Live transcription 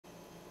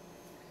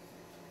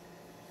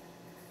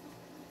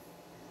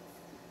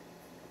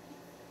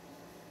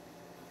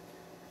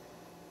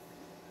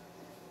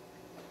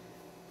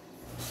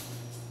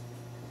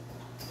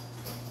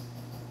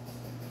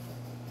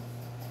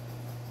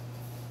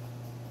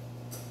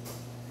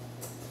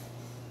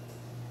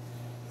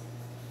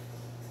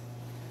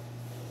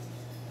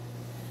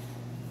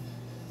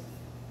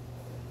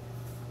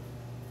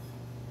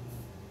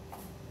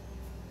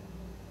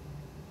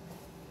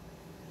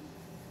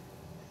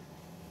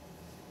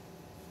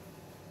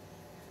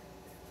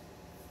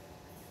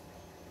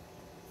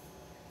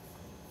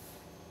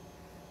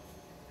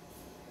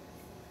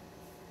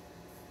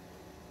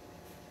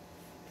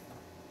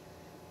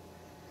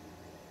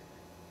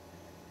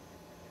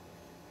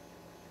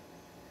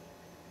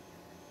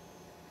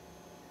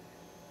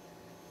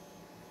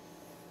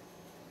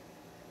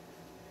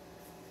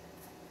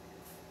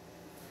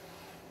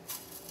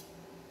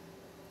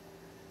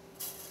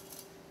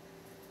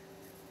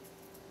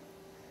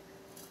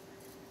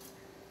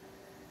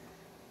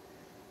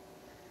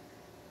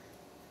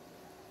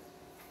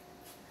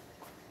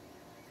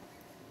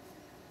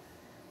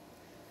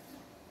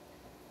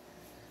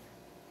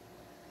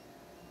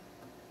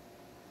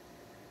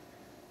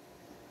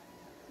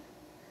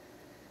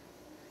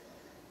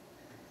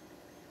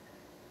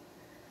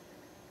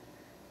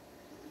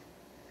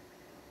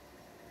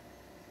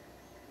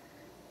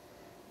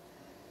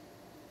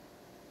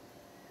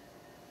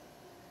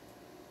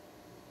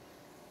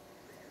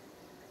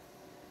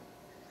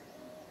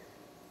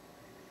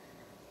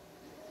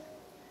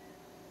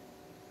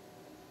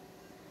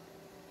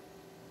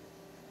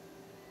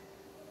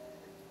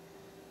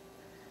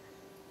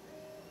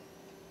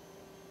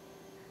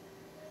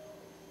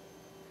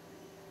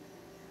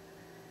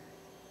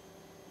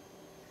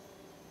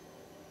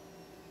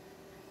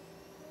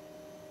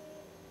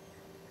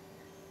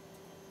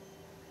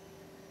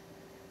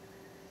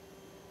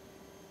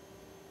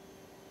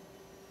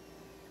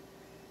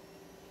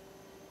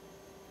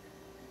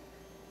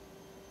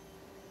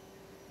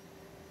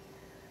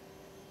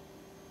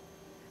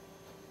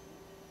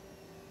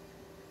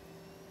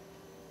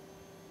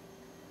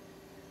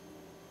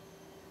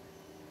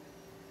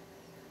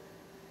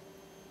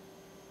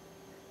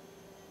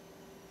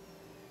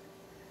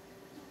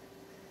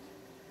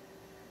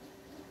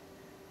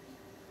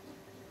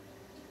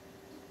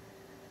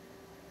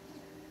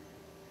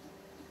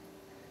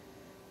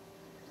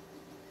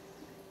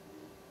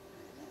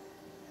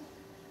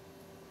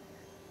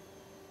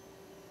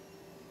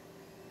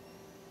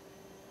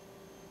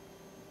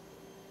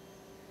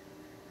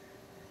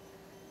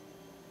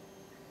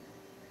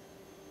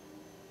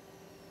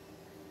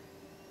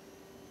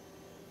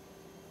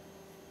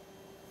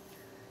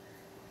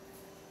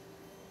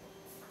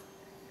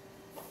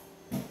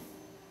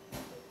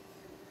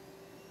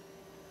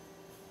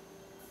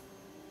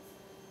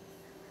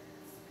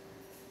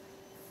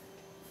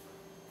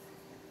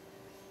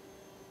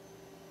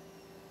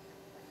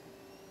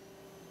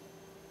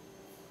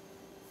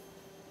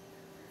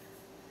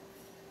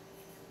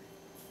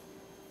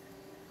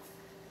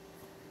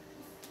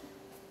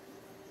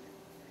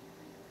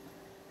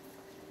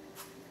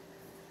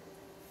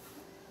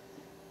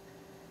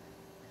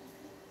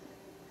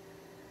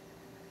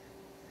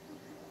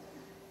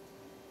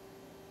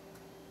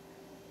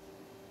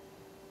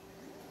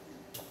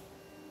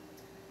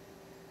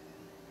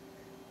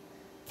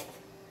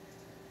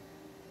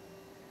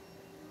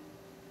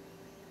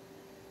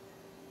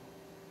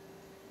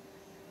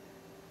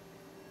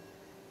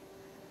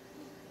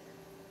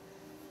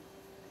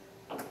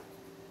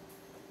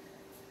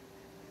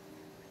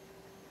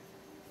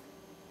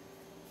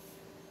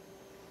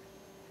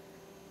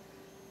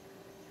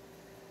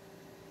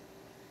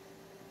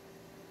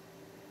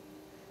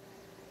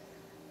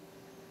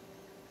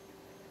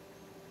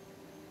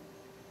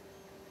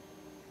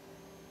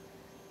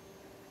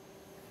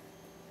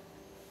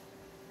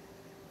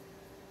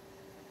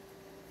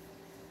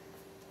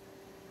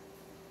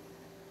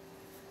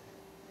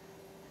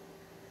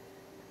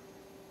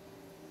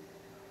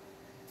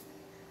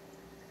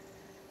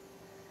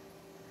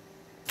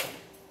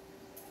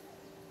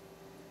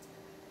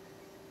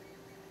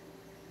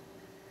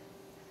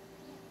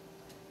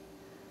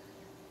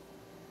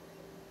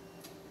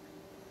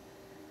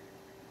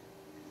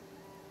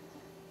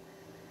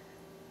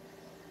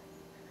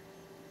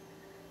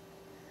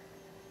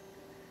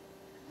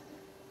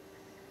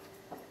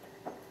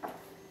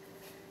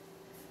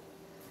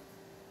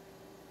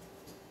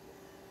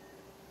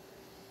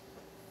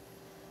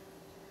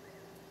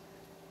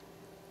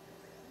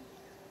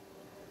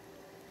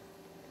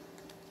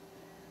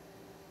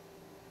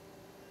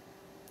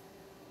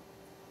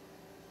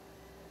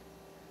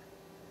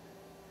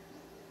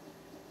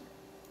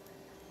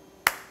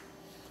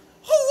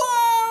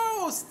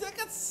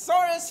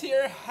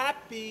here.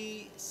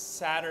 Happy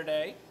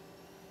Saturday.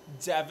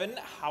 Devin,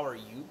 how are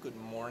you? Good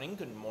morning.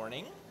 Good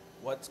morning.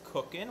 What's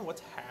cooking?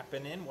 What's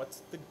happening?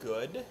 What's the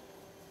good?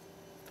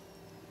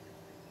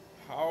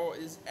 How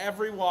is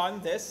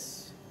everyone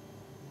this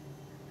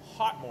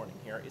hot morning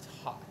here? It's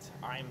hot.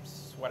 I'm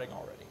sweating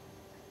already.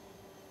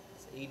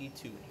 It's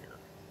 82 in here.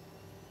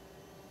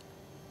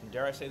 And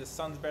dare I say the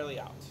sun's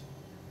barely out.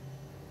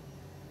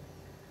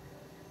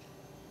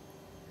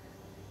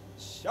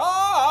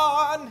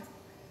 Sean!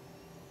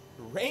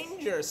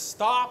 Rangers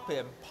stop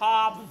him.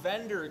 Pop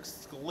vendor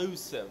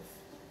exclusive.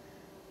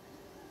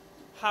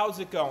 How's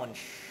it going,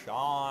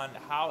 Sean?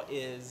 How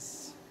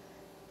is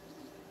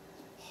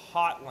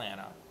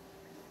Hotlanta?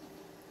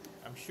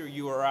 I'm sure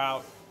you are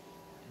out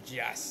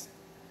just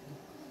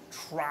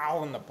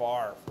troweling the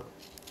bar for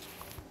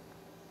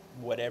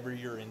whatever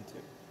you're into.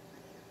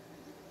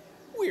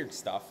 Weird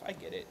stuff. I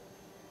get it.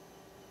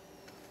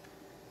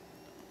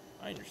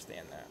 I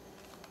understand that.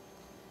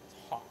 It's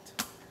hot.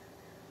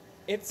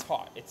 It's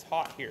hot. It's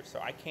hot here, so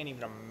I can't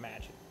even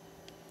imagine.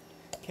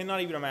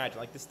 Cannot even imagine.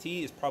 Like, this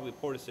tea is probably a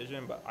poor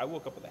decision, but I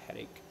woke up with a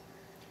headache.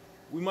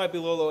 We might be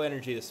a little low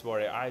energy this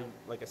morning.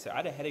 Like I said, I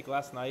had a headache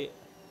last night.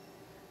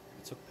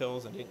 I took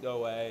pills and didn't go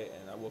away,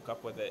 and I woke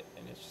up with it,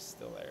 and it's just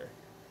still there.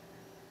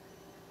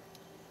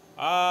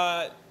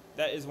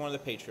 That is one of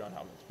the Patreon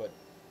helmets, but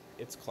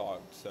it's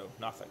clogged, so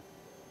nothing.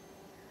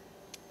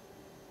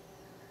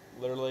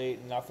 Literally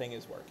nothing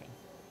is working.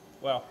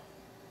 Well,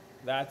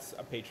 that's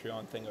a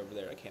Patreon thing over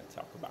there I can't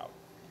talk about.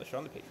 Let's show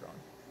on the Patreon.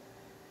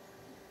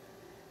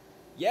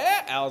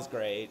 Yeah, Al's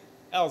great.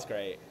 Al's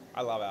great.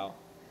 I love Al.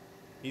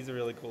 He's a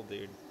really cool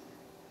dude.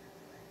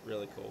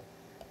 Really cool.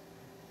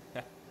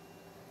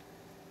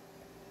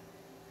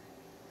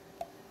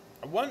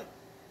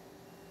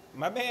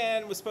 My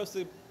man was supposed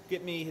to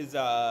get me his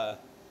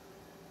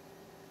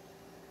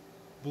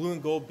blue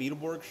and gold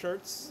Beetleborg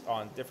shirts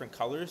on different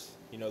colors.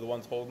 You know, the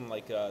ones holding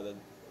like the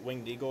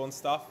winged eagle and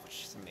stuff,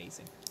 which is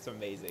amazing. It's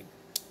amazing.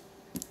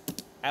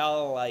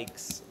 Al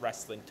likes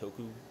wrestling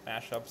toku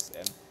mashups,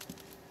 and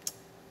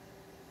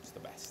it's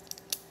the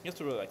best. He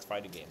also really likes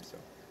fighting games, so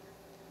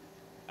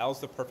Al's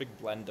the perfect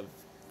blend of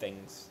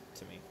things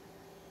to me.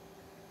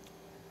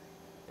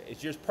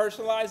 Is yours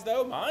personalized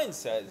though? Mine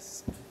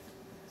says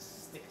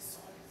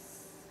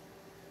Stegosaurus.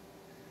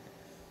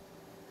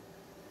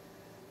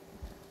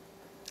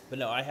 But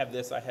no, I have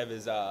this. I have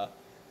his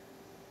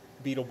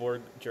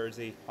Beetleborg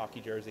jersey,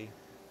 hockey jersey.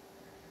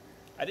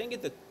 I didn't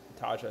get the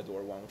Taj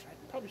Ador one, which I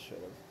probably should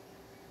have.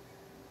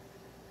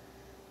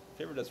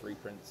 Favorite does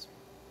reprints.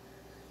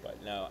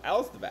 But no,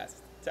 Al's the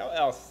best. Tell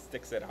Al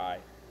sticks it high.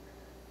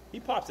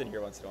 He pops in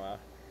here once in a while.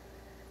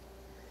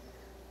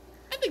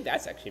 I think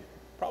that's actually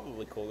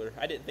probably cooler.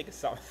 I didn't think of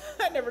something.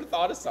 I never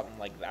thought of something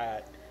like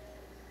that.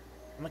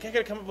 I'm like, I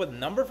gotta come up with a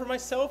number for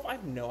myself? I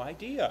have no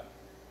idea.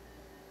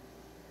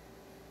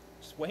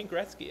 Just Wayne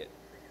Gretzky it.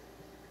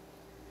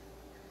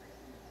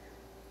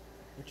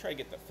 Let me try to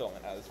get the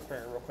filament out of this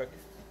printer real quick.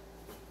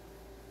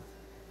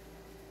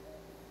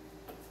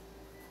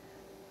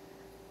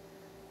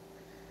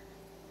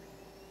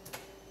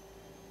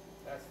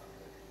 That's not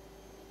good.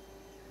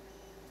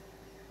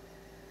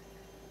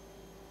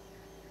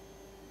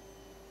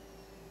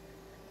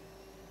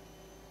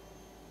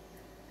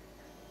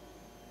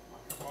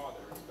 My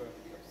father is going to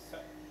be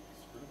upset.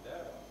 Screwed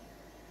that up.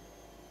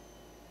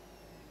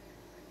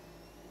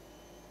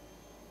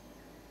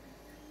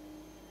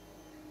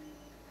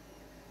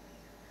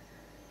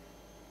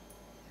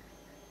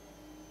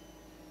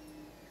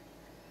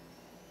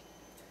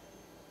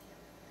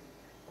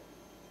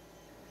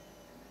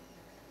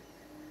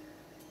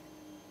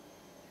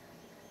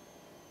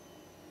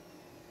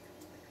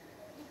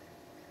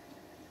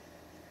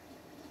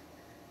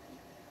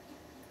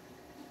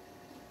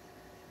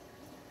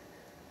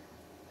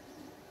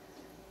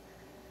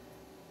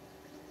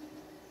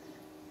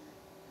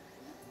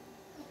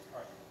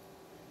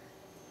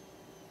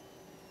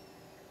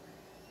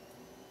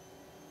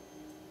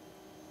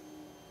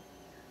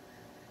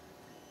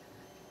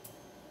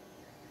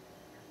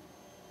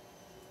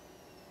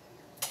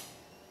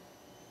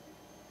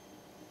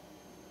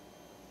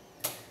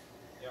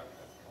 Yeah,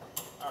 that's fine.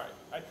 Alright,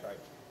 I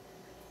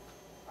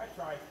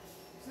tried.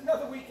 It's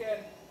another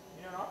weekend.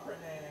 You know, not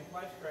printing anything.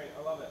 Life's great.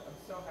 I love it. I'm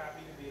so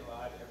happy to be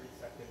alive every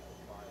second of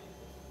my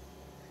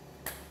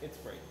existence. It's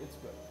great. It's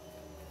good.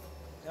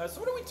 So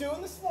what are we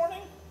doing this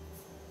morning?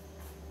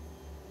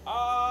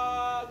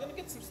 Gonna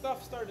get some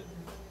stuff started.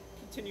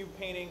 Continue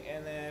painting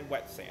and then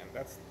wet sand.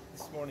 That's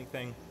this morning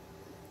thing.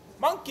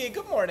 Monkey,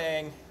 good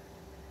morning.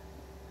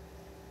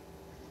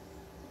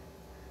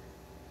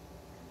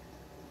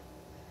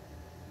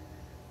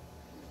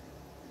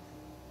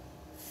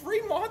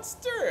 Free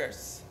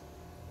monsters!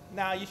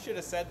 Nah, you should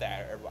have said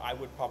that, or I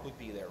would probably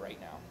be there right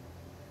now.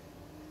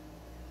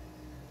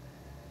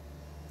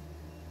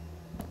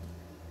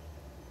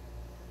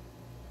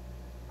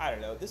 I don't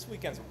know. This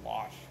weekend's a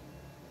wash.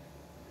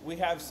 We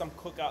have some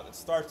cookout that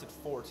starts at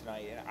 4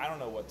 tonight, and I don't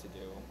know what to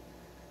do.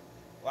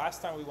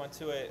 Last time we went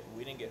to it,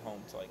 we didn't get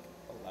home till like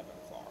 11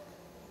 o'clock.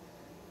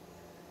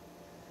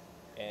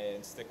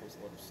 and stick was a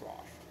little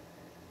sloshed.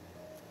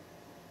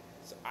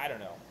 So I don't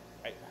know.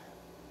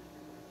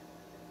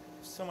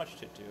 So much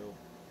to do.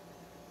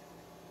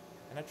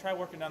 And I try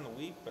working down the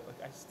week, but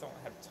like I just don't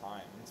have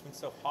time. And it's been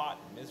so hot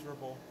and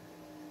miserable.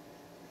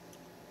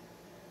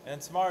 And then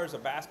tomorrow's a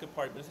basket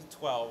party, but it's at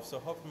 12, so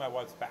hopefully my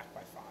wife's back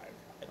by 5.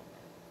 I don't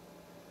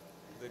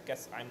know. I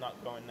guess I'm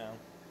not going now.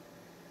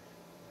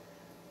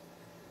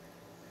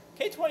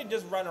 K20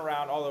 just run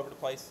around all over the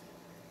place.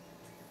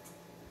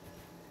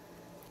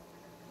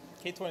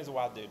 K20 is a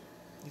wild dude.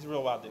 He's a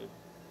real wild dude.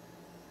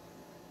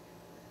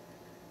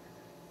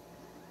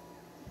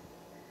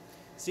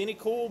 See any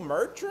cool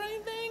merch or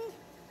anything?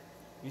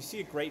 You see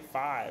a Great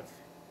 5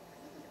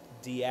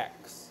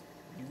 DX,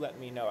 you let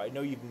me know. I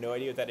know you've no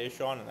idea what that is,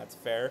 Sean, and that's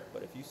fair,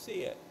 but if you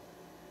see it,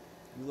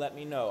 you let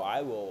me know.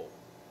 I will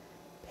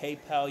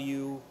PayPal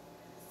you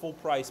full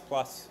price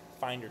plus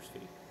finder's fee.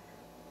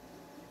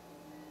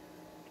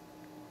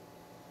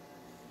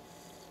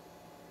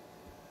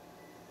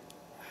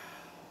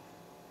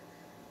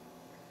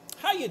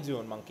 How you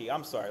doing, monkey?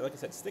 I'm sorry. Like I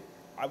said,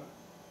 I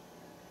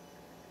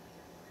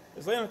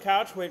was laying on the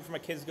couch waiting for my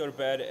kids to go to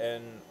bed,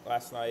 and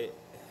last night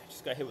I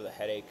just got hit with a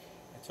headache.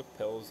 I took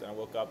pills, and I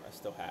woke up and I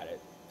still had it.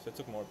 So I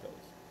took more pills.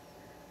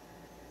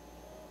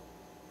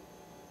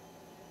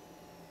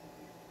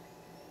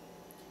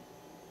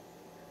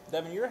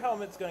 Devin, your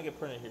helmet's going to get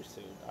printed here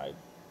soon.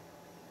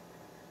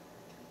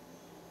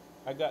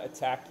 I got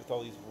attacked with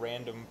all these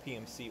random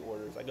PMC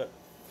orders. I got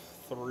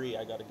 3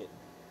 I got to get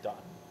done.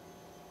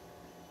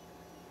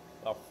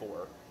 Well,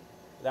 4.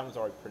 That one's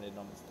already printed and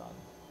almost done.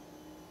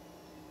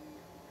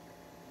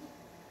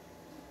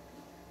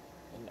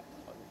 And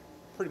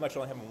pretty much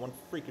only having one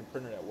freaking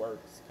printer that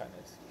works kind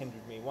of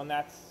hindered me. When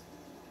that's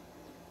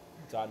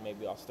done,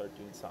 maybe I'll start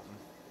doing something.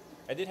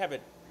 I did have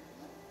it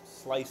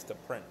sliced to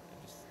print.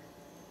 I just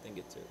didn't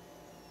get to it.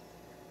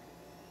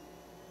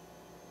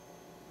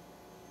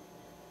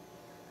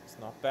 It's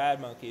not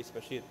bad, monkey,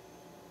 especially at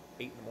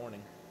 8 in the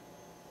morning.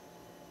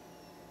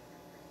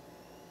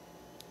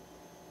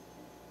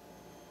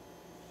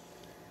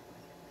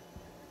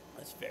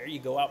 That's fair. You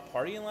go out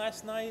partying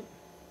last night?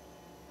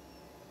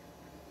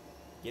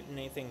 Getting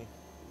anything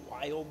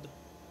wild?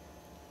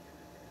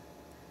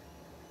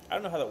 I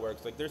don't know how that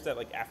works. Like, there's that,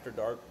 like, after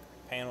dark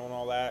panel and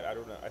all that. I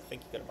don't know. I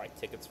think you gotta buy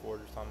tickets for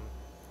it or something.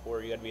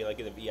 Or you gotta be, like,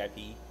 in the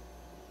VIP.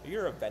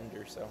 You're a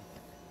vendor, so.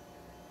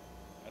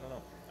 I don't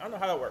know. I don't know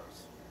how that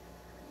works.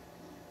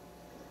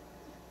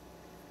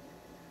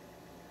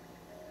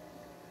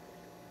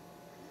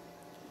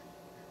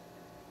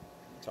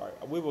 Sorry,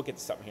 we will get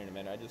to something here in a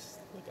minute. I just,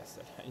 like I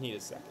said, I need a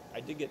second. I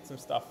did get some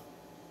stuff.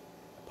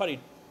 I puttied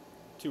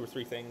 2 or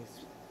 3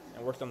 things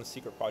and worked on the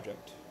secret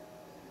project.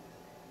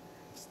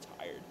 I was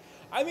tired.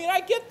 I mean, I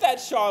get that,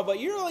 Shaw,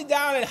 but you're only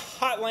down in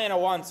Hotlanta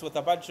once with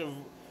a bunch of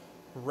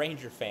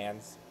Ranger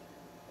fans.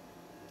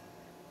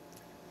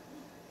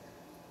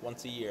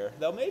 Once a year.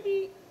 Though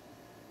maybe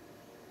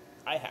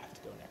I have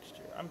to go next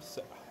year.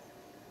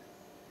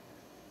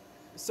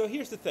 So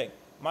here's the thing.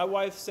 My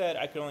wife said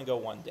I could only go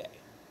one day.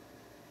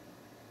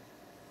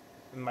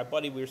 And my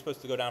buddy, we were supposed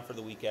to go down for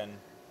the weekend.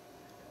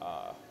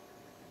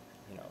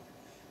 You know.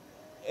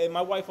 And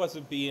my wife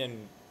wasn't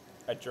being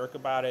a jerk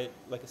about it.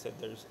 Like I said,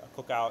 there's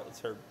a cookout. It's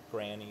her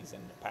grannies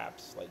and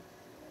Pap's, like,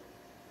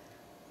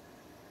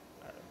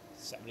 I don't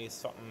know, 70th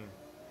something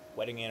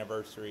wedding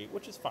anniversary,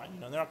 which is fine. You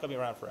know, they're not going to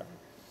be around forever.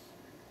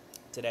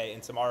 Today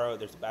and tomorrow,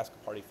 there's a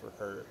basket party for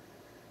her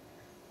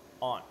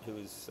aunt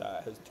who's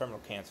terminal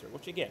cancer,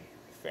 which, again,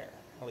 fair.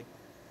 Like,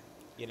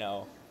 you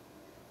know,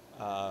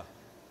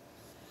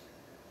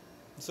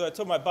 so I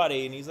told my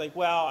buddy, and he's like,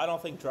 well, I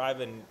don't think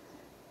driving,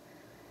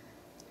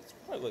 it's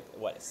probably like,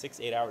 what, a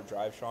 6-8 hour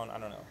drive, Sean? I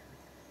don't know.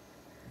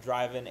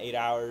 Driving 8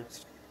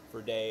 hours for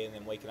a day and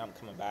then waking up and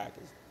coming back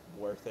is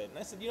worth it. And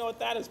I said, you know what,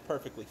 that is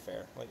perfectly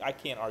fair. Like, I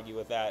can't argue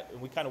with that.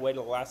 And we kind of waited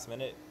till the last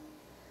minute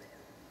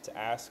to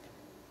ask.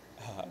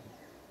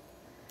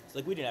 It's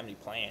like we didn't have any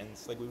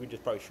plans. Like, we would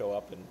just probably show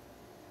up and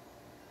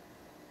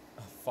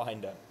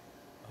find a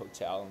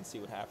hotel and see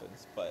what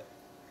happens. But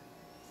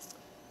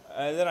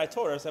and then I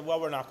told her, I said,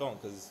 well, we're not going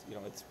because, you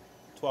know, it's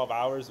 12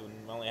 hours and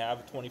we only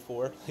have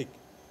 24. Like,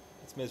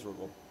 it's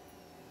miserable.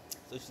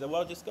 So she said,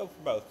 well, just go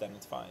for both then.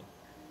 It's fine.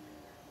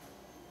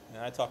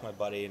 And I talked to my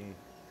buddy, and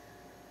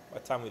by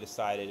the time we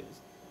decided it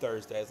was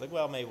Thursday, I was like,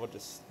 well, maybe we'll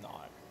just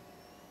not.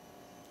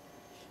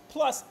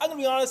 Plus, I'm going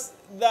to be honest,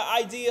 the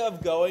idea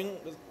of going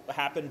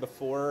happened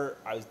before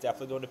I was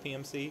definitely going to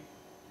PMC.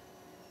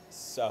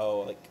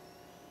 So, like,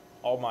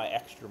 all my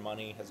extra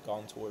money has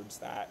gone towards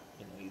that,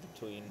 you know, either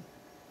between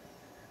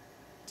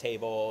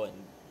table and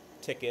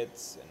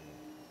tickets and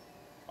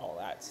all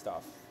that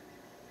stuff.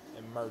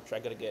 And merch, I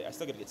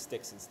still gotta get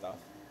sticks and stuff.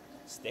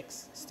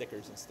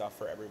 Stickers and stuff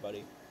for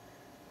everybody.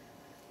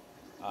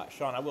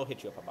 Sean, I will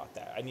hit you up about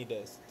that. I need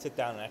to sit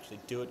down and actually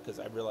do it because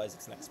I realize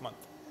it's next month.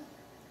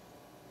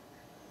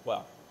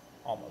 Well,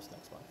 almost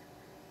next month.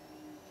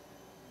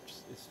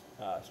 It's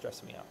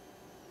stressing me out.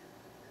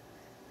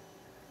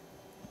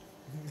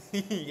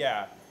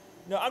 Yeah.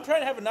 No, I'm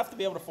trying to have enough to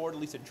be able to afford at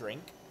least a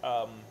drink.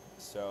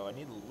 So I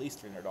need at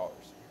least $300.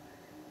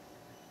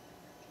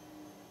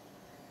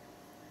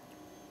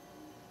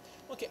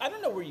 Okay, I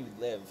don't know where you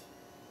live.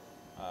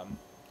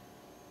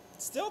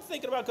 Still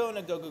thinking about going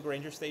to Go-Go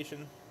Granger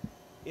Station.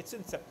 It's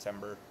in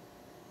September.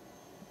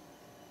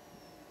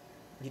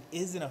 It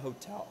is in a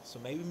hotel, so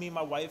maybe me and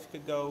my wife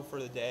could go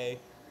for the day.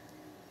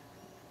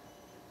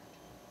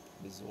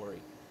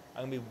 Missouri.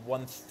 I'm gonna be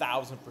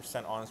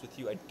 1,000% honest with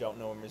you. I don't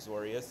know where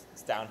Missouri is.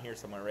 It's down here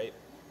somewhere, right?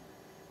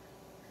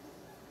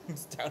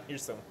 It's down here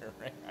somewhere,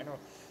 right? I know.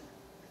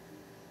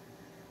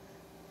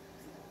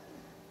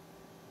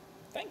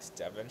 Thanks,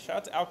 Devin. Shout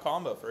out to Al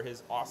Combo for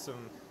his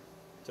awesome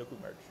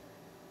Toku merch.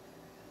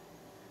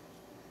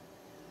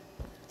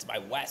 It's by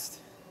West.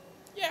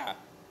 Yeah,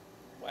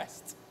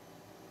 West.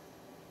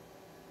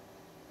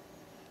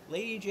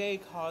 Lady J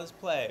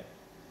Cosplay.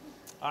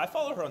 I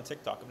follow her on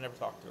TikTok. I've never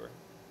talked to her.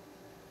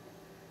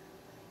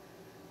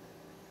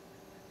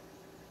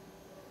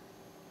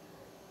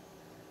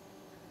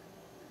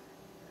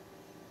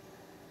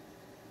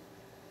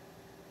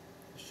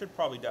 Should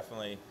probably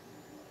definitely.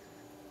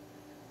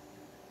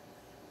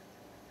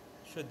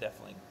 Should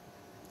definitely.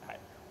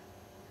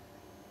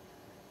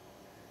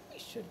 We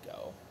should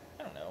go.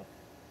 I don't know.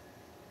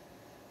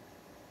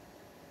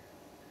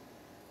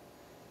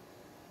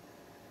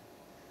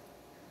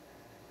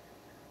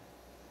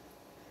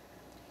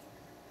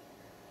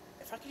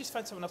 If I could just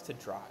find someone else to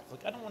drive.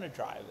 Like, I don't want to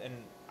drive,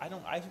 and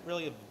I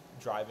really have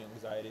driving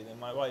anxiety. And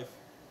my wife,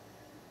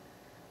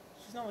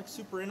 she's not like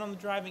super in on the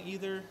driving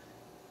either.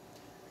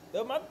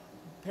 Though my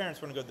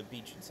parents want to go to the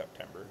beach in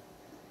September,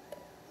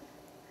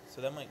 so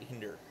that might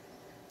hinder.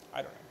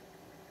 I don't know.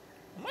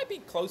 It might be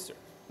closer.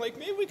 Like,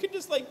 maybe we could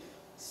just like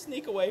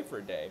sneak away for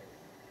a day.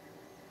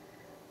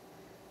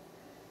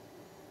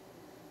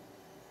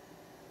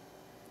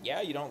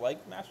 Yeah, you don't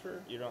like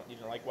Master? You don't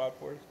like Wild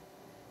Forest?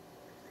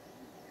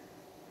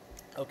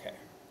 Okay.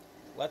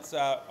 Let's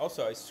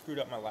also I screwed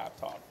up my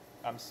laptop.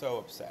 I'm so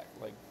upset.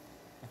 Like,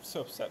 I'm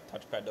so upset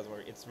touchpad doesn't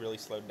work. It's really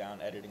slowed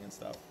down editing and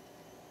stuff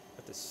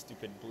with this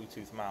stupid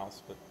Bluetooth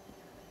mouse, but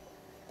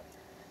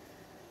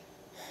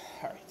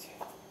all right.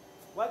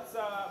 Let's we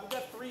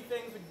got 3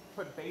 things we can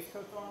put base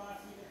coats on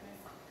last week, I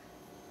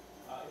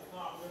think. If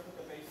not, we're gonna put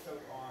the base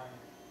coat on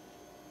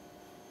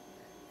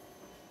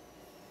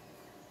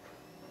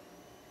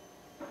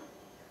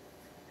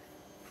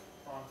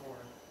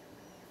Pronghorn.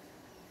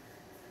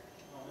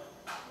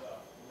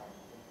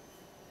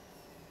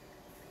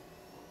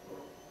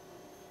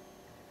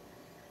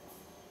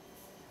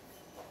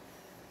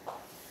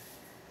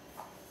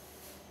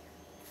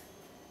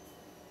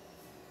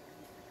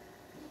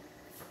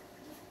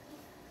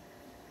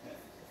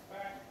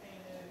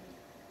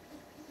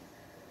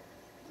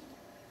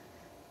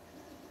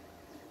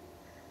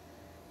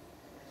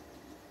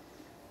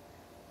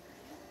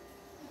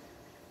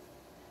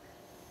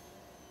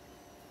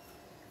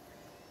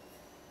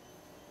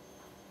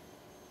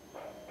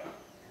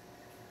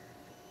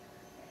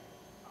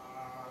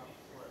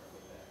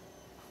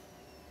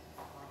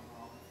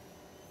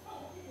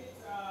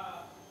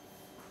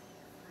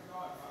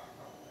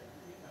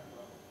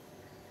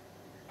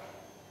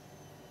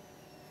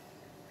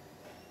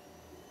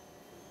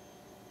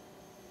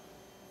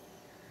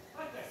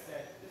 Like I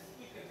said, this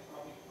weekend's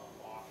probably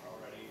a wash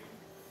already.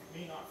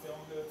 Me not feeling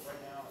good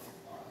right now is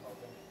not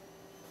helping.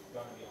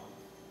 Gonna be honest.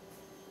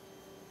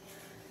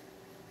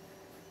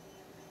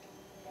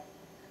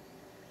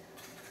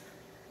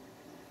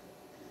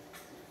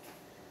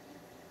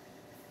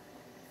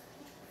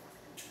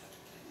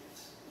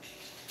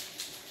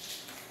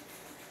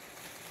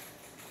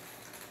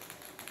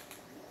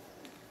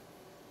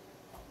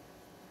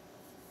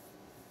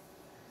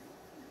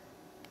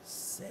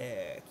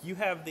 Sick. You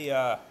have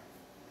the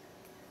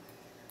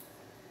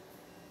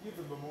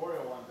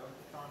memorial one, don't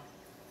you, Sean?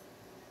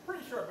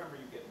 Pretty sure I remember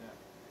you getting that.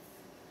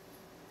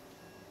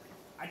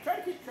 I try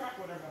to keep track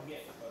of whatever I'm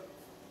getting, but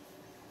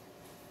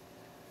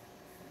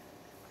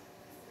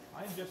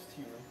I'm just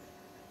human.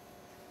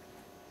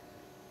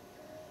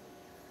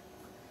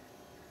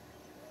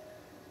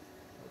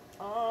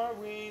 Are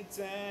we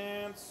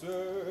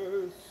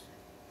dancers?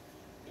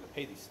 I'm gonna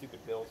pay these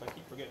stupid bills. I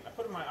keep forgetting. I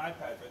put in my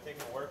iPad so I take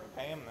them to work and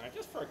pay them, and then I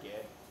just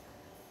forget.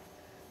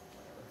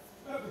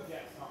 Whatever. But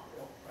debt's not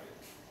real, right?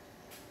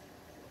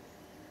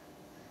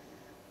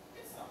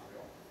 It's not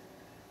real.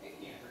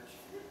 It can't hurt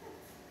you.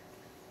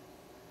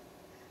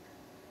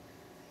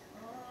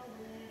 Are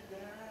we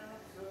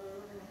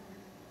dancers?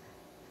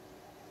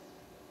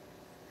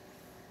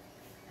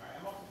 Alright,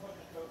 I'm also putting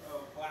a coat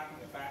of black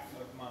in the back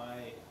of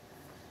my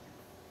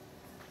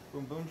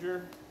Boom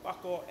Boonger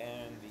buckle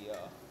and the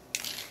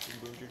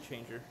Boom Boonger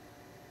changer.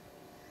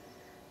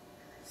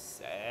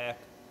 Sick.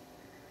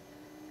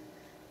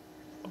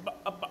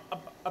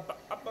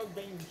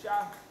 Danger.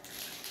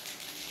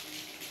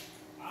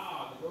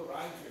 Ah, the Go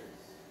Riders.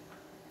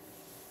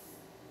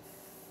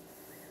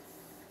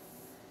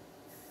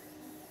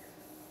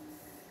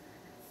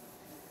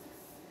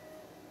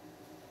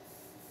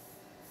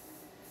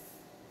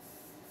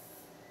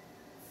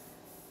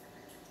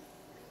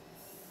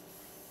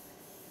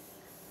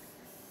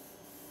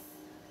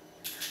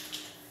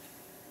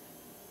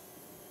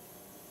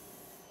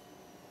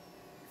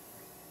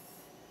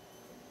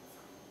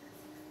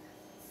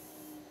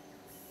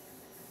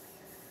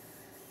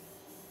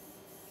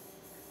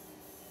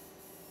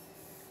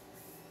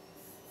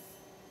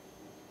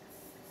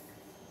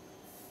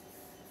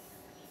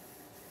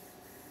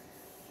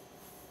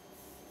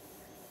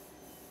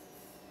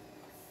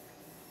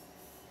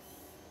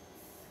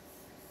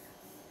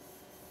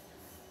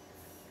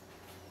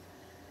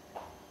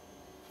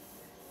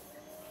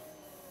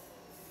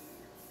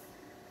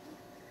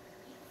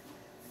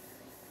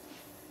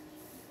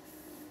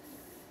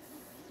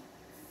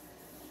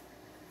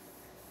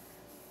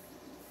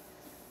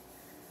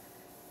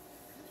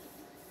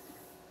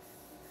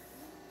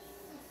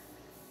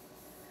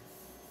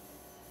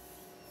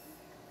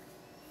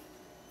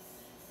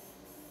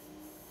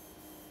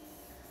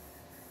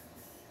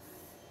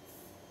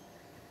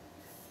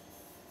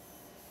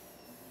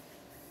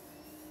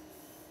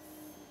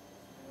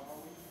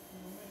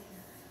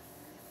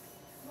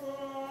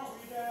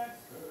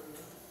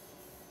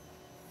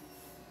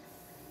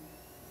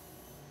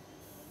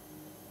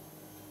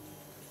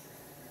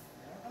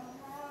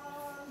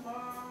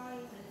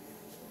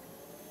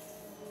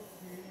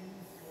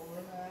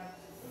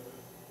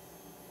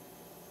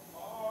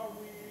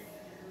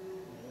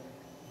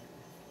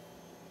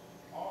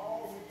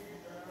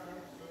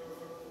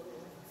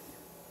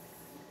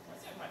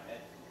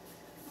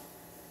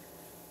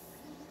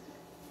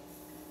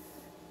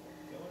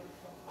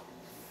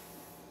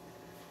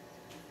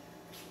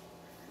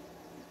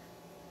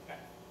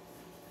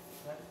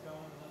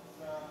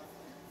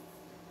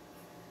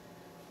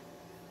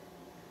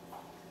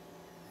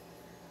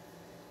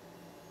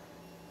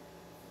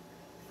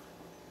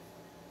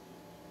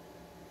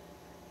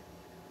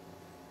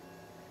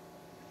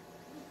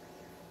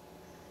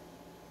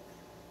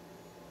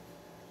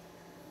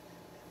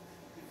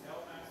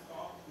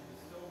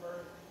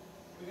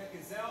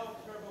 Zell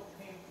Turbo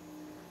Pink.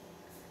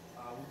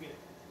 We'll get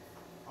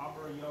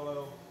Opera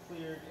Yellow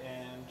cleared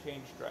and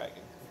change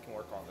Dragon. We can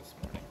work on this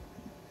morning.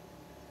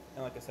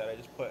 And like I said, I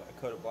just put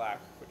a coat of black,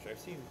 which I've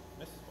seen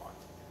Mrs.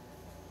 Box.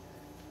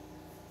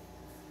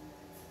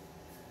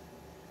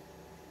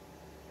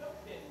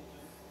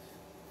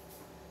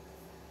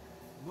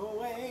 The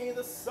way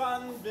the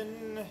sun's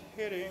been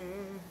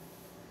hitting.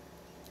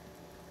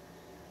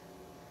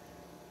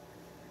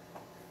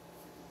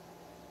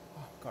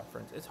 Oh God,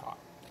 friends, it's hot.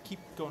 I keep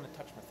going to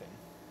touch my thing.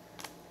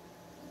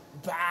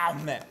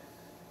 Bam!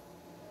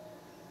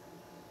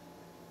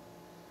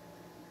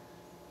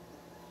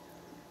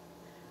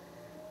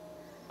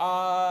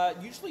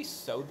 Usually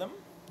sew them.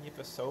 You have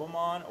to sew them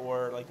on,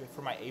 or like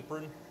for my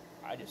apron,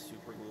 I just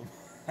super glue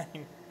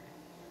mine.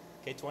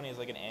 K20 is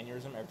like an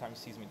aneurysm every time he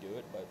sees me do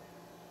it, but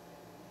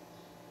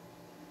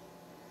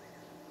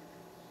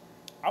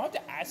I'll have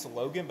to ask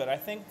Logan, but I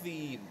think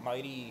the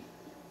mighty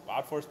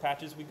Loud Force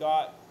patches we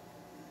got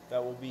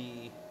that will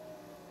be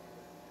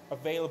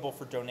available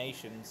for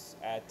donations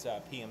at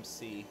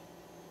PMC,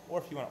 or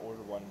if you want to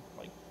order one,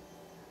 like,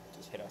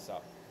 just hit us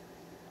up.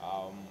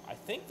 I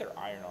think they're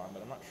iron-on,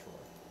 but I'm not sure.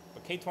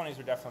 But K20s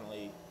are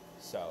definitely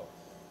so.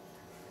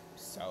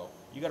 So,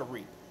 you gotta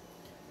reap.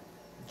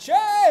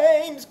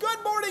 James!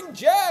 Good morning,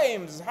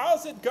 James!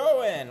 How's it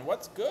going?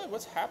 What's good?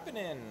 What's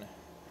happening?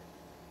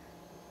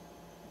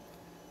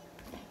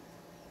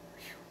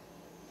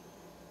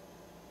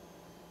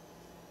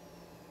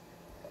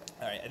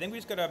 Alright, I think we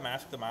just gotta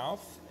mask the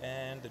mouth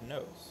and the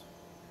nose.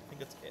 I think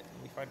that's it.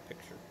 Let me find a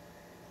picture.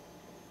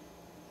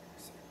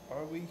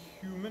 Are we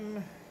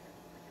human?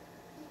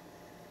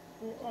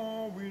 Or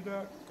are we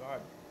that?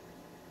 God.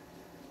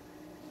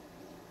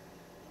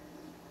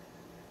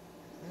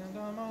 And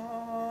I'm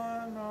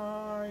on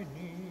my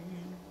knees.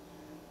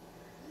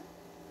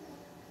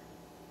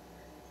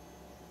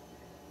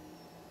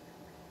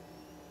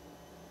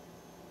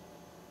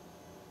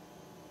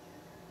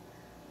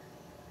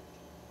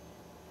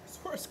 I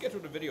swear I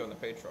scheduled a video on the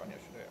Patreon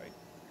yesterday. I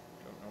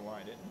don't know why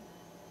I didn't.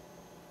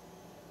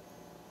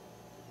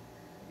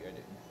 Maybe I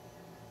didn't.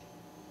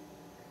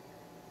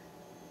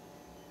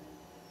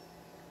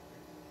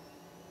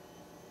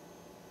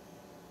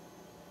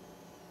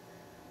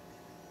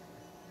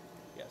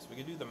 Yes, we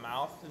could do the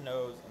mouth, the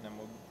nose, and then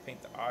we'll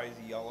paint the eyes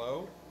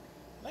yellow.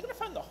 I'm not gonna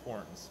find the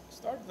horns. I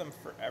started them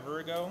forever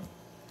ago.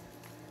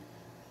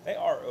 They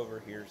are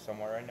over here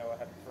somewhere. I know I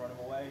haven't thrown them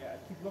away. I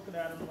keep looking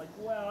at them like,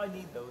 well, I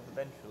need those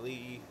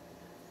eventually.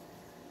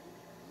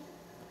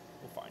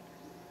 We'll find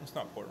it. It's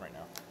not important right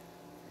now.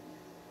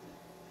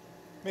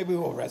 Maybe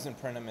we'll resin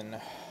print them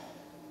and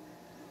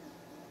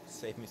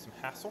save me some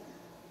hassle.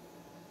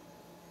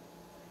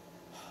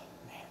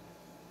 Man.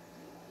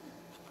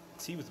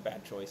 Tea was a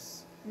bad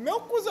choice.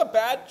 Milk was a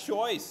bad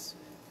choice.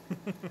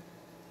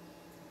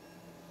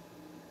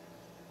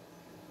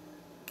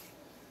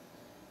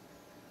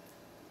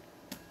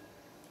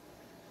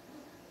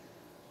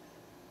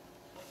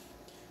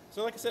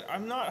 So like I said,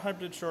 I'm not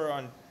 100% sure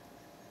on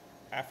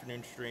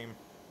afternoon stream.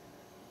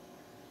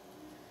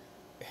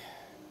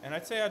 And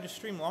I'd say I'd just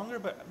stream longer,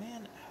 but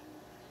man,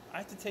 I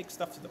have to take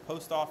stuff to the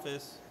post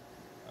office.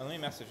 Let me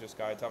message this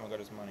guy, tell him I got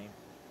his money.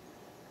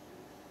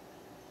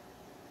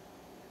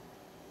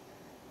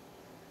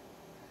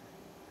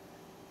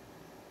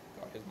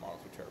 God, his models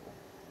were terrible.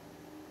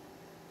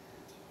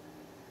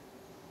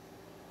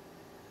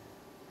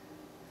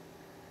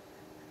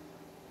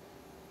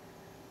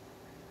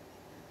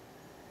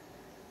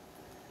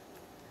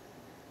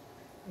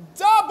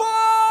 Double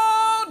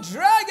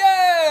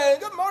Dragon!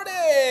 Good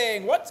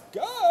morning! What's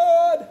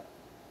good?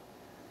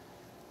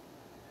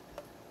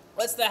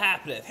 What's the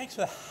happening? Thanks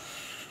for the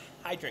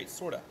hydrate,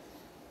 sorta.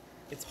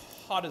 It's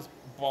hot as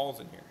balls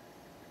in here.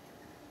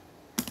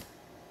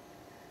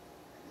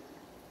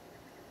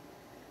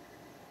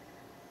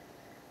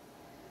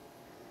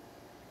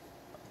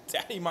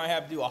 Daddy might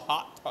have to do a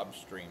hot tub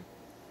stream.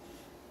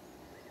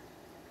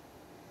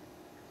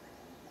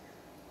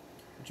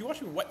 Did you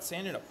watch me wet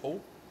sand in a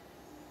pool?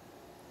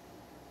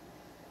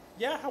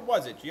 Yeah, how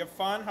was it? Did you have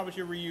fun? How was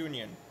your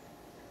reunion?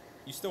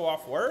 You still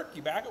off work?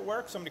 You back at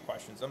work? So many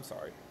questions. I'm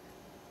sorry.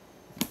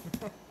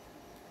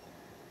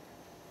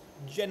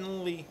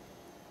 Genuinely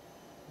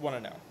want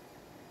to know.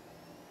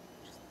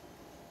 Just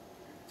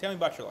tell me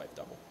about your life,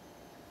 Double.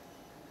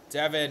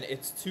 Devin,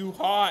 it's too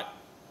hot.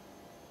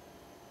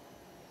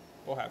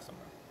 We'll have some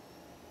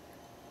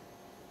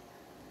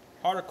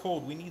though. Hot or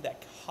cold, we need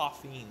that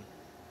caffeine.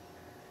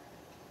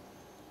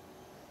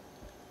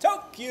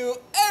 Tokyo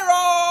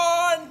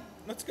Aaron!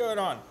 What's going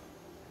on?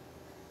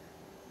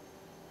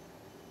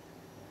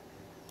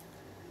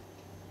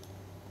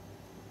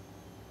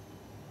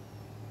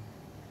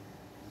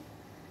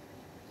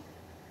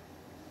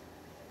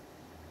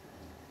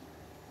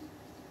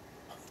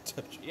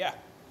 Yeah.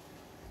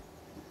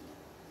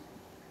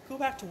 Go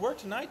back to work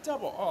tonight,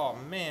 Double? Oh,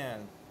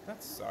 man.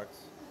 That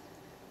sucks.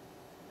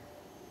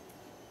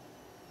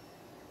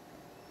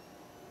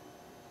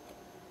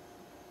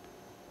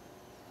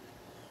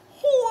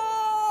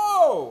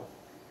 Whoa!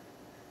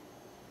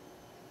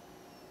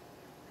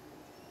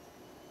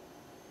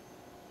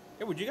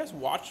 Hey, would you guys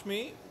watch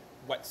me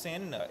wet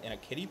sand in a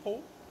kiddie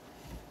pool?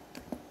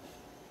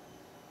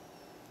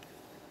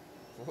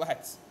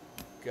 Let's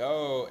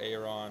go,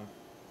 Aaron.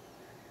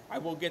 I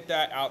will get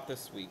that out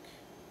this week.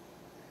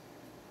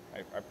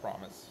 I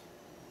promise.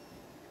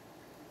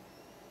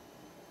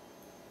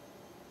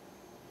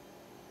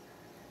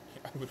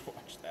 I would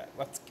watch that.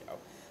 Let's go.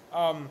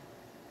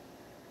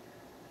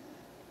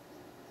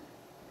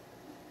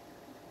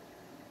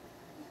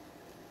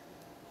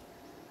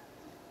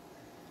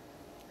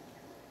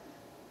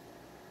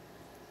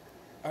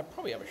 I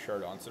probably have a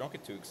shirt on, so don't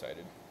get too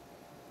excited.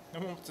 No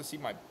one wants to see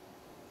my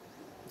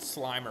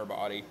Slimer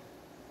body.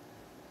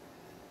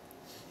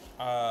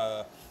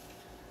 Yeah,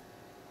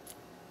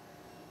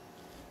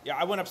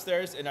 I went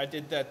upstairs and I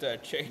did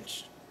that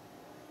change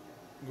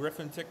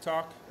Griffin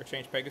TikTok, or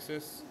change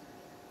Pegasus,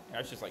 and I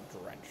was just like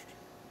drenched.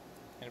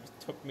 And it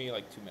took me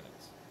like 2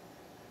 minutes.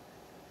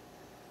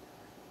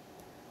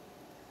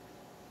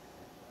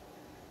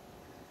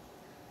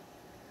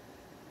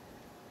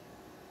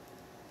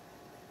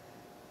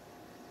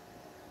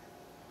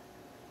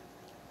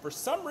 For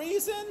some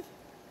reason,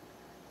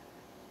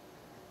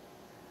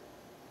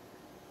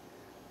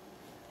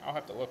 I'll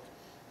have to look.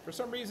 For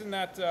some reason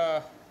that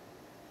the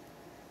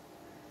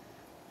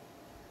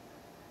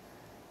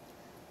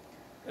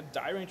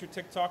Die Ranger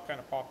TikTok kind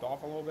of popped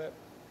off a little bit.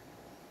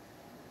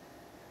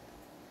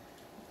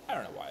 I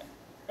don't know why.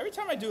 Every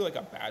time I do like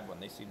a bad one,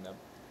 they seem to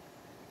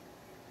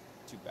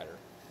do better.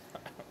 I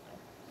don't know.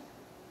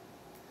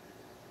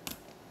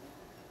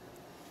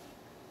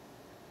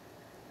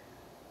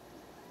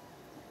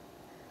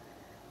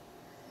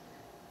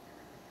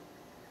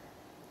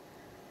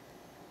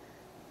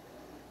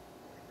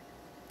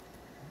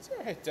 It's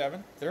alright,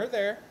 Devin. They're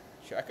there.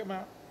 Check them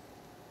out.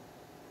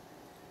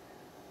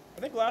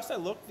 I think last I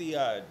looked,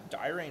 the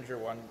Die Ranger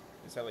one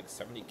is at like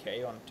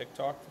 70K on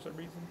TikTok for some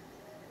reason.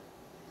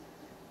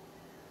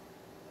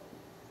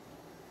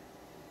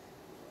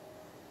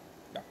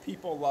 Yeah,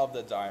 people love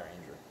the Die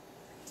Ranger.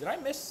 Did I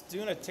miss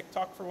doing a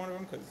TikTok for one of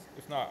them? Because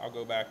if not, I'll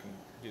go back and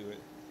do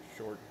it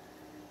short.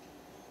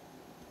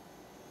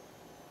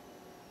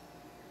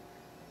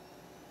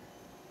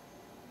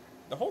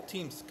 The whole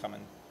team's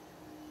coming,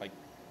 like,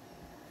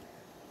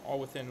 all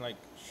within like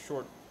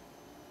short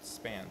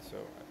span, so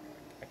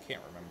I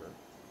can't remember.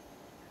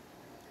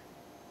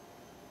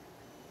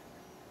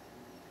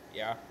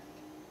 Yeah.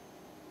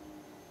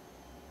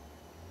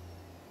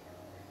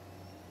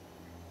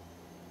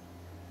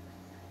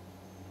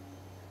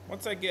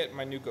 Once I get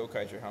my new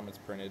Gokaiger helmets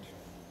printed,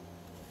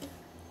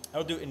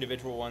 I'll do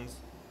individual ones.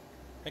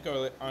 I think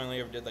I only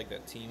ever did like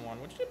that team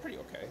one, which did pretty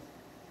okay.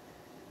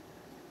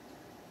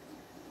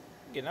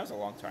 Again, that was a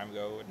long time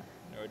ago and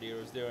no idea what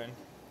I was doing.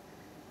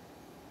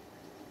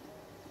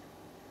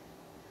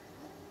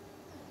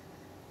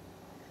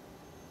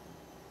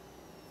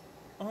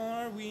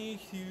 Are we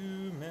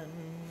human?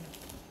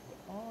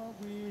 Are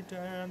we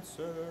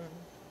dancer?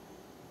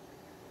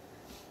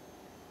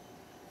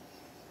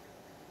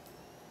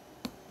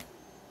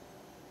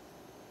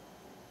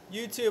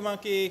 You too,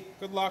 Monkey.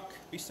 Good luck.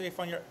 Be safe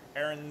on your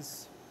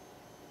errands.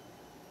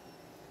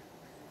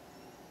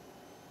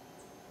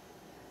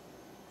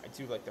 I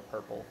do like the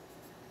purple.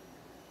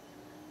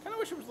 Kind of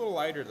wish it was a little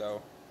lighter,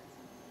 though.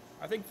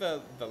 I think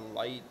the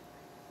light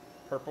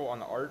purple on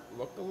the art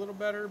looked a little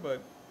better,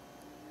 but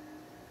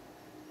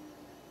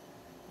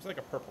it's like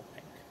a purple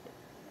pink.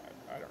 But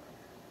I don't know.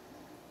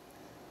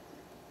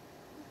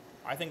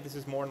 I think this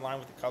is more in line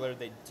with the color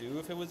they'd do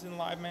if it was in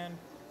Live Man.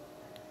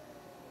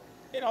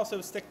 It also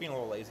stick being a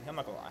little lazy, I'm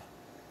not gonna lie.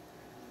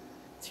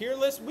 Tier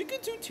list, we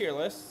could do tier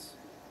lists.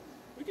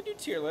 We could do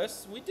tier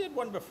lists. We did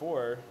one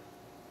before.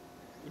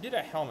 We did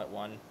a helmet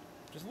one,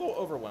 just a little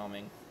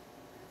overwhelming.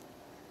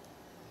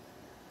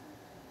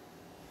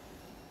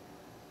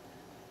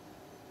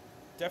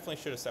 Definitely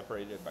should have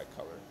separated it by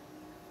color.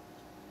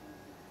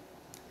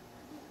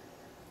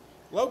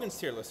 Logan's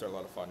tier lists are a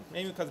lot of fun.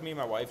 Maybe because me and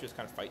my wife just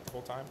kind of fight the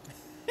whole time.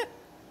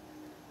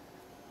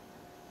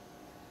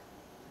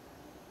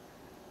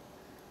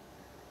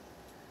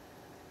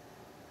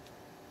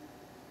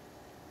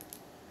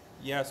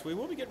 Yes, we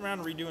will be getting around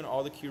to redoing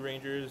all the Q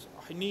Rangers.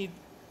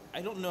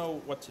 I don't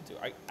know what to do.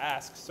 I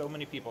ask so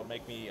many people to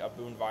make me a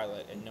Boone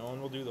Violet, and no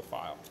one will do the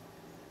file.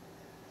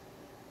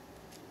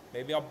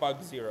 Maybe I'll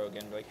bug Zero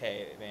again, be like,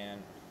 hey,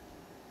 man.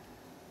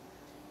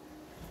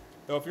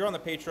 Though if you're on the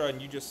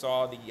Patreon, you just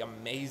saw the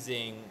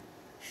amazing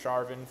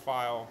Sharvin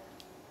file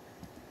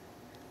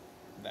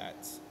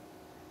that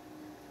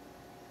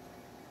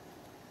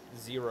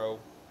Zero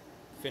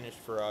finished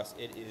for us.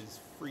 It is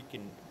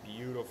freaking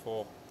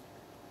beautiful.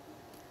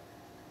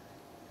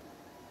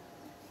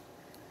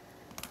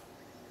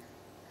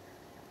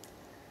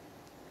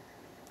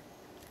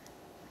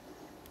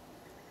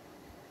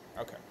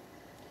 Okay.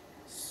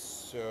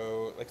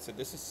 So, like I said,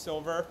 this is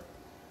silver.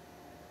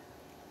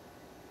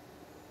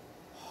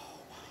 Oh,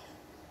 wow.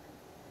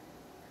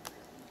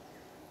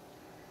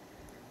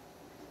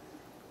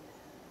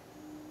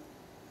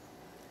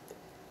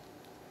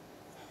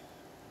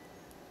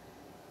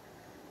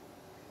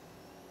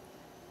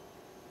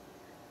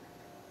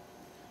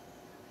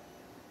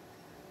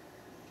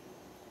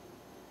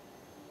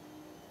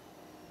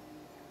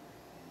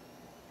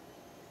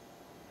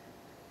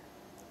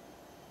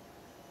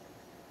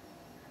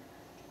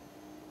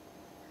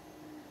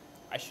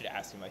 I should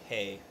ask him, like,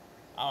 hey,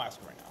 I'll ask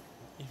him right now.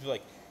 He'd be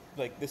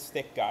like, this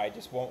thick guy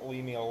just won't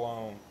leave me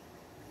alone.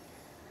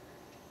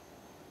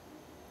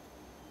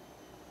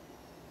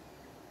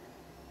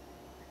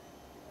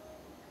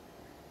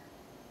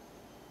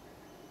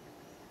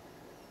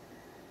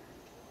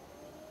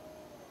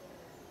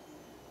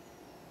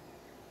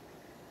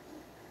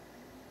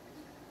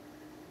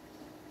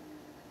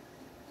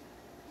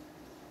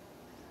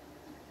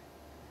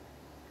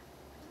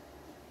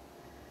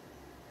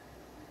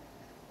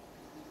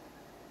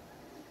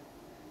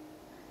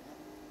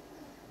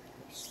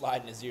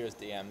 Sliding to Zero's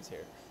DMs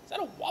here. Is that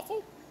a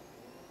waffle?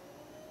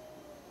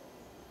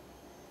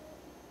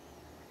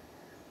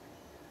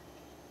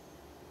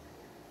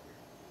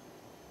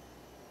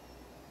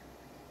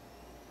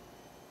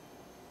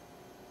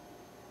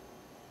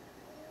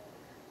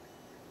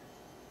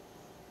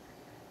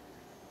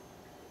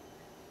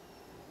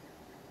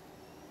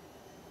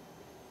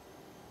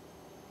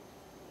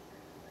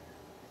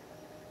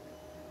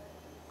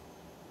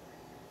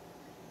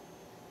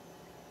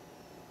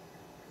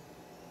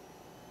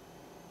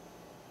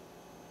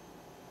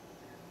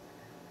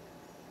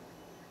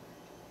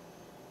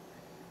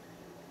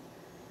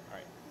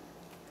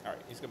 All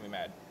right, he's gonna be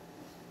mad.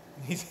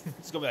 He's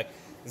gonna be like,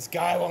 this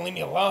guy won't leave me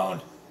alone.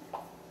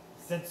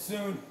 Said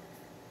soon.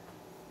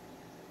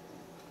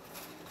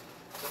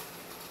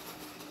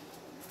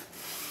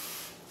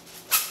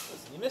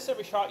 Listen, you miss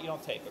every shot you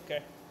don't take,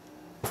 okay?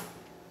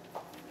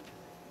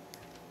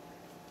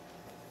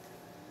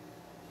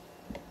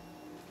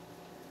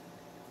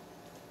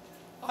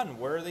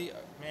 Unworthy,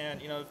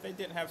 man. You know, if they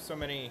didn't have so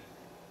many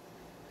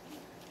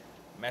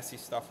messy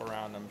stuff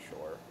around them,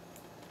 sure.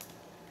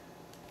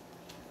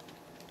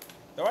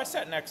 Though I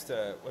sat next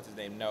to, what's his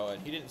name, Noah,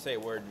 and he didn't say a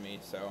word to me,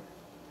 so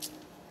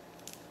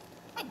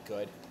I'm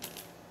good.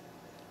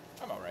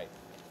 I'm all right.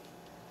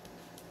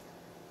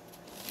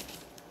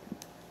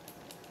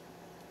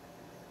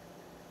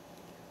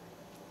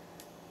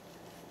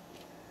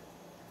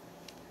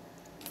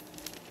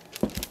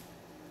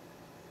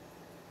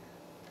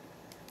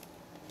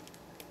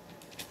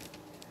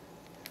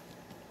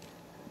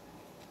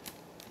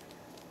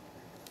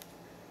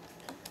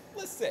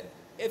 Listen,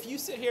 if you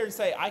sit here and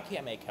say, I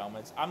can't make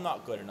helmets, I'm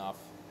not good enough,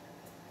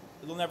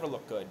 it'll never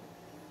look good.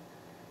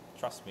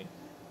 Trust me.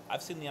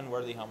 I've seen the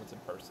Unworthy helmets in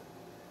person.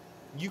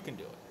 You can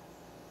do it.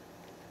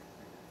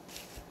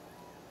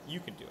 You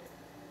can do it.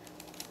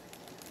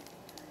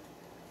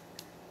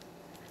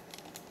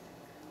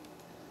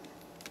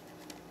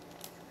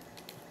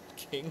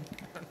 King?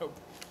 I don't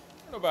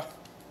know about...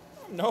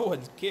 No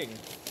one's king.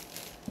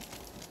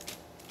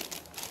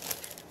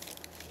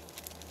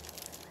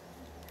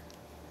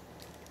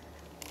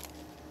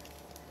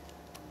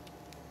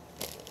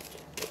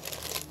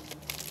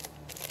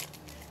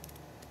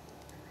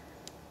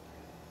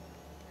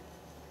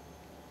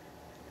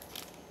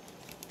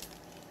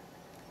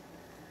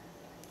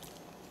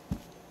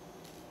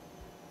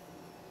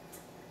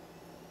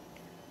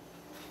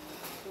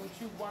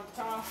 You want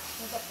ta?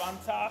 What's up,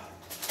 Fanta?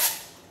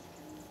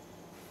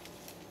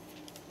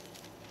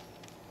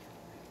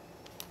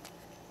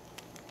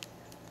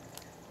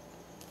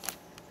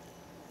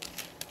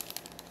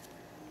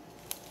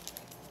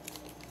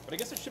 But I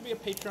guess there should be a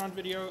Patreon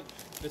video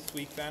this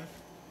week then.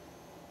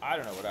 I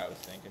don't know what I was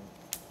thinking.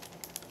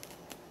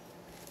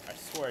 I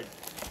swear I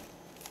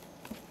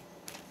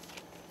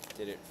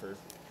did it for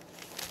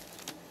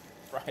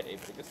Friday,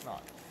 but I guess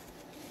not.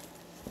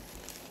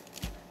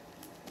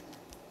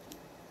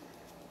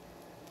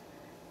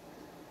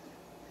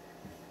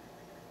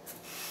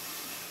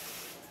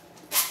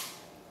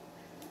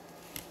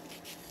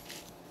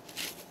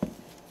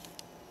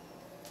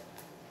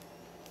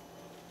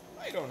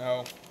 I don't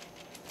know.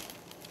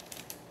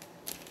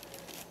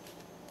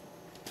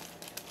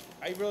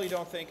 I really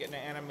don't think an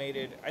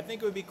animated... I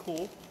think it would be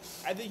cool.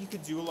 I think you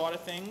could do a lot of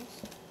things.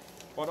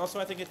 But also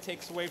I think it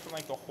takes away from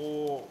like the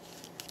whole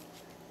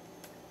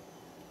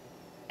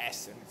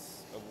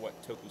essence of what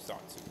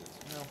tokusatsu is,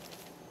 you know?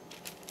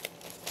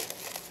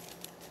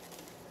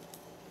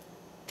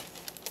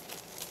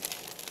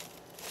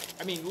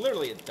 I mean,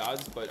 literally it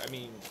does, but I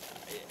mean,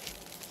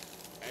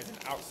 as an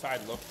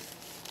outside look,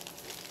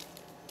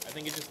 I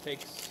think it just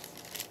takes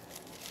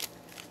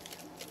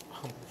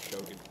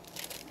Shogun.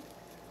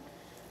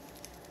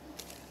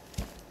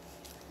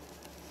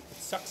 It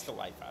sucks the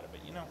life out of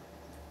it, you know?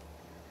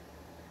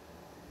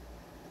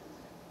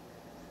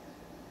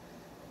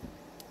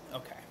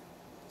 Okay.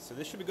 So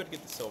this should be good to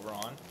get the silver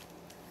on.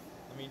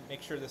 Let me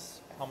make sure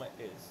this helmet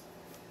is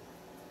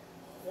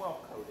well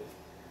coated.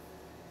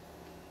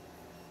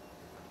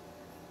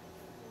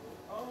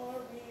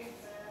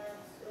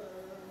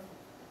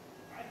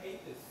 I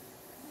hate this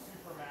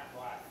super matte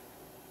black.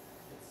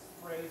 It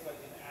sprays like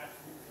an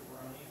absolute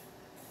jabroni.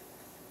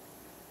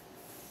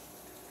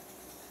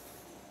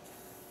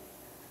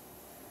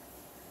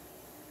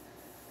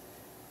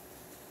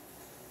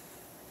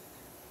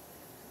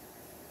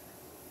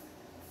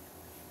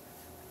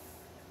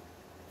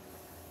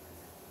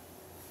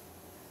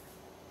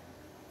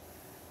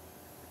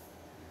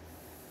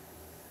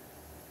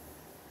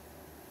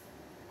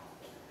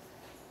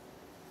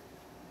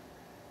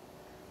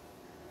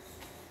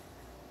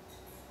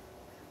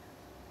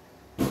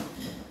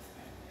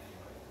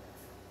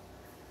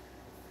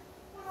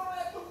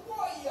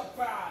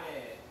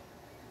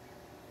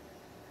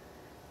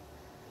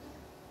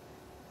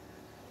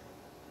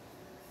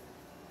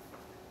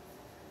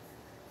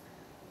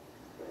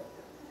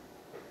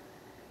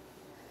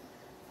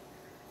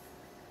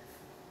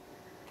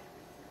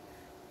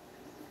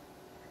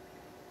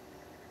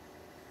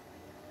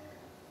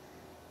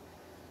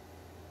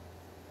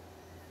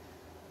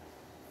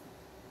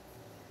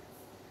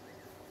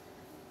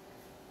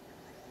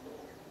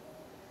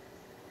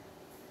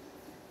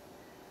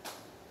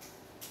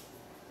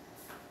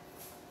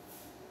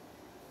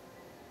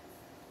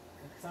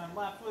 Time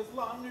left was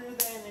longer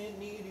than it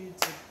needed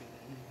to be.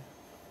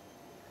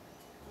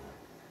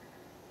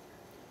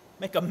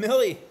 Make a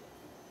milli.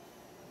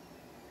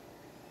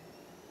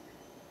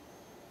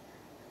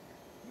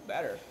 You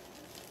better.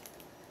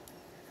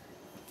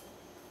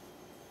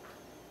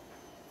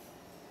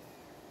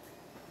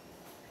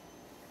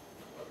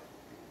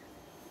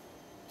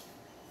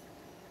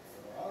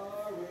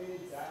 Sorry,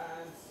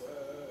 dancer.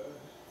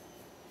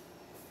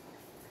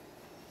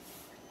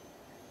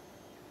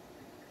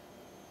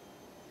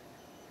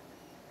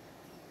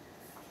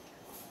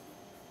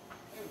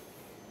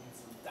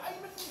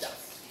 Diamond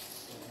dust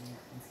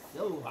and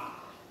silver.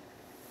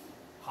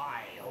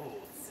 Hi, oh,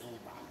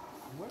 silver.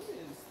 Where is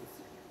the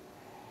silver?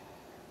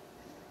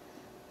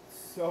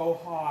 So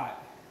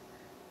hot.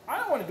 I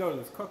don't want to go to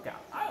this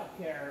cookout. I don't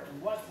care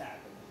what's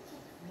happening.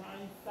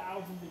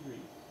 9,000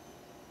 degrees.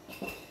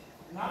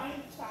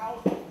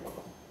 9,000 degrees.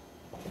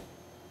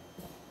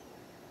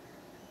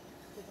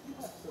 You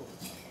have silver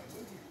somewhere.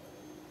 Where did you put it?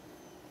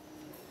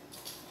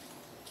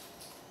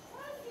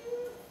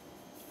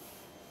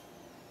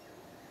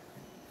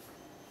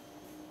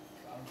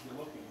 How's you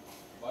looking?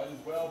 Might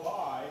as well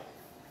buy.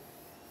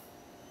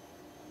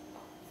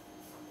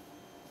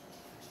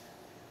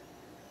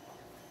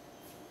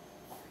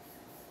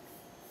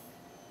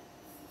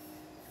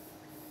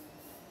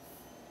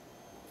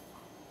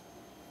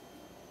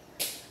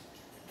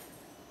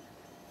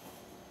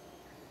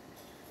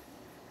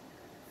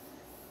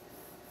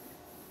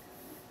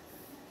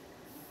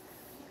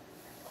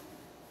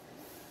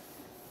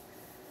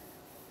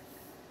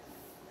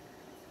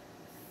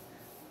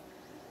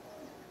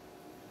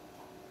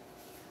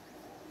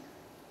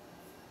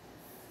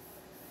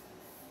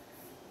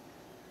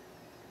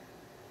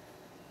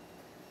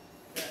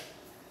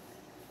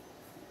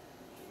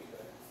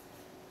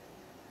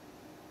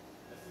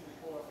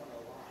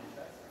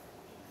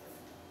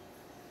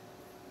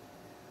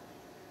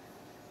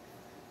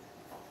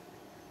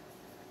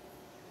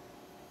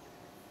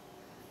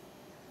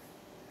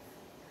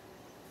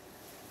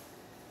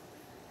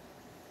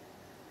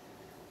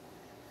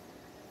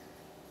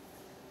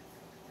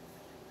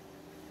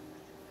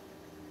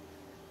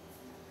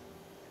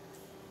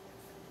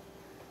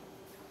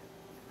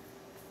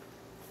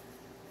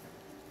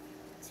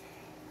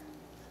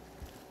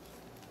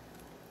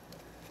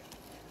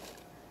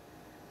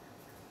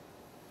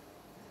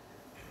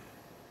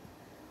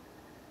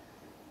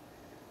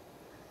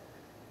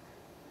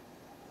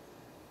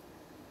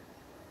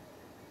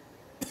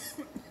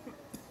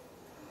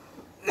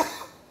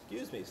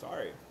 Excuse me,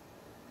 sorry.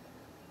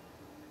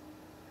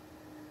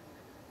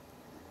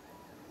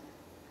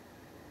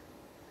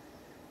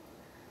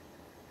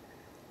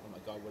 Oh my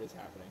god, what is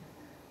happening?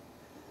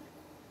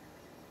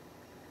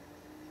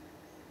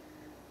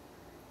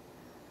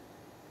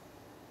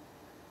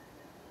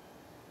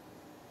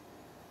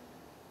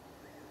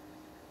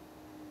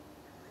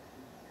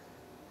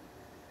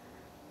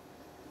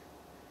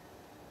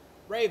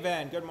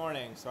 Raven, good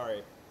morning,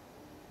 sorry.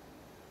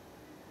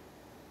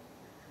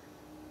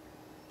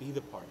 Be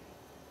the party.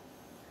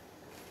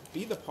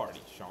 Be the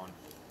party, Sean.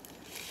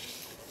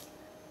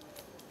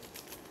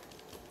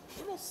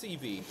 Little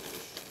CV.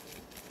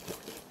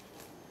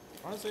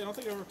 Honestly, I don't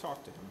think I ever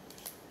talked to him.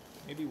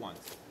 Maybe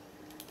once.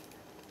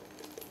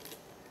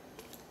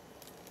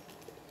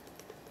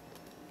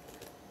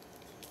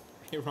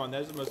 Hey Ron,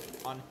 that is the most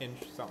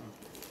unhinged something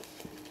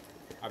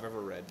I've ever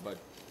read, but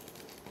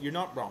you're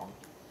not wrong.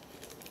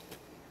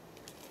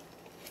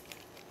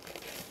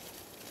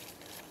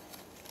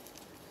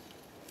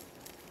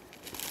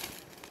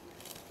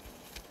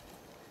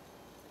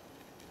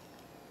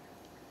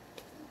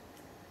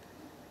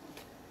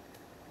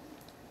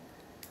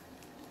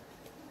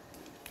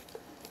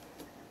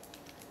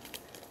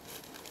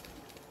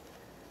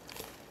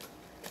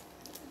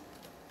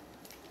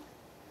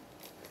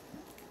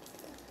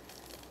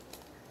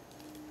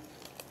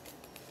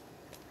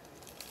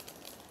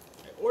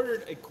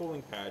 Ordered a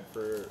cooling pad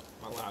for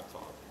my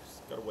laptop.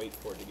 Just gotta wait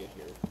for it to get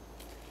here.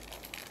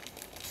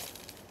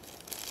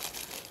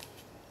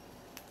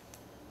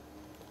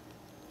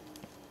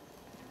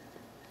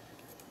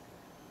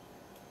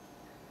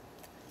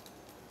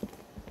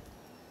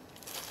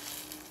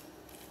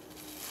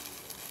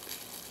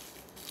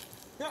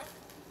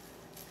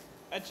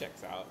 That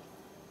checks out.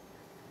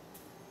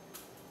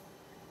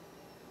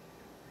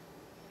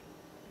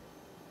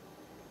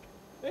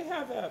 They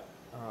have that,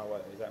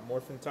 what is that,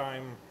 Morphin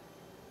Time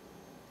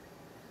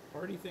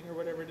party thing or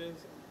whatever it is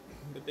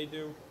that they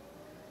do.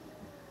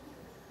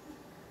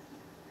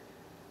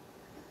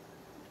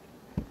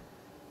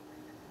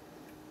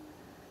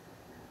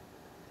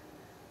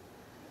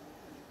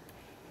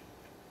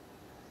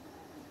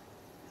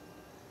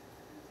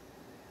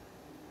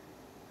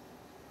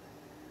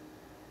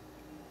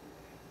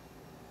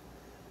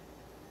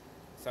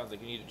 Sounds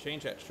like you need to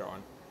change that,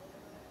 Sean.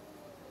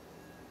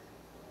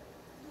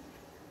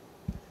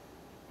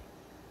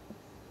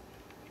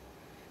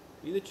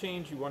 Be the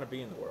change you want to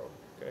be in the world,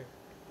 okay?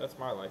 That's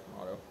my life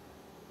motto.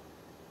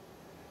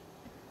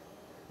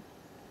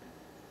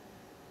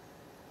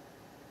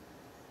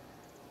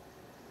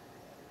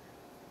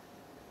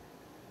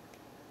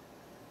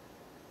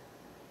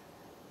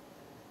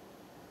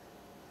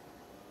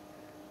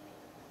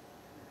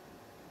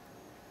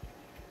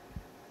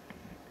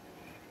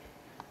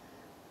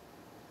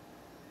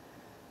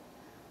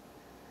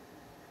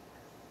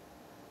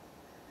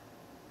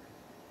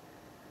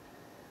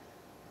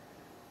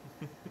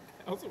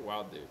 That was a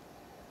wild dude.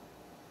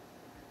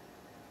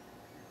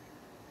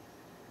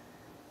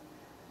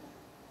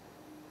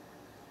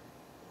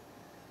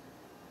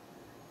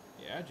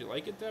 Yeah, did you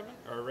like it, Devin?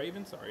 Or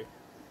Raven, sorry.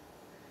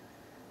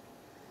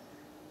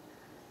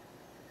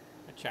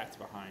 My chat's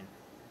behind.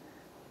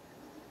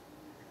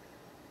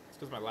 It's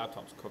because my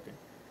laptop's cooking.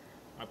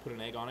 I put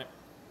an egg on it.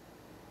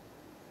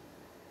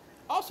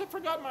 Also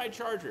forgot my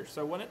charger,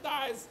 so when it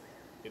dies,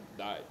 it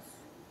dies.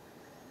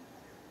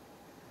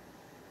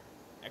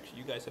 Actually,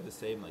 you guys have the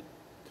same, like,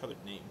 colored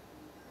name.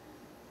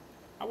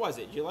 How was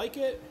it? Did you like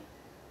it?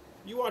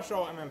 You watched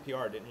all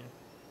MMPR, didn't you?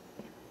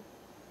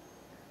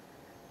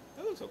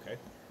 That looks okay.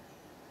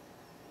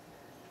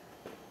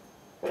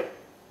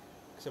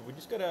 So we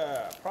just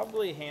gotta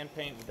probably hand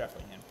paint. We're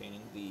definitely hand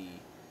painting the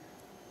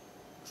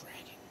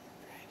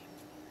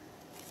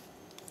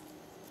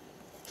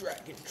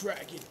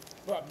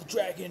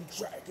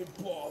Dragon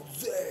Ball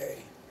Z.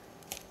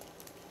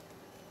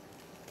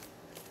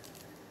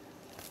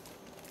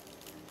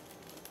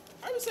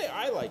 I would say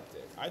I liked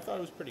it. I thought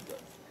it was pretty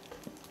good.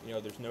 You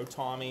know, there's no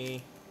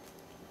Tommy,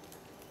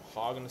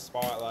 hog in the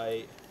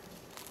spotlight.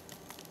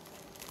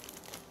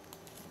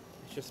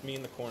 It's just me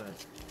in the corner.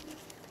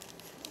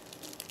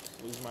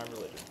 Lose my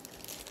religion.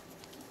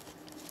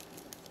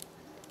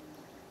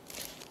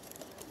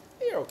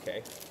 You're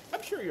okay.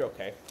 I'm sure you're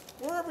okay.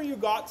 Wherever you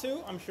got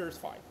to, I'm sure it's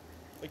fine.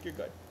 Like, you're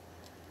good.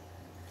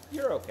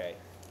 You're okay.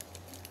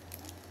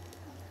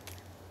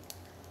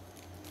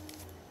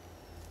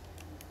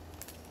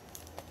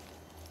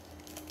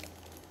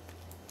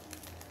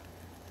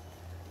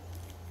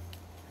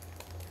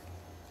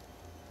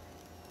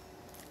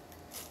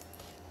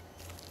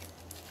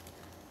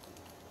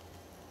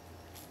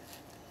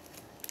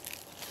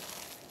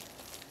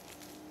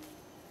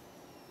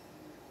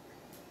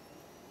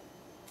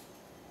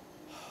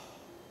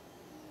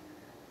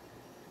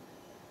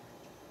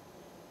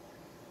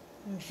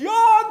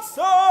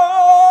 Johnson!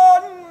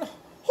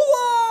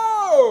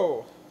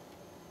 Hello!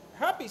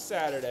 Happy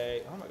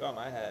Saturday. Oh my god,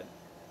 my head.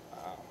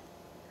 Wow.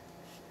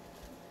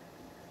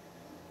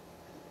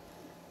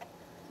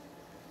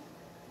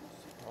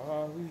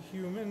 Are we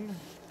human?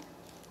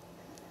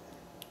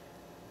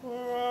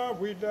 Or are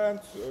we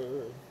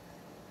dancer?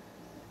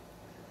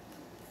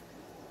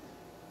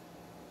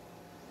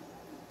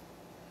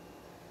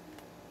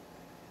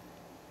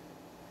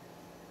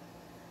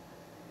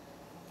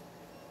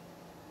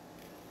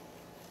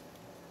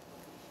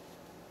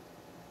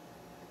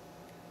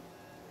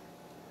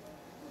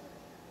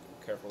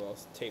 Careful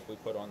else tape we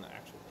put on the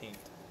actual paint.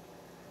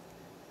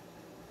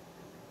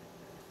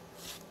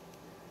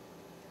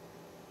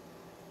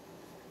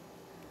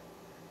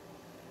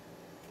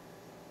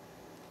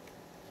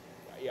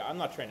 Yeah, I'm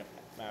not trying to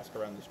mask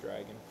around this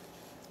dragon.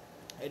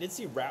 I did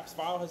see Raps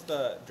File has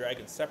the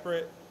dragon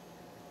separate,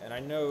 and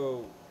I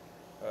know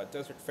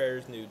Desert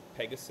Fair's new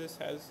Pegasus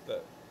has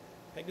the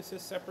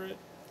Pegasus separate.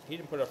 He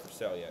didn't put it up for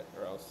sale yet,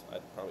 or else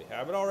I'd probably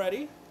have it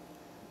already.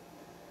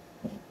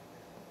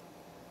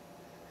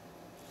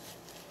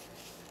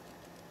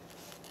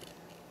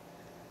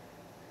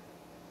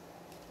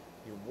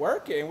 You're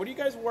working? What are you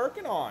guys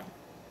working on?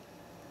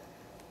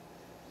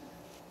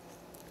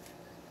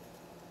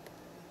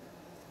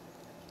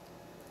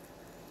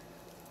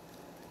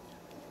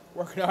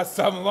 Working on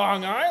some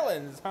Long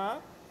Islands, huh?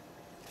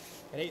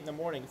 At 8 in the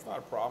morning, it's not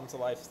a problem, it's a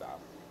lifestyle.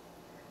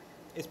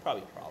 It's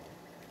probably a problem.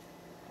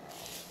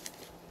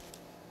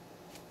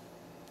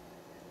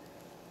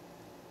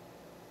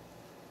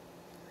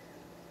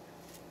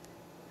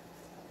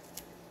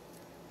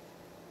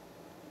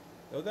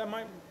 Though that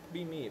might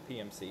be me at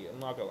PMC, I'm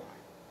not gonna lie.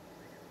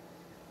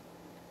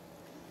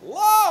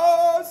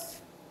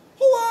 Los!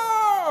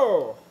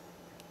 Hello!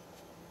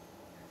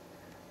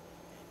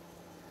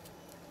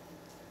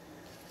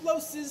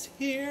 Los is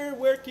here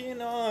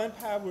working on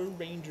Power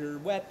Ranger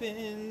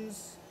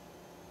weapons.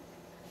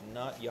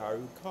 Not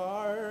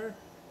Yarukar.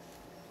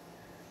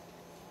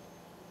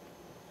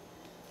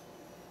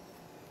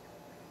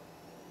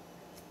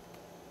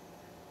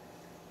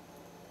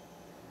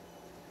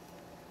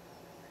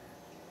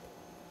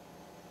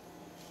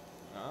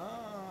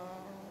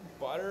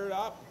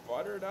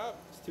 Buttered up.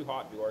 It's too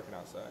hot to be working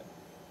outside.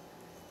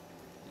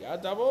 You got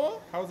a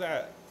double? How's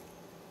that?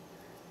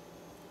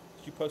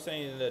 Did you post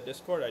anything in the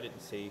Discord? I didn't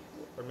see.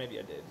 Or maybe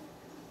I did.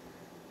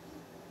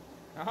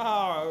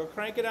 Oh,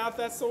 cranking out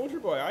that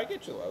Soldier Boy. I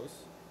get you,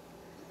 Los.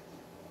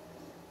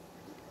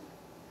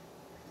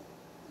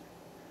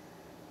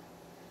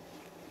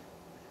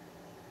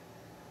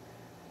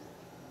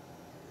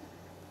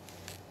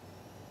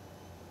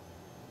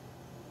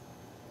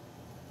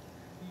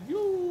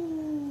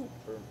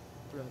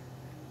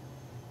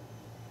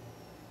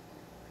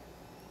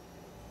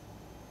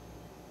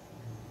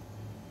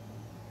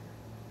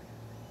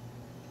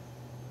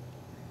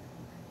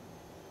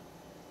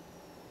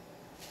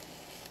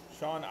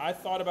 Sean, I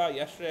thought about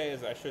yesterday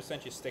as I should have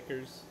sent you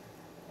stickers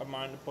of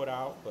mine to put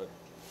out, but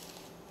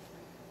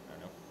I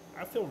don't know.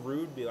 I feel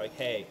rude to be like,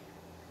 hey,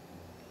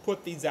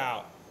 put these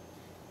out.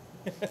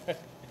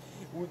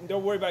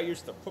 Don't worry about your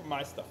stuff. Put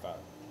my stuff out.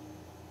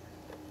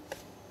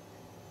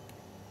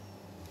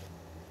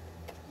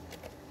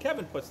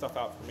 Kevin put stuff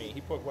out for me.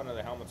 He put one of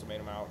the helmets I made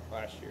him out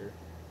last year.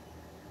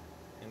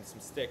 And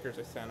some stickers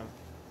I sent him.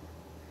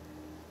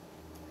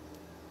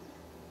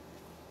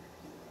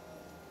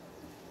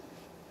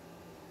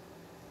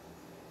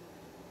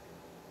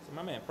 So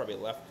my man probably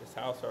left his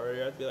house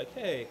already. I'd be like,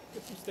 hey,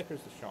 get some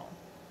stickers to Sean.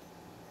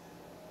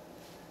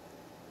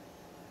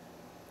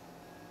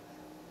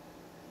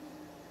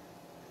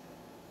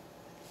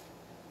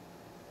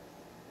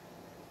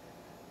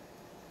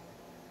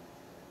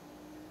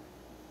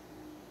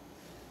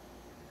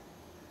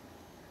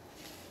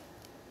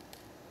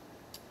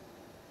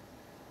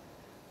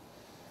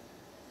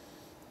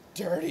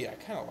 Dirty. I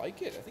kind of like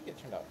it. I think it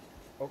turned out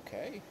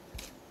okay.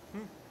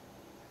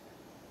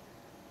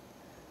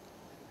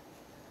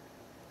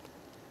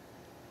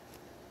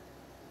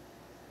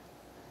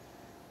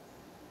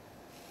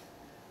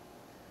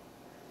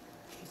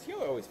 This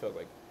yellow always feels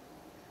like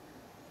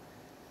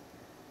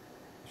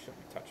I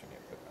shouldn't be touching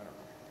it, but I don't know.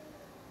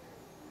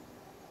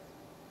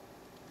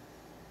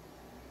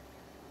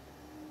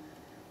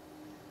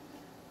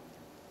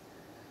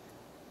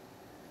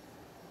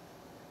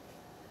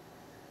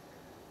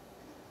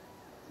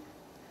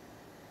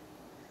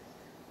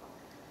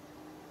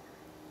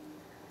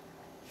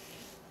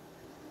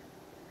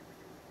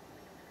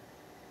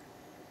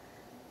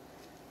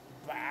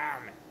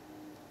 Bam!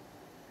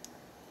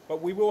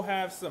 But we will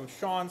have some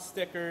Sean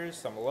stickers,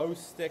 some Low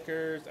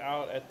stickers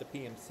out at the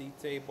PMC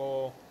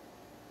table.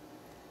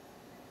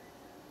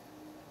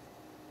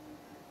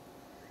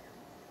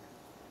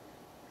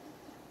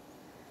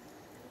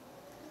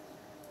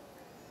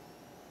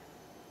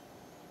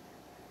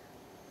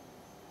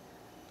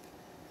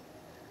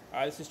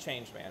 This is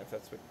changed, man, if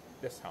that's what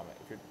this helmet,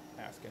 if you're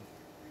asking.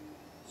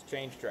 It's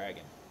changed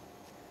Dragon.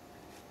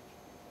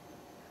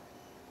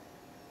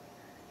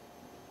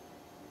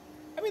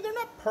 I mean, they're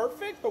not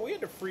perfect, but we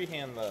had to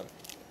freehand the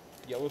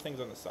yellow things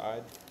on the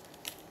side.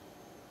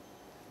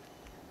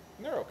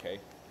 And they're okay.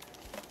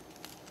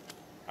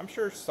 I'm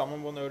sure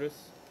someone will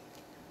notice.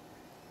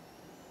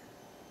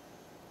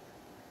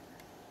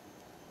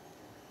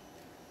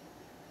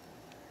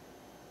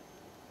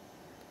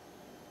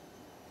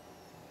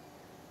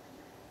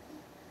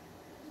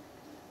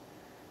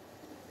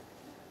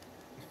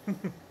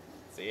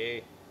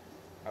 See?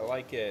 I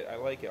like it. I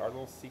like it. Our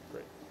little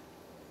secret.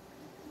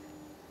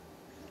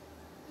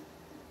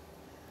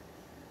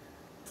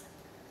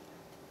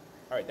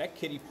 Alright, that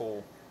kiddie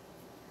pool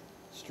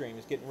stream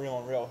is getting real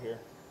and real here.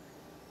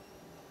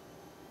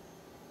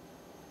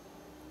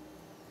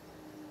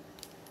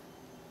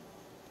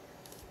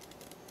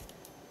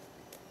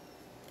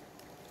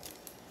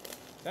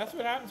 That's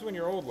what happens when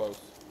you're old, Los.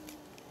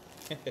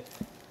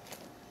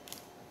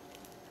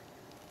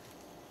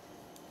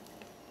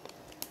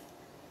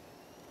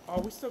 Oh,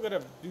 we still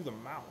gotta do the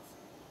mouth.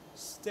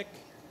 Stick.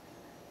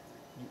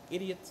 You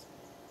idiot.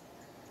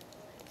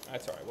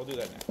 That's alright, we'll do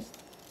that next.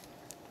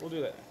 We'll do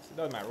that next. It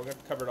doesn't matter, we're gonna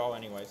cover it all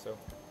anyway, so.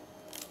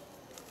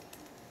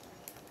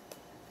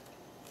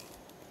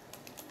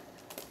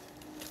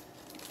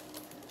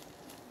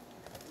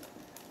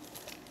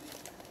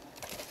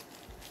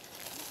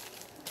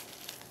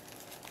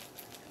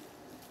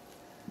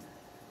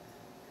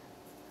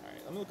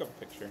 Alright, let me look up a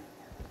picture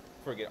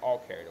before we get all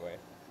carried away.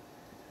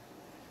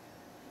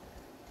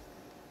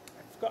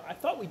 I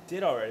thought we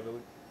did already, but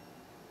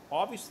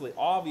obviously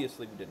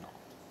we did not.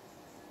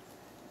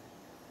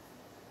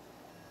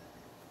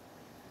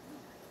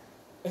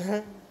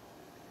 If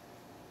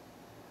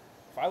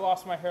I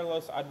lost my hair,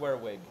 Los, I'd wear a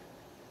wig.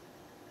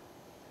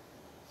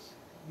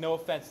 No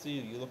offense to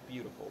you, you look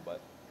beautiful,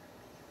 but...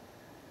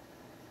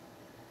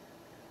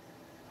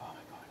 Oh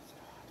my god, is it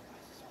hot? Why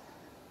is it so hot?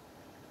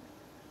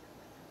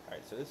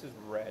 Alright, so this is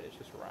red, it's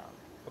just round.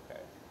 Okay.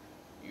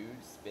 You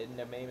spin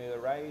the baby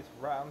right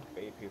round,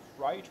 baby,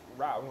 right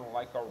round,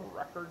 like a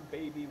record,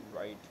 baby,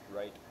 right,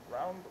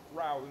 round,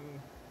 round.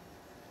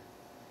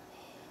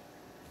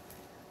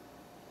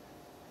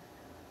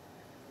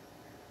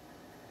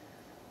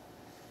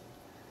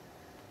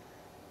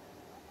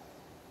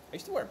 I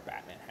used to wear a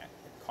Batman hat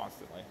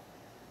constantly.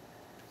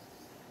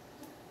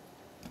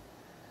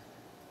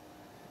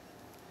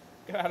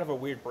 Got out of a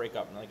weird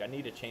breakup and like I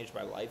need to change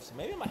my life, so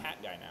maybe I'm a hat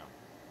guy now.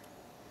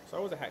 So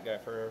I was a hat guy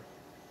for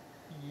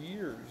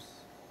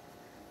years.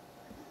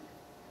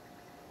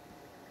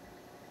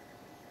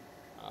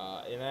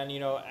 And then, you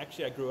know,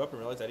 actually I grew up and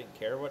realized I didn't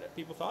care what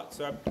people thought,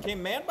 so I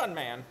became Man Bun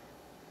Man.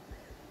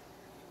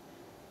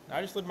 Now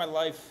I just live my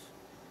life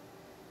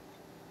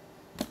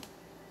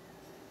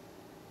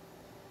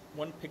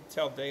one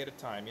pigtail day at a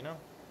time, you know?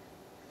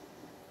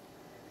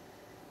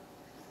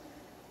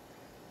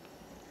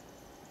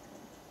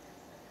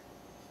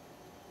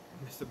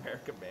 Miss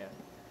America Man.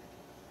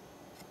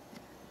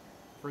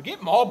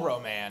 Forget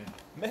Marlboro Man.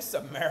 Miss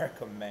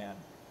America Man.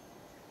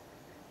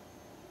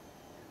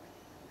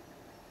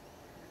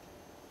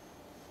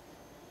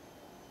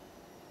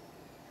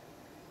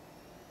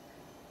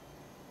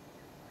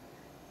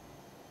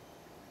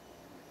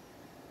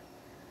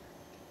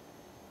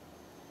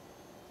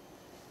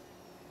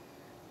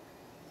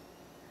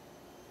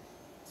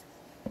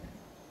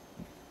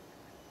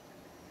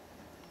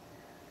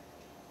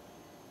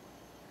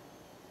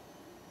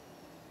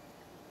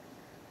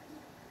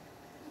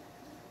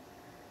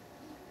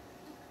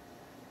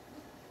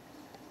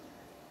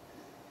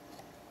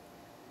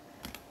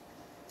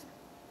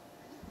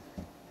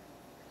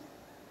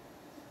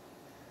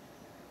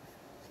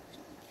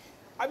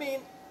 I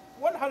mean,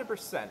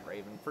 100%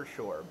 Raven for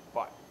sure,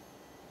 but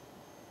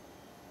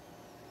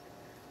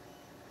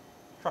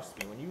trust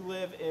me, when you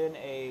live in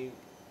a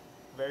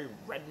very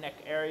redneck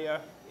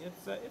area,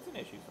 it's an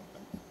issue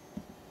sometimes.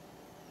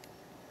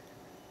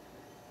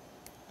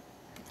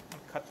 I'm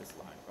gonna cut this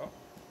line. Oh,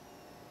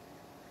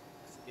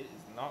 it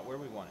is not where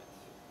we want it.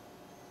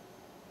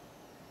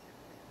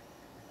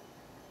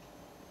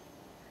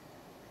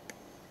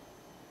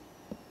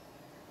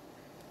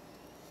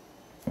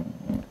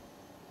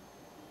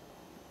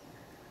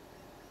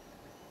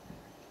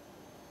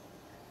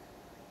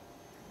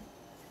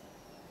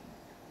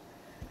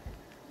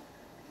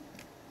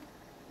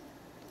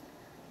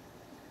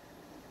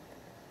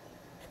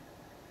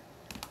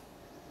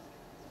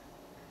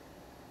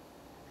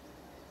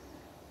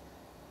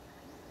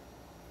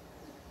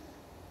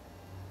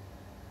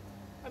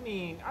 I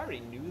mean, I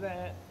already knew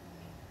that.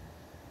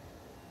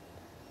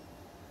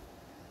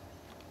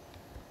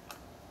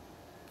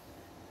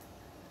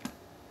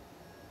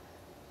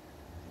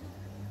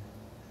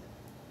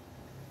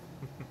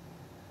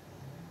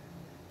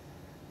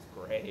 It's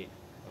great.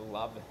 I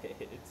love it.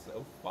 It's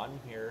so fun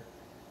here.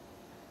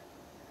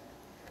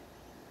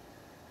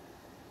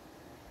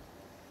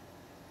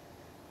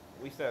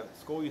 We used to have,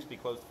 school used to be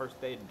closed first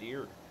day of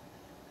deer.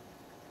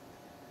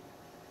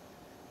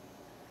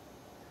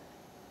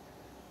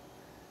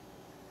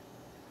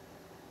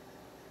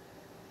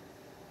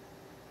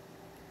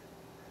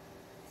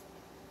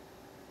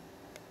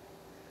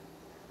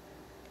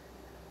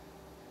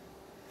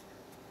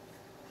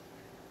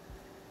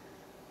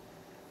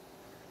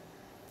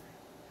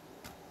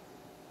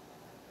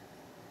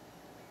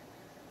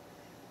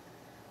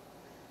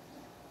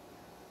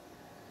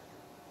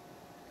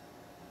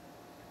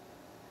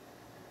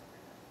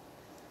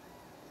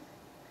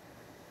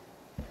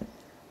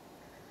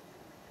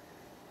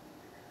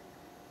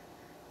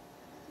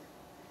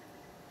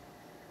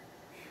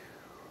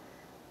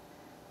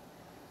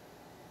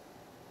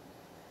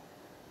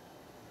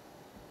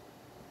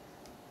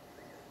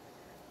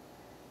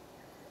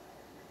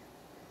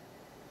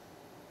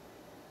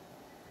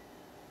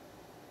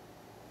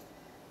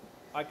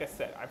 Like I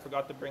said, I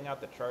forgot to bring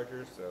out the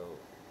charger, so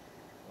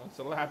once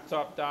the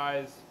laptop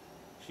dies,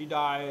 she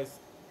dies.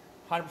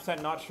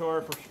 100% not sure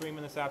if we're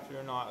streaming this after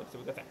or not. So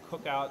we got that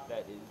cookout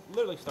that is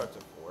literally starts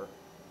at 4.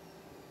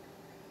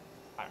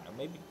 I don't know,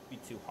 maybe it'd be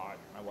too hot.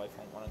 My wife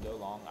won't want to go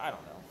long. I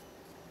don't know.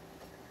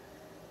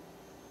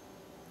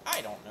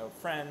 I don't know,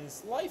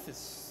 friends. Life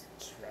is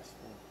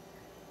stressful.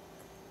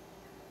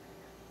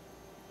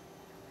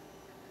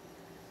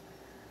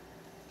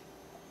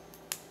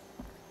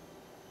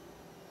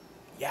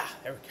 Yeah,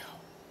 there we go.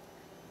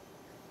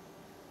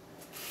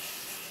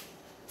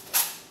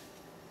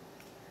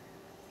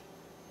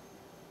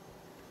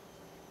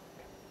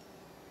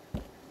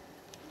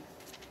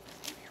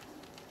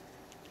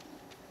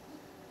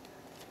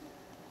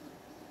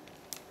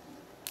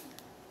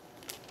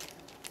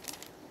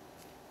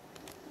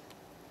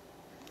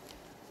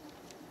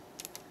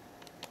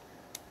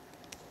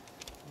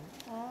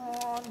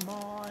 On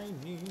my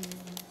knees,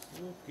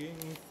 looking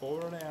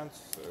for an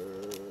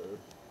answer.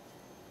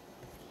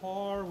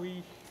 Are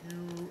we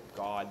here?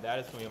 God, that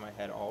is going to be in my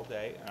head all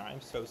day, and I'm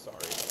so sorry.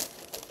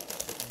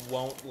 It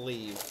won't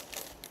leave.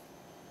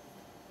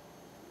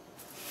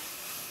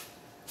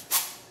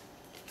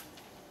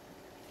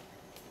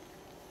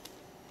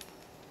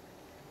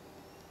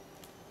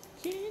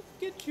 Can't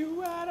get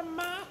you out of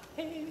my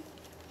head,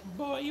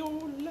 boy, your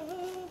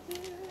love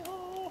is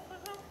all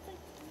I'm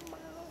thinking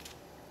about.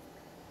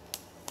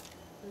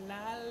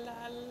 La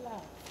la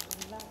la,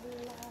 la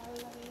la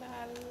la la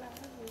la la.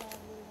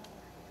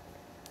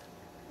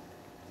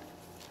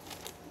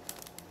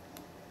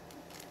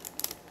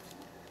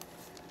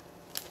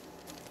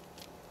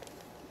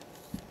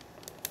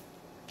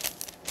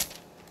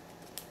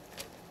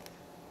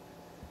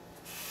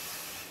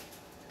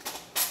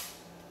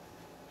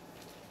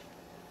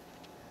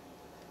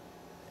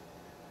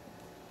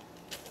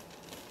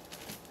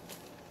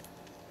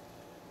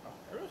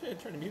 I really should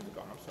turn the music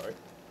on, I'm sorry.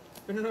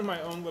 Been in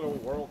my own little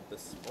world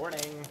this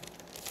morning.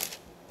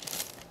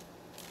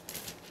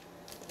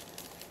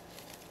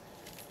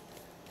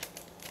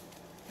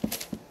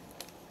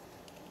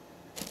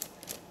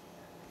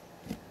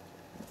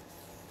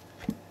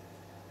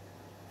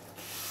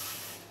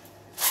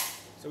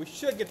 So we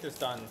should get this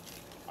done.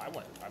 I'd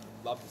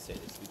love to say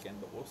this weekend,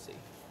 but we'll see.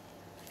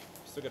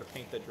 Still gotta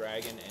paint the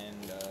dragon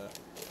and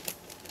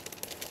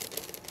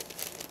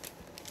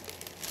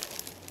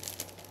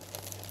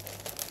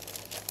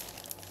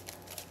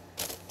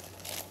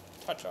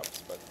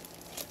touch-ups, but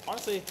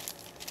honestly,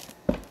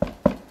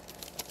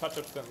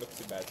 touch-ups don't look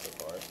too bad so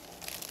far.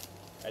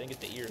 I didn't get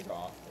the ears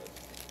off, but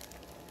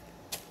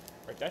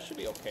right, that should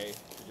be okay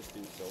to just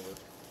do silver.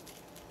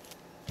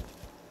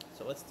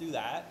 So let's do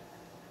that.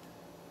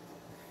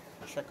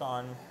 Check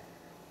on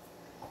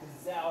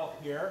Gazelle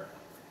here.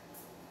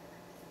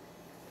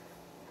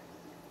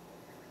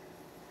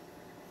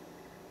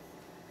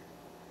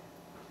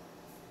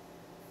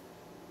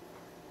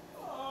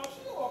 Oh,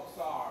 she looks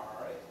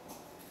alright.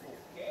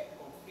 Okay,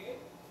 okay.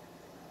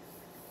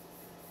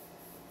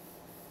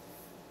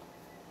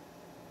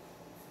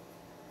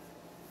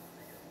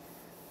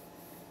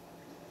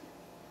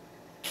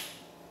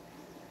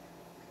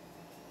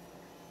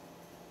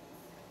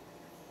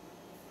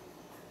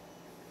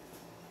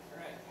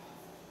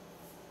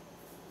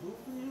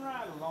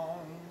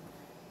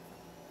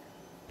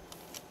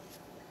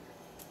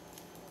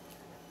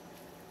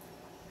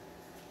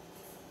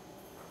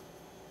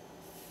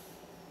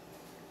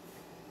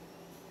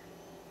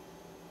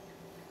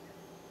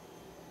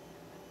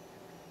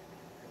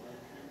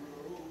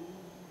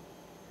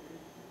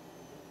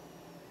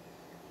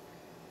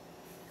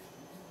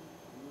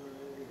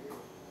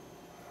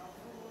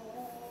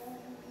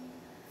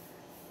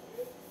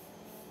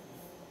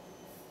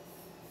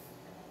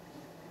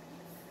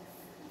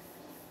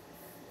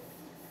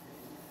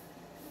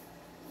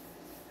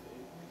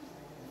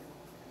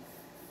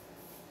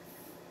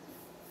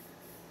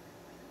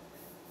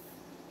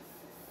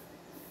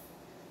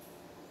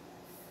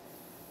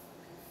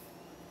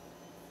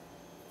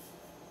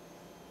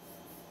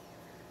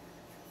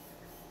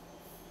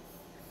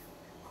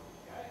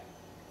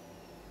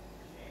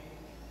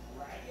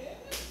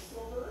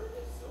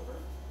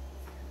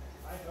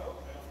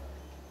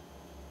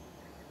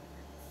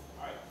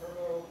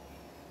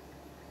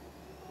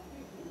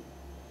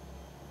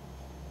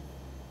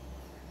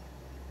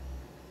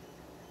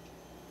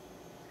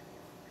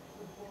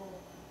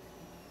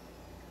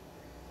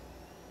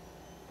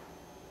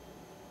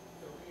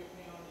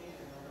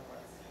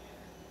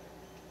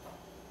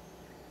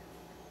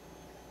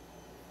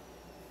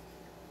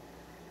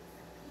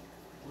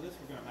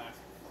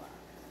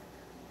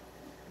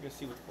 We're gonna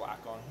see what's black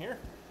on here.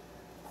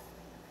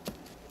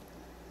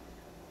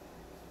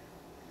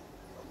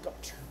 Look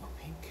up Turbo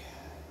Pink.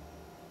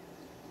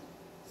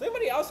 Does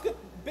anybody else got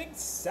big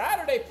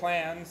Saturday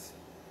plans?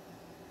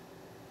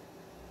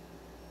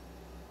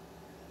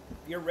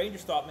 If you're a Ranger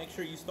stop, make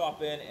sure you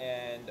stop in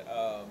and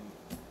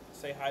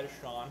say hi to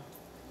Sean.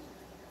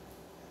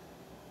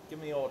 Give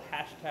me the old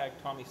hashtag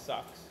Tommy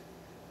sucks.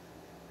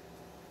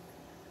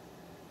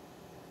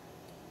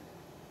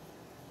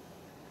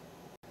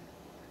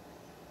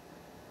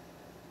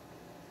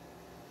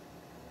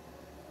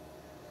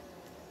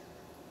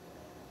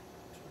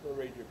 Turbo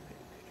Ranger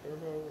Pink.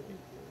 Turbo Ranger Pink.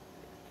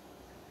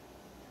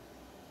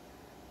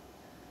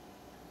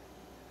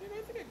 You know,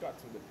 I think I got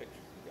some good pictures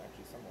of these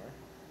actually somewhere.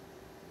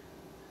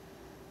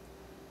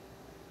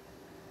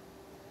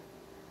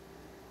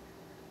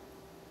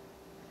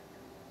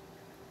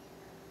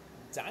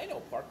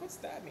 Dino Park? What's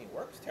that mean?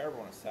 Work's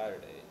terrible on a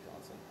Saturday,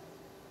 Johnson.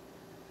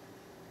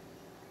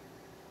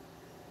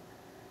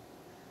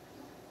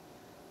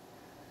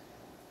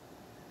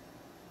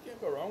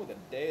 Can't go wrong with a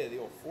day of the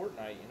old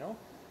Fortnite, you know?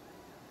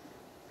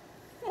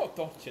 Oh,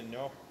 don't you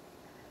know?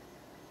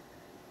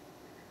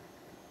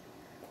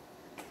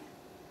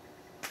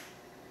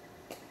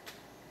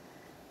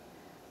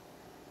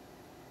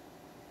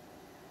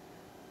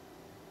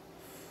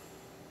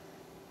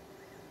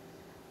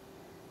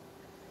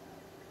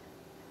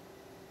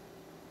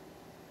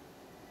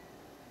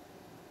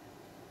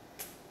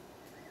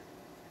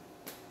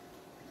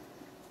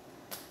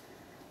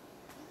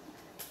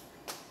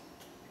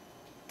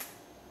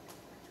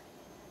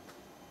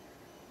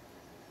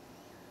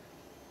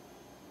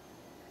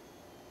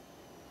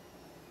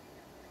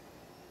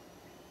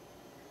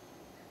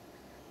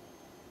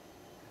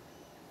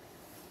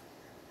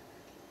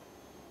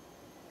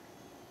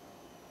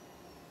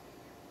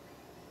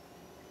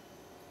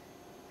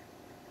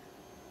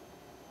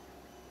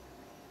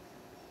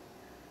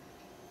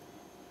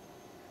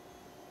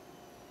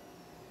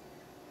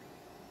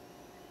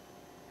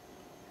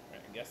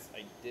 I guess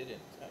I didn't.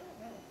 I don't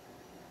know.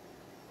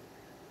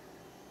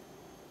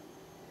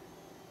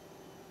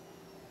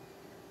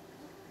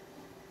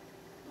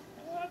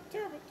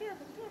 Terrible,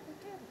 terrible, terrible,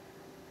 terrible.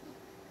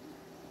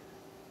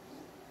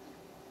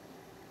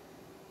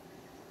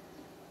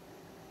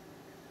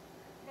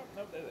 Oh,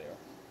 no, there they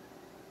are.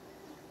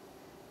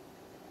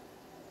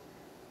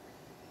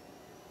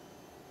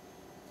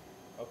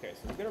 Okay,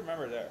 so we gotta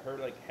remember that her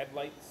like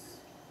headlights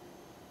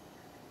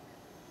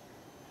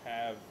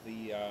have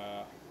the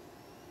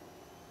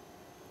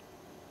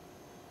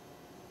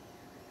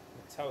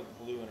metallic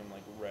blue in them,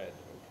 like red. Okay.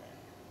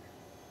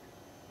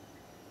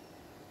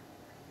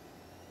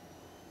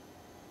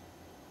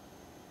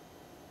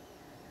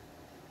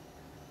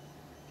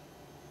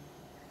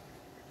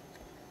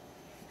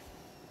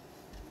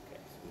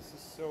 Okay, so this is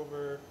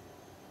silver.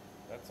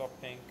 That's all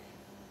pink.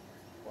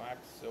 Black,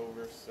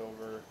 silver,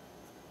 silver,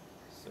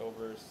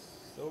 silver,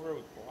 silver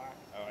with black.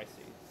 Oh, I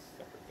see. It's a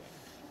separate thing.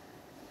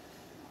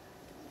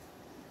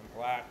 And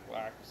black,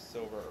 black,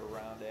 silver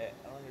around it.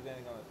 I don't think there's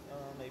anything on it.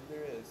 Oh, maybe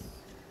there is.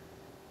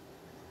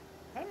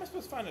 How am I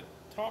supposed to find a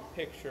top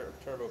picture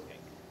of Turbo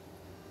Pink?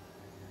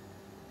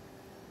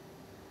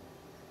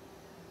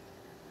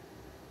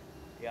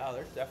 Yeah,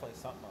 there's definitely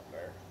something up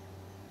there.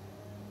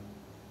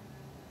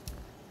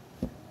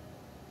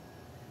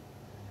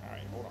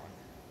 Alright, hold on.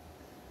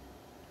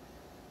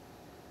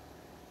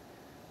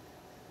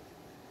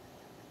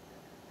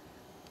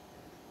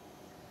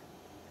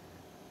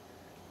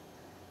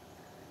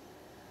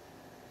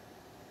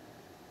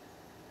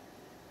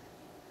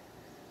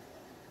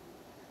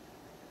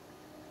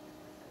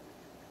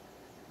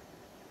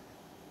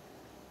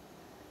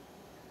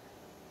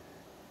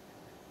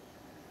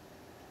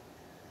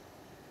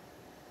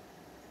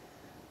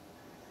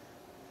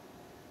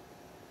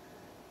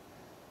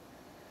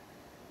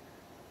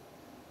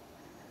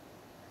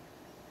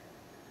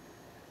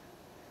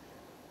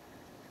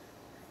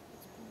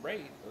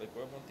 Great, like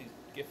why won't these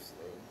GIFs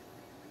load?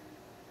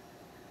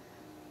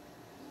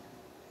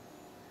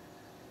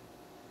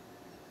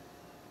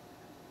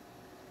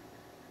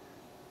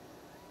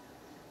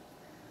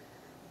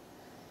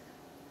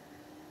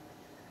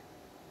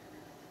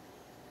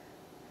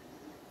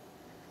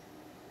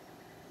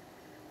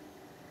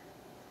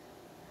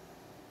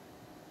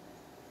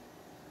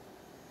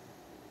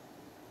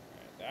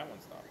 Alright, that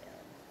one's not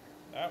bad.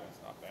 That one's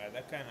not bad.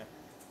 That kind of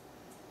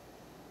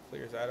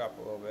clears that up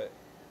a little bit.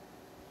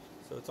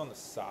 So it's on the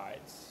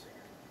sides.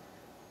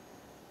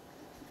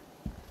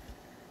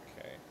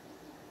 Okay.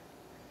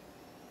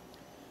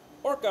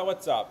 Orca,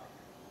 what's up?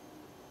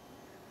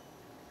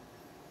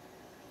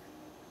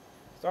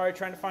 Sorry,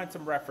 trying to find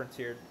some reference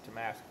here to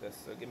mask this,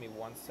 so give me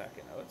 1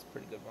 second. Oh, it's a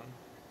pretty good one.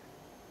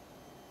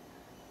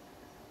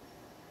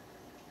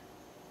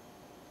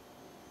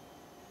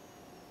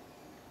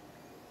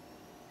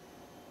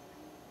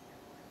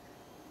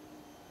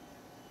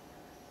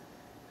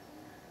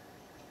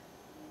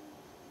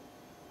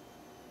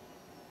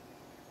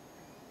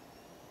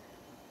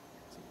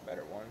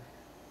 Better one.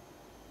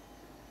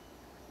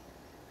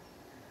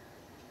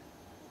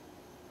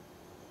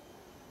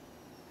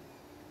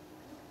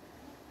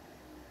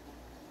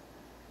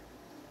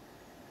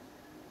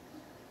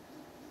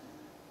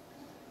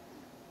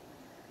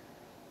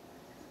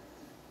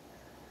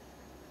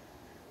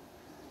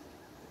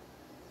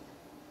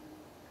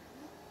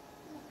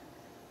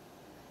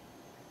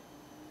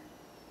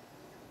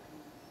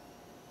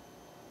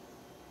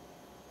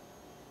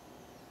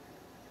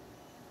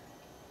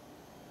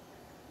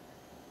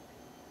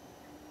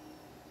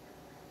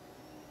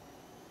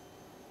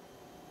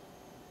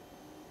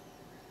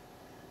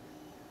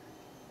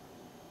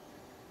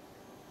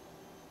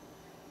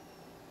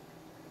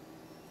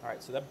 All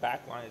right, so that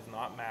back line is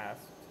not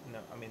masked. No,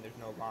 I mean there's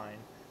no line.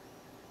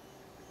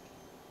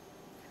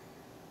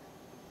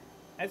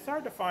 And it's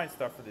hard to find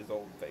stuff for these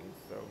old things,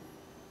 so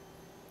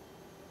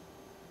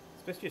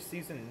especially a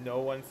season no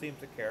one seems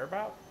to care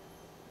about.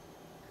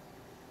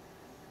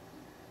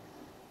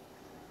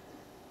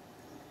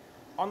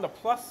 On the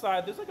plus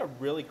side, there's like a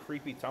really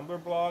creepy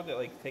Tumblr blog that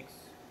like takes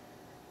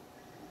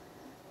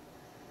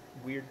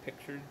weird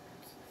pictures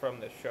from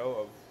the show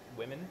of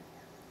women.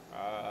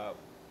 I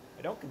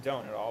don't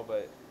condone it all,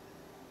 but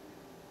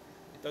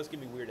it does give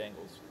me weird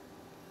angles.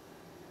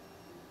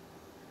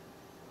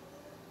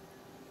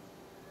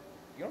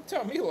 You don't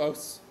tell me,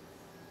 Los.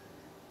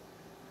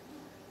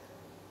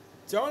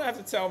 Don't have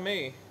to tell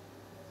me.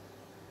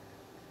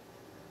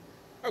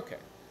 Okay,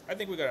 I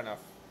think we got enough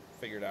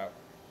figured out.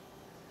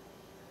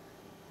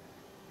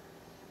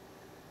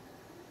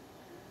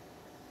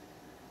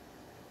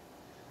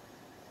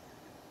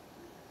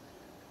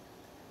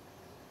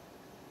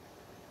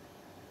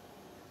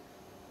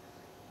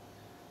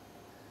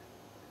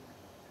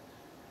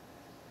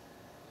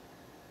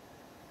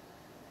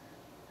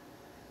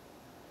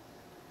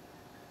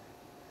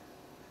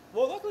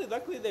 Well,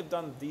 luckily they've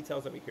done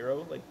details of a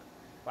hero like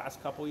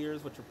last couple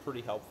years, which are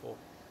pretty helpful.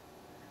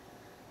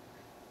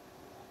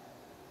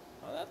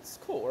 Oh, that's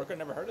cool. Orca,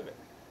 never heard of it.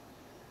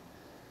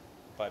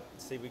 But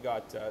see, we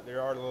got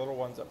there are the little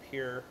ones up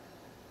here.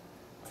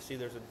 I see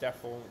there's a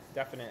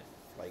definite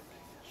like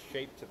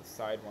shape to the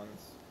side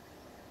ones.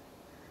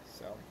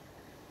 So,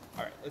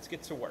 all right, let's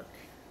get to work.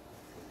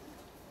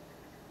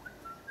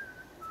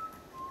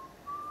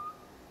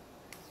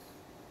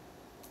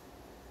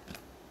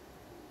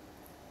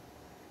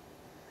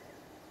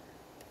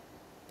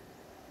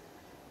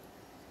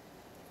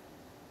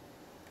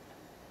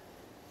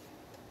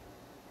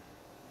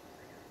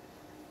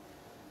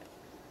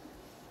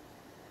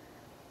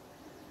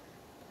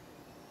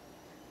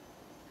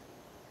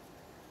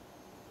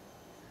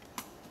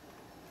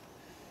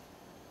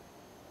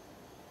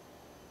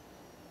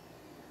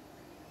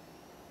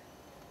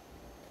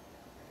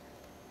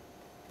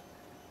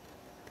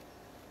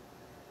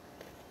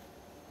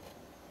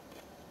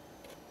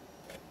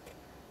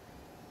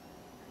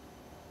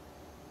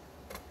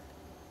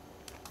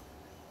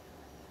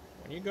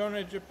 When you going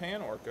to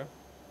Japan, Orca?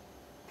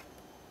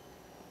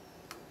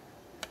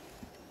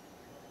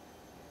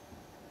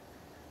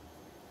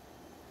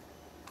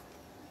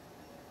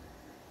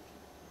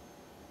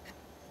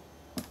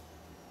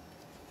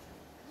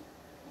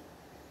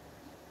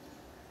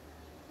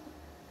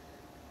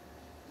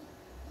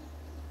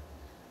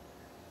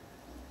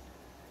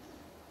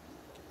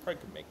 Probably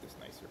could make this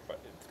nicer, but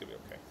it's gonna be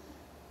okay.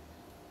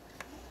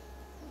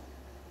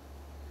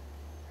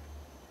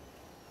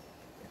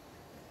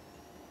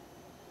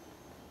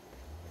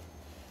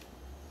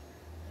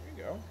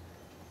 There you go.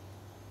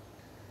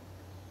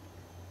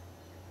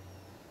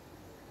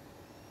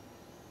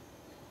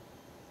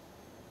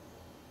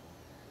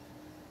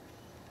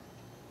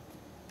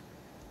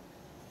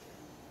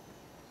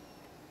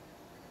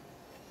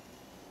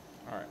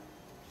 All right.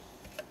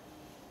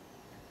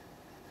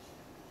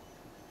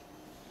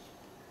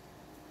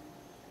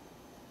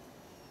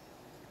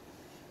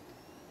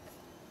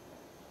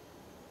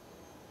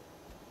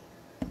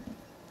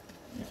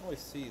 Can't really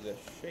see the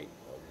shape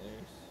of these.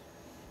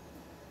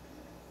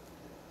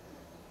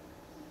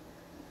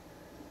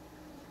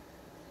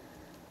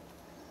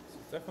 So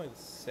it's definitely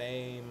the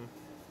same.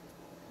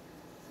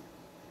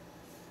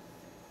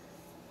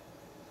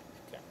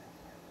 Okay.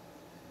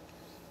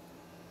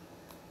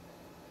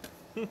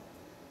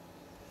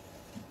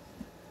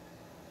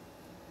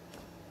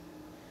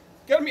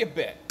 It's gonna be a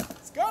bit.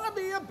 It's gonna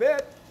be a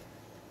bit.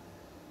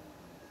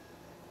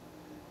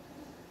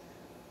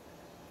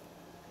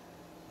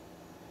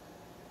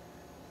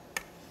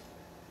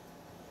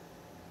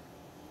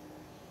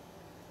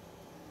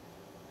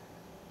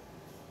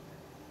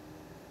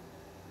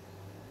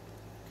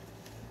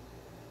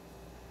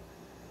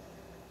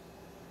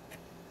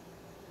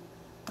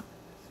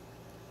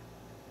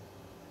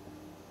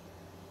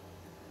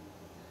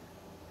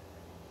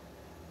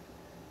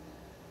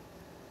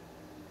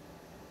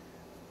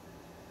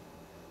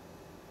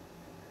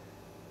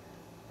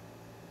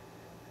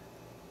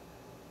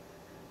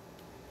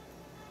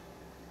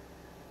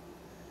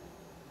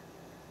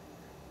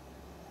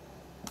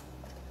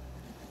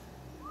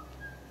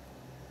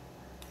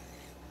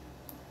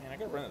 Man, I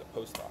gotta run to the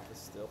post office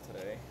still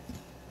today.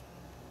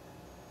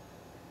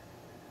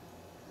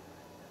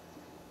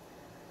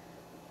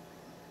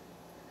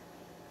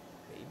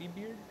 Baby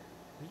Beard?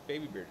 Who's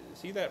Baby Beard?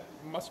 Is he that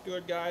muscular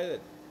guy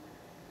that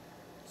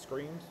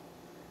screams?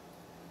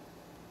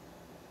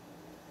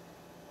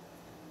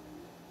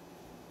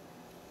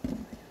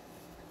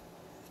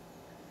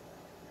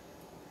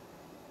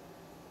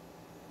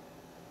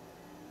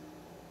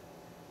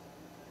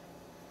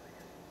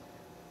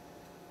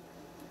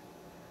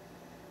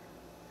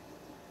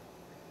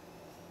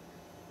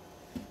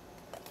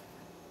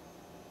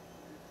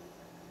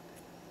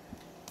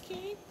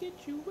 Can't get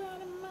you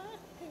out of my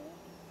head.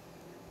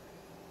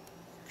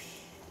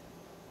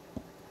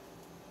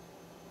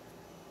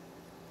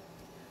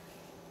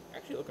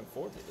 actually looking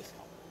forward to this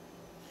helmet.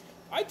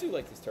 I do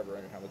like these Turbo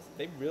Ranger helmets.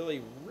 They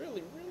really,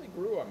 really, really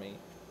grew on me.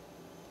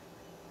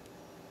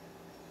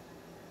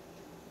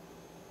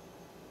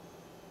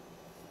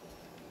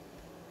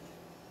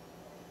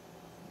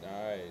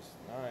 Nice,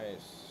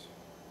 nice.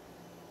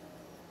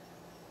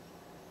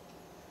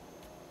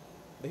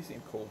 They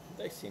seem cool.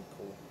 They seem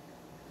cool.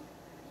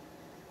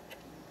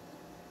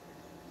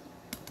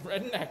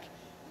 Redneck.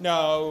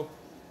 No.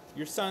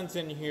 Your son's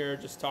in here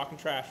just talking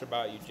trash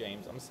about you,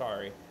 James. I'm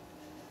sorry.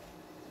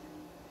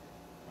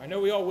 I know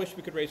we all wish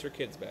we could raise our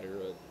kids better,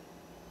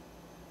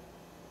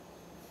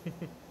 but...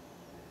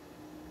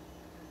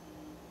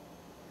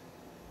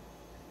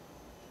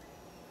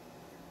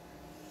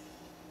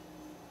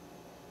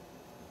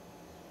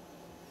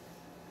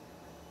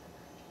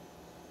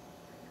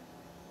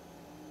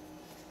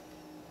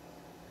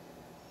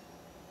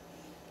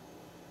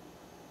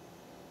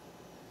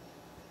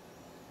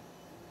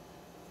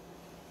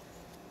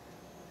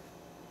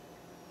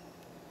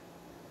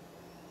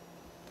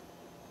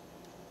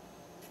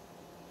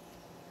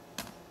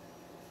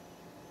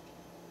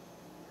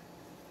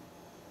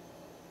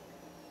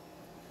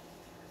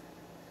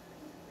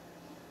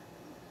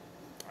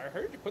 I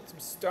heard you put some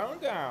stone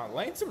down,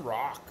 laying some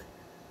rock.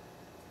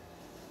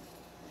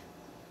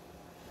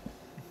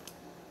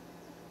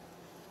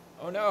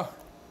 Oh no.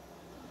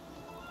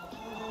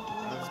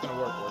 This is gonna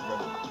work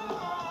good.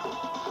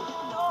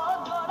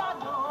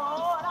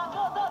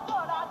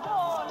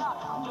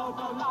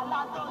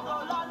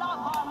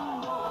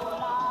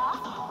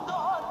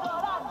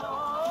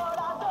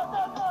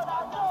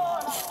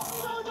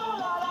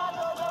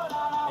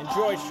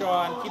 Enjoy,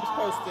 Sean. Keep us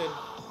posted.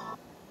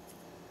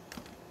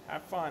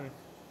 Have fun.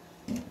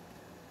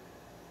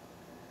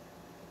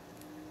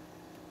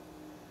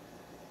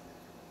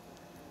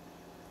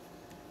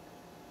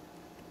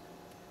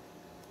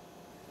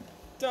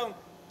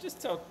 Just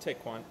tell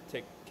K20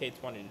 to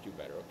do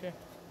better, okay?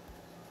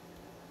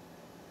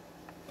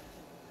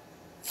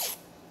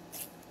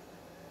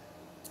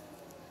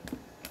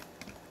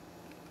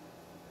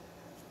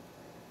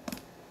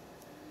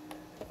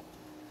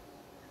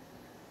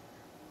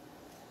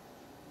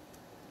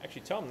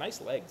 Actually, tell him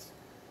nice legs.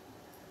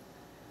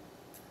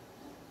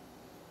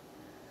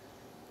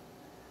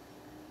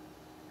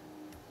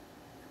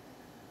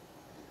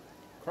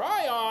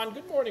 Cryon,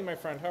 good morning, my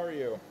friend. How are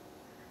you?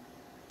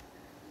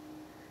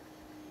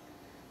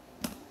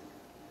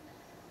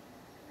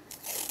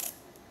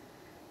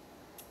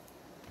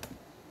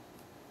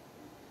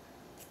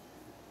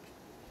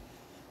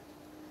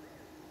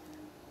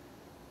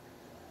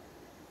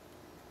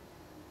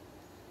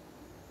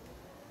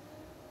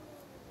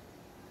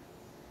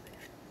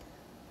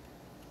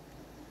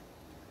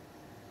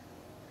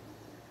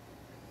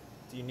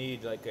 Do you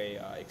need like a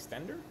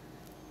extender?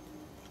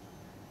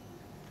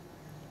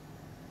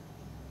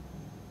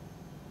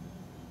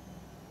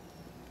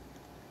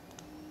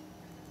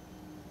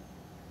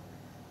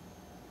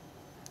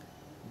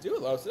 Do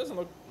it, Los. It doesn't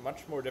look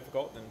much more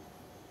difficult than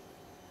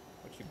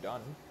what you've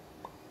done.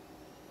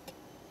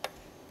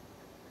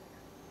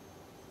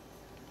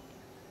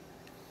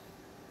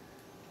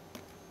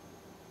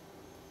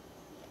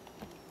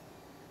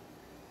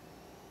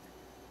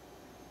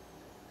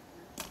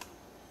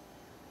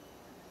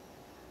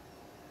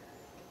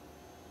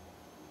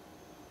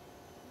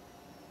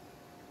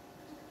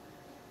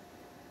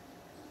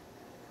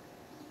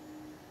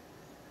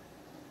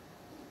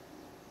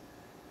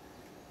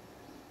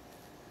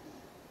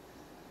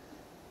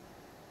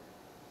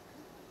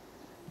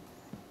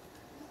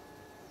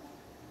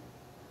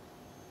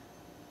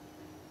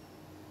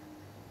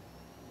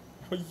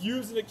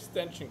 Use an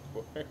extension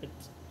cord.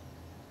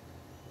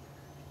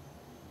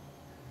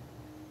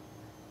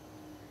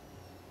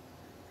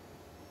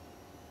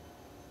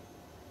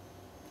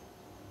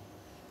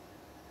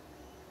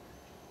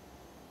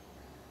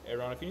 Hey,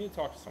 Ron, if you need to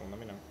talk to someone, let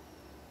me know.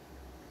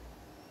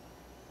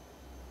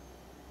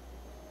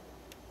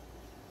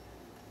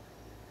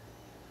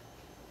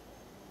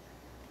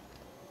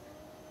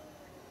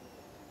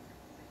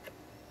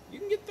 You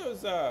can get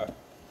those,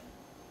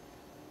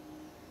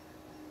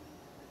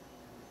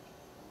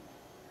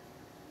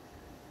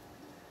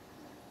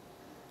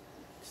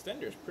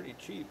 extenders pretty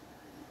cheap.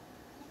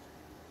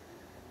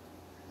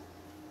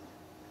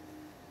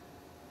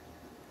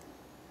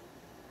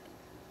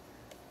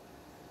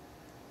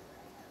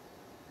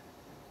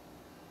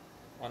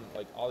 On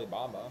like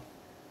Alibaba.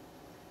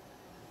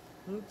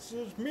 This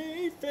is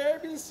me,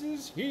 fabulous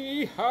is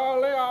he,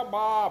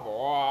 Alibaba,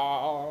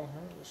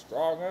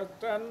 stronger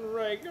than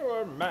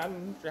regular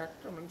man,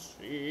 Jackman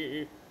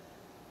C.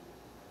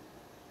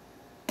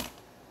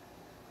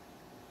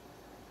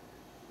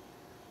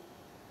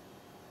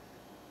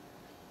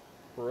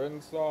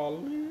 Prince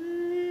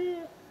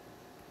Ali,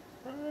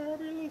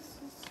 fabulous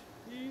is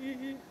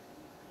he,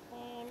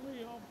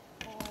 Alibaba.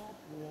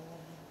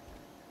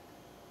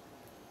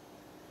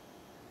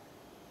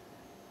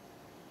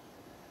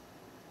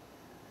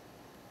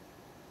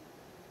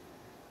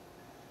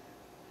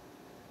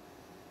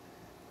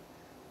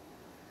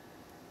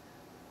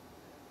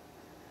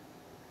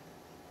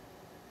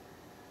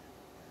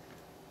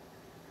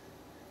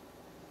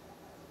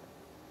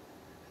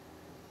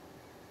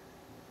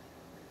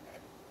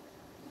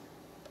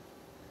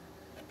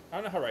 I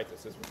don't know how right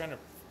this is. We're kind of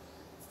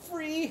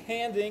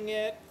free-handing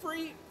it.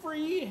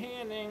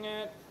 Free-handing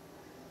it.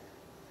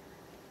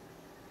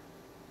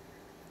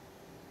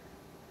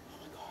 Oh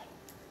my god.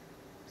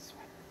 I'm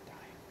sweating. I'm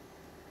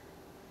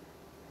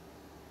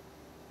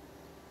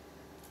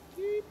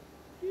dying.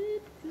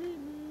 Keep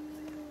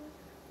dreaming.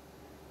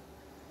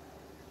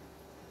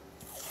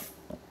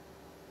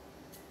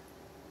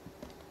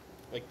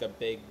 Like the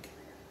big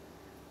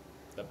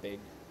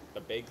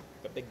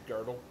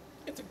girdle.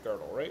 It's a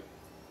girdle, right?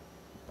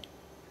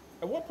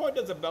 At what point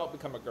does a belt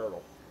become a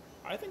girdle?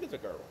 I think it's a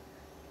girdle.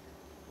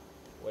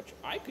 Which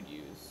I could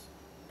use.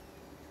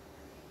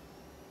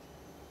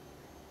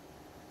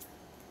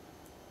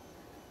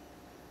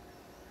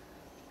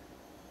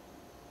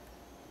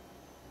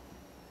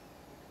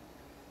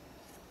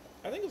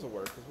 I think this will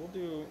work, because we'll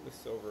do the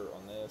silver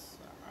on this.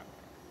 I don't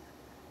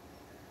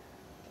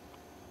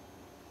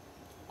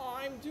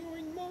know. I'm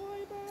doing my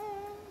best.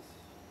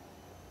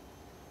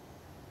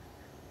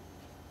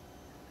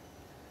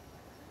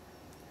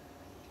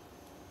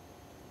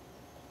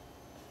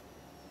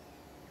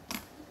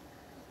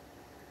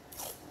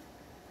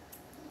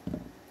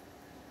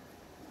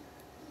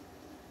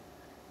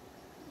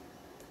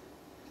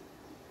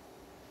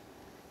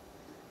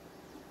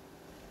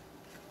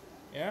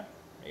 Yeah,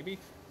 maybe.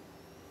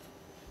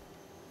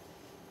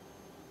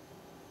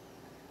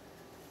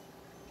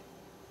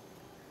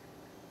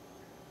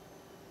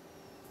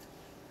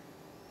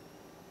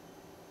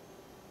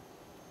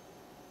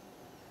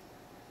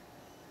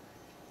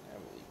 I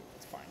believe it.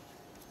 It's fine.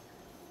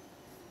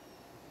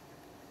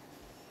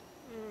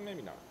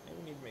 Maybe not. Maybe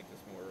we need to make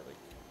this more like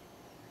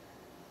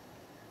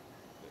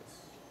this.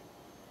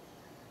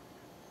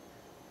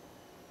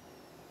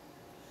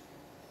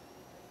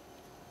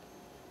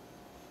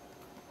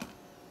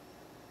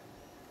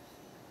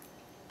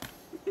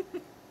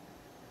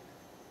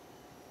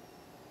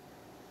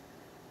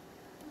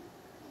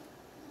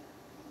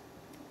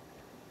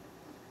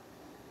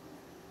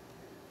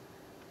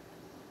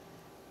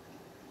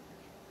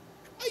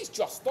 He's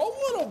just a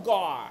little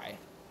guy.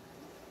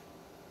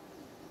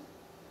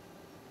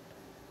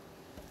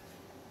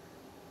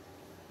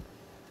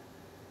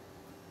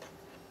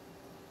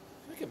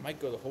 I think it might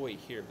go the whole way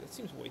here, but it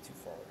seems way too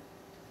far.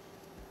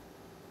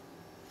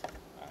 I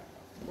don't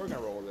know. We're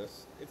gonna roll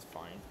this. It's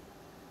fine.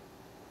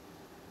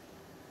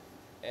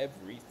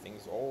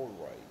 Everything's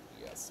alright.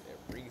 Yes,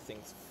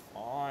 everything's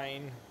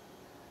fine.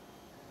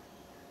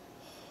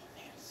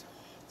 Man, it's so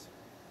hot.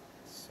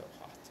 So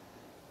hot.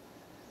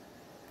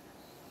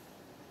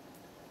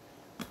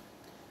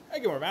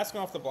 Again, we're masking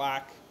off the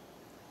black.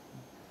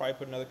 Probably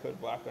put another coat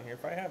of black on here.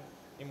 If I have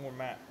any more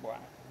matte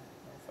black.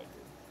 I don't know if I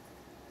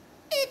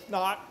do. If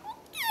not,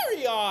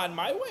 carry on,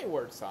 my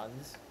wayward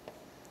sons.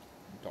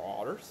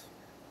 Daughters.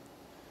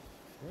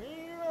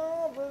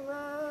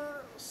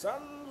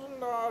 Sons and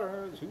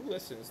daughters. Who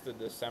listens to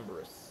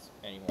Decemberists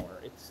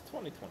anymore? It's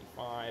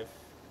 2025.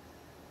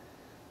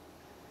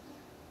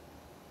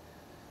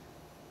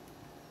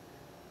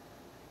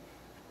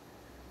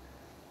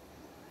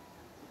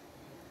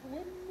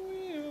 When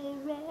we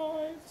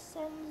arrive,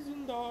 sons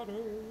and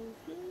daughters,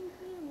 we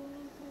will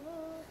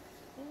arrive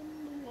on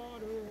the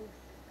water.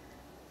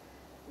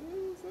 I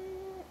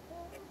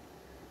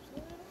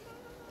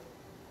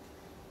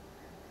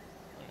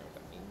don't know what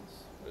that means.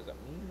 What does that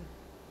mean?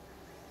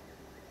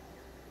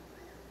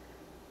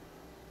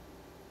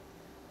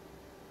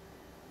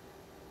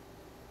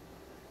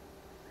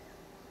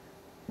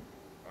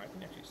 Oh, I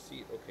can actually see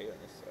it okay on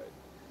this side.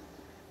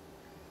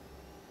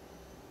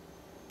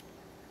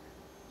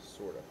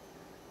 Sort of.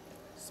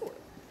 Sort of.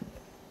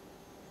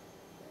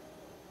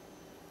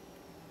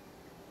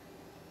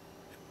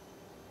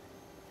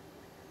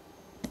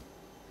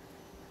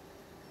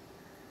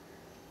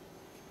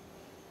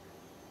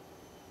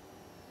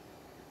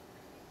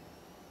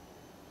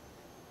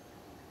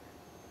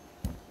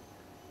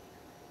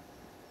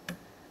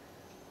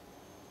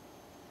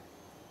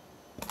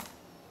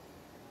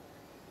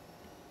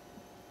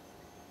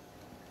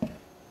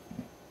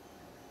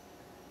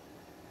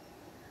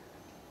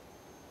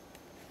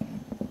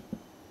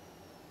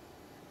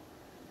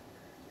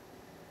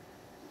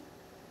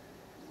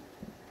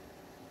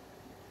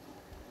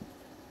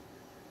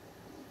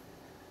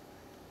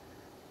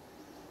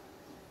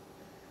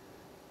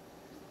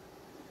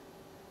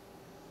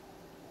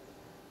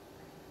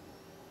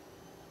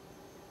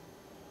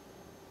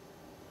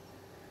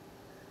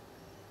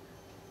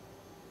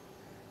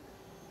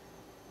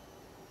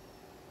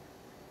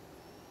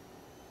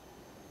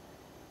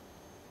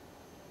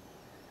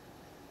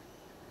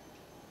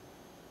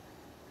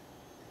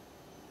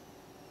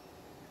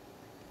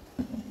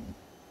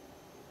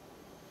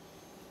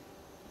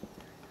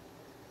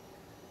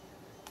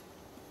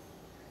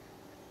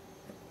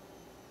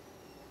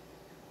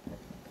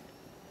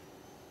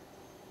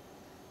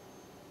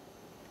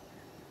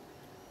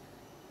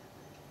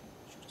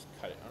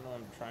 Cut it. I don't know.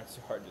 I'm trying so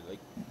hard to like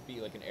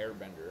be like an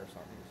airbender or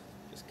something.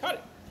 Just cut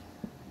it.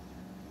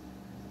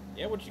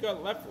 Yeah, what you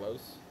got left,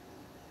 Los?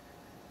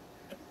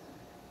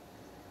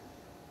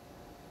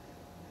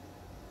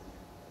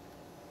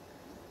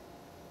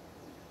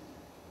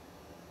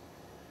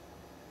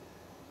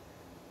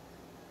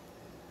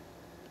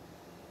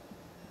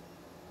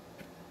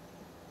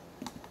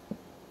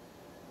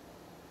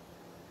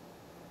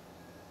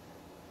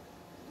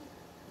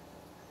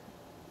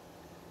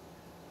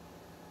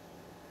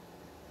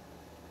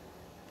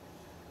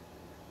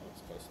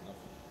 close enough.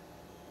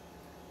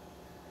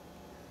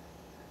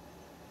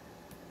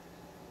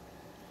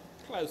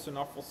 Close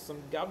enough for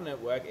some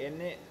government work,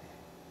 isn't it?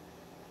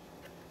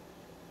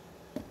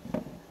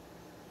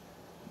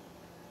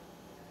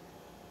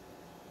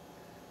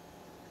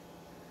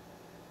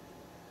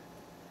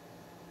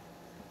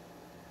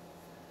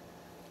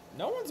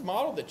 No one's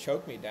modeled the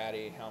Choke Me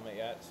Daddy helmet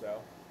yet,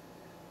 so.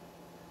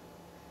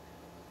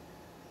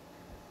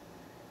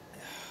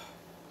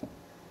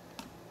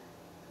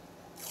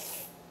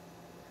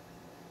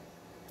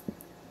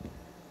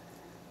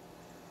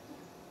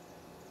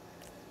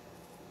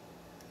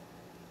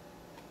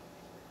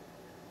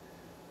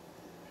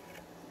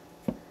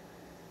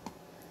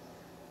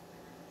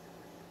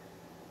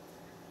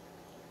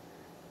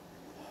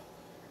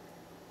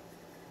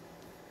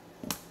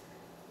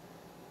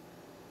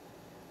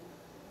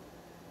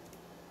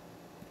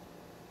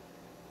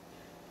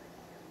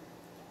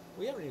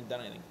 We haven't even done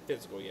anything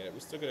physical yet.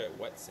 We still got it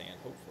wet sand,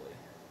 hopefully.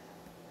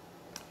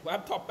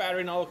 Laptop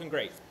battery not looking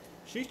great.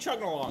 She's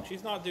chugging along.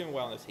 She's not doing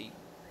well in this heat.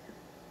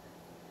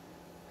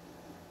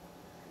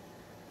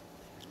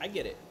 I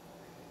get it.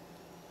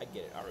 I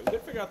get it. All right, we gotta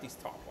figure out these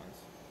top ones.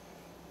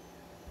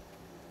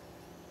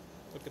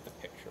 Look at the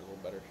picture a little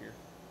better here.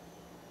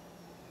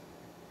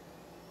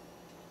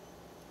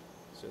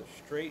 So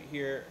straight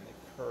here and they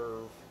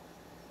curve.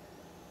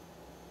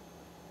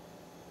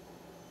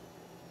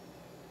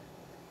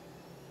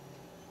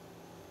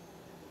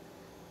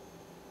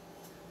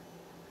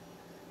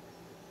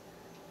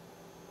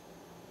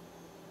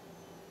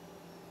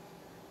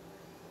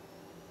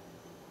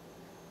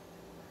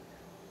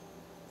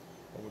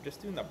 Well, we're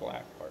just doing the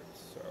black part,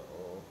 so.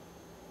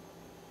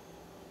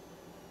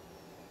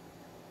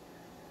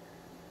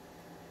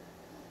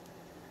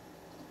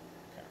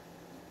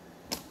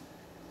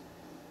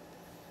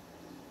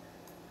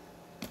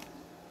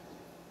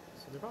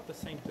 They're about the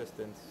same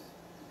distance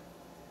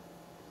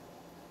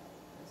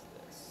as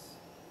this.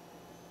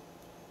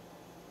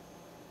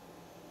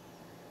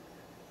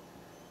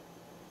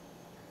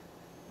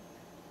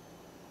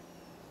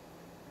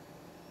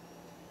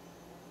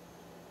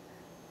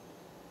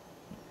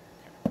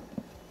 Okay.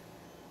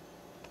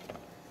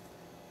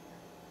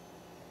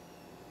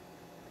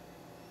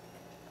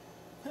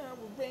 Power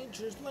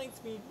Rangers,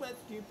 Lightspeed,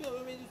 Rescue,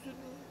 Power Rangers.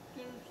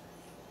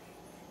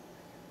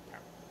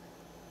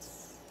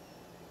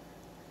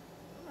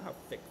 How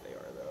thick they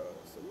are though,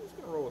 so we're just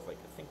gonna roll with like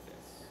I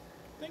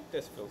think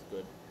this feels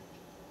good.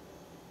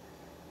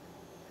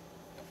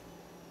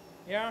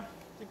 Yeah,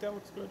 I think that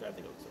looks good. I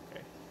think it looks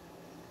okay.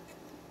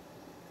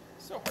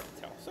 So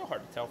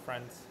hard to tell,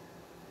 friends.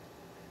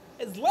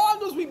 As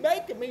long as we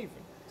make them even,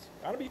 it's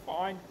gotta be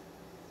fine.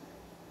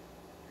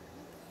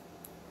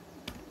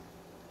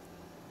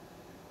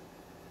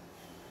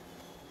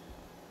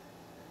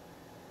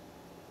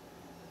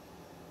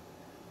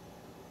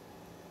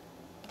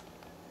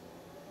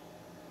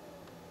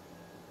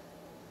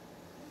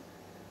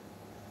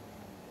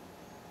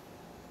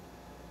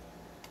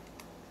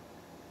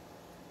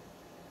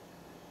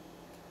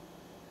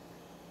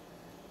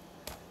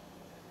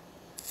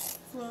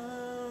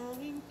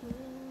 Floating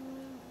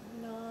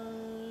through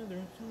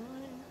another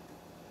time.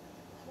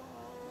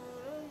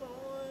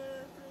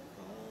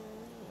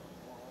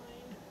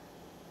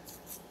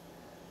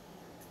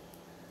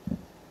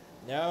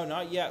 No,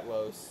 not yet,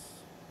 Los.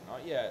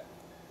 Not yet.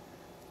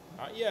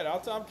 Not yet. I'll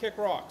tell him kick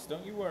rocks.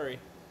 Don't you worry.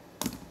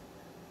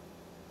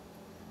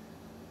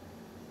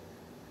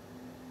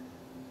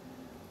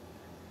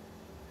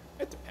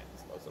 It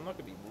depends, Los. I'm not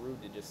going to be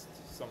rude to just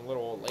some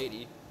little old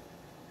lady.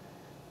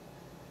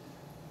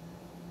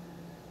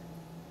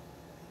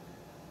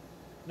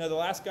 No, the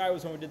last guy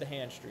was when we did the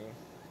hand stream.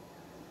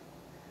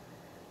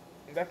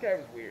 That guy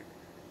was weird.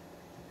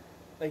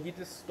 Like, he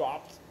just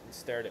stopped and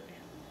stared at me.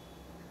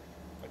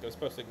 Like, I was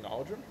supposed to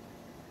acknowledge him?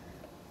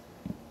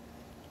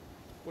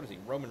 What is he,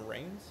 Roman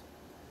Reigns?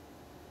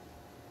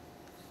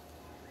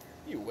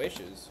 He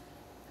wishes.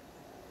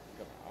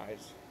 Got my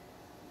eyes.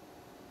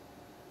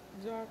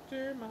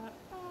 Doctor, my eyes.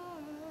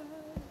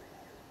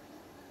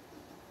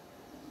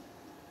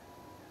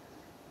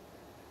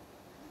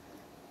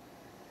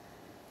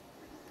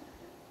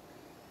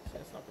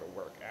 That's not going to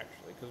work,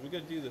 actually, because we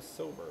got to do the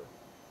silver.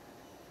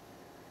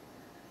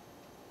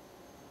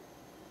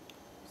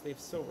 So they have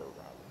silver around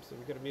them, so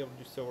we got to be able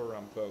to do silver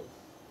around both.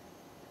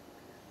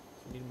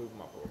 So we need to move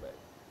them up a little bit.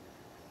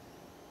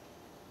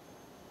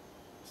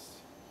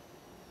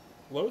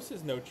 Los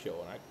is no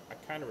chill, and I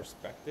kind of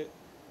respect it.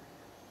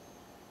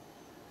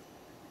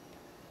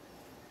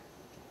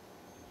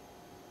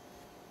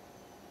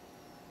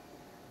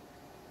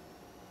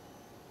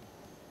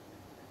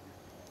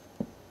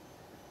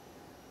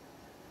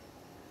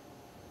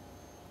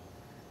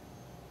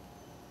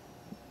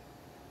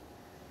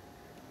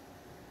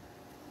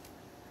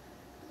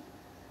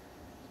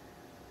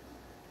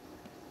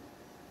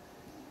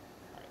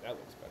 That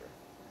looks better.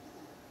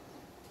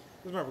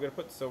 Because remember, we're going to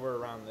put silver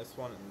around this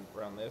one and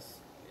around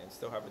this and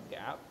still have a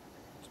gap.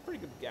 It's a pretty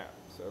good gap.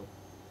 So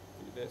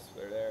do this,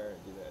 they're there,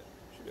 and do that.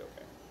 Should be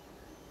okay.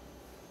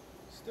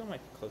 Still might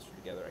be closer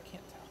together. I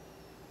can't tell.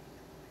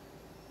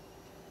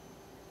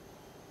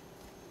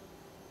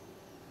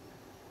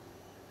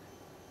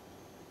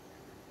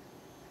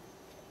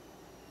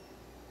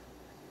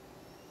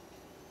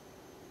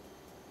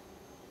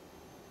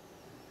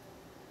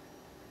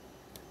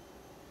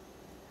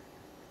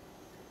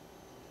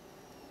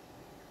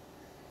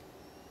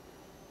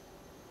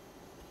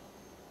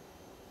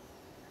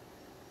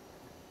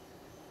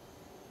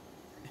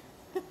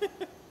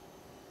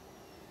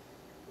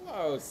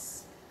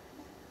 gross.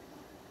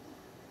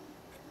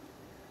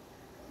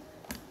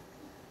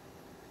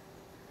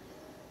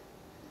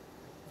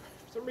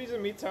 For some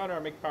reason, me telling her I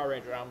make Power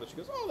Ranger omelets, she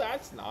goes, "Oh,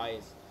 that's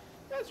nice.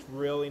 That's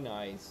really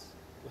nice."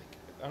 Like,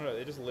 I don't know,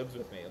 it just lives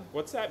with me. Like,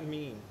 what's that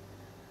mean?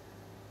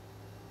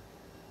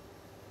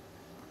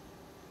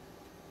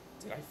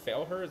 Did I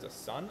fail her as a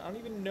son? I don't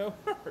even know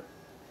her.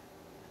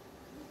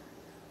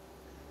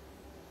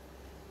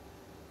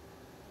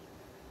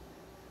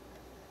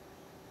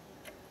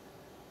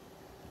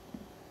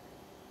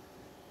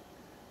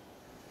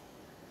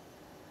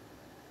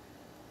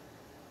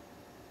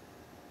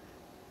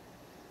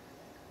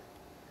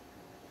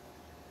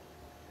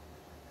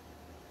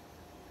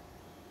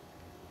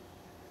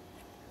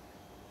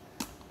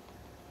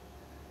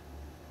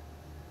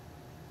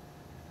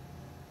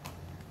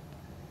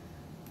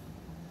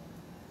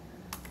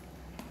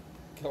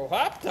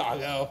 Lap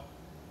doggo?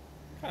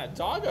 What kind of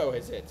doggo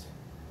is it?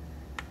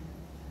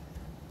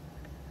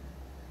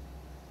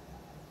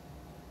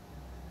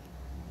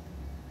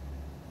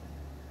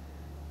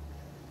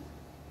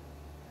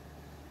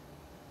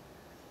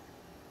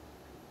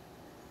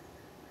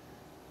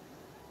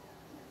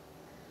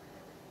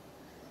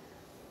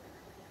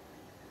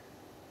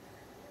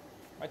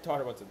 My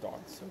daughter wants a dog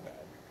so bad.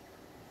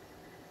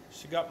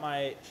 She got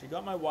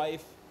my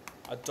wife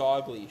a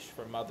dog leash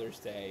for Mother's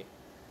Day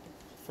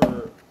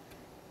for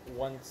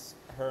once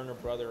her and her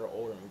brother are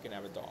older and we can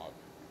have a dog.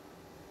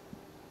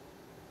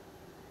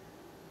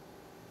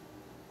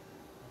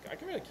 I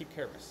can really keep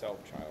care of myself,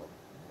 child.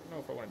 I don't know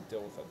if I want to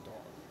deal with a dog.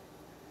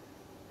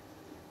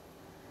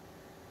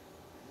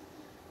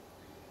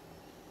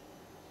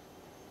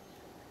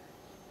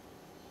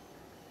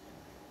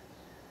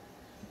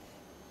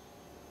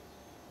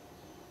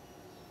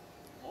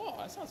 Oh,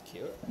 that sounds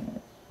cute.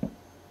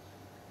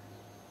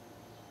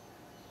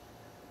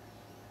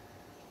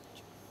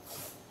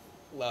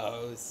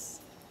 Los.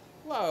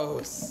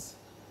 Los.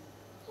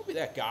 Don't be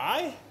that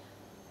guy.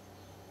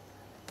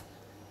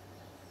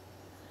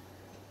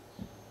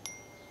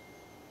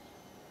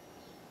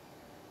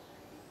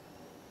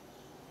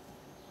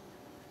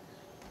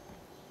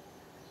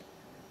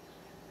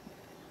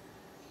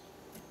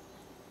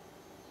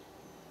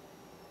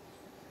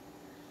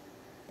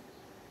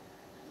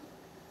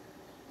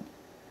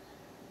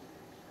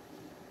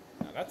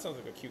 Now that sounds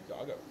like a cute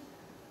doggo.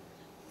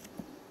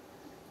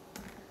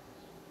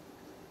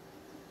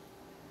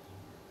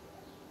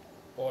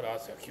 Oh,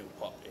 that's a cute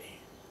puppy.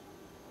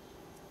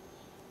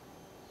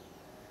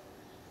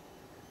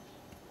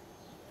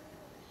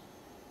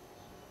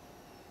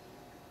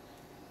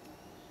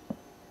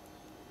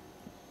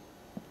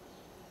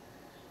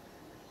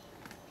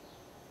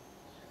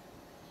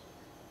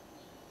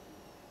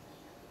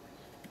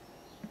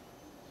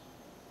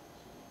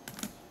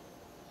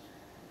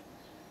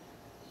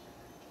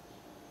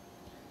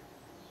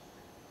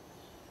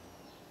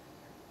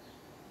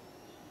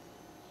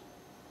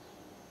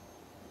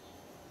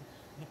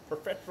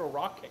 Professional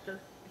rock kicker.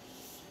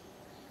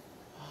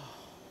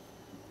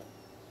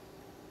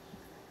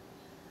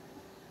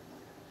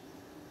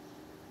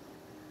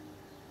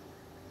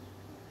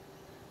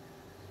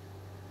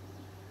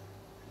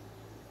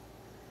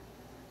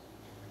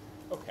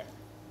 Okay.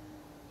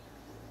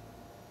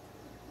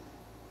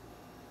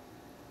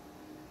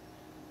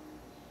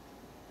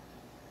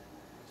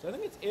 So I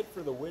think it's it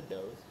for the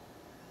windows.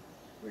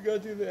 We gotta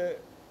do the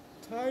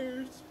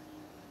tires.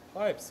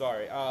 Pipes,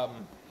 sorry.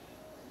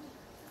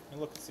 And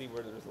look and see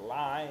where there's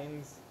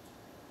lines.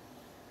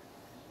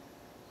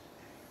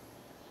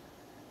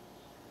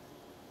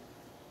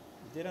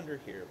 We did under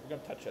here. We're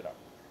gonna touch it up.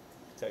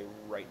 I'll tell you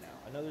right now.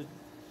 I know there's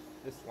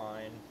this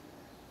line.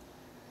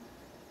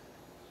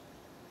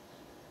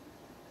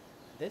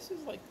 This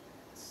is like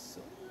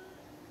silver.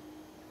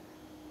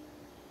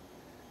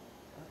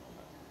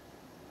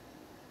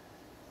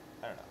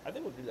 I don't know. I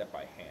think we'll do that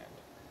by hand.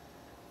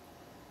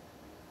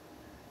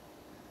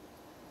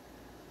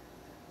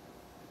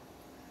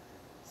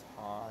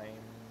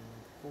 Time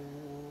for...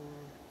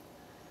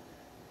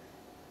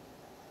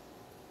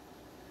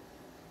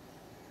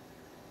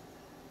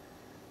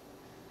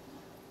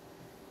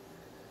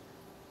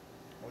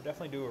 We'll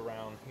definitely do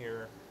around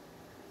here.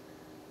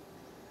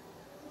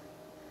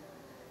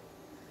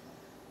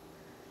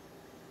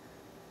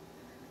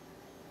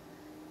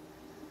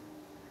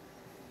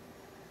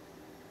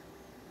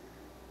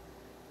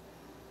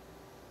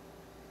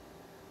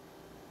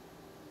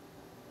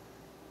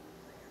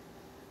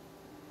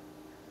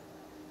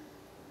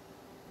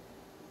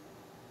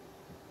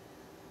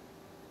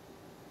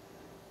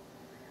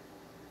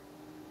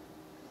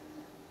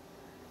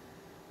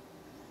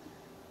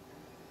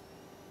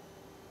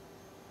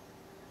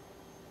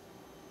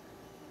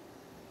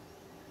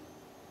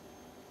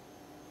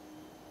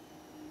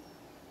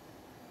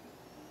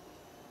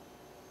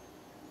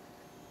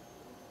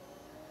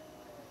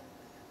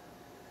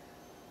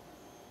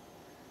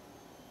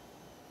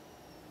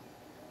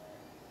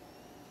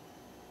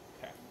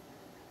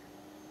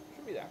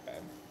 Be that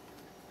bad.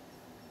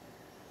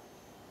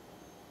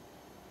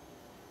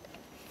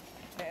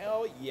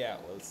 Hell yeah,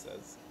 Lowe's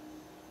says.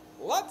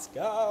 Let's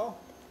go.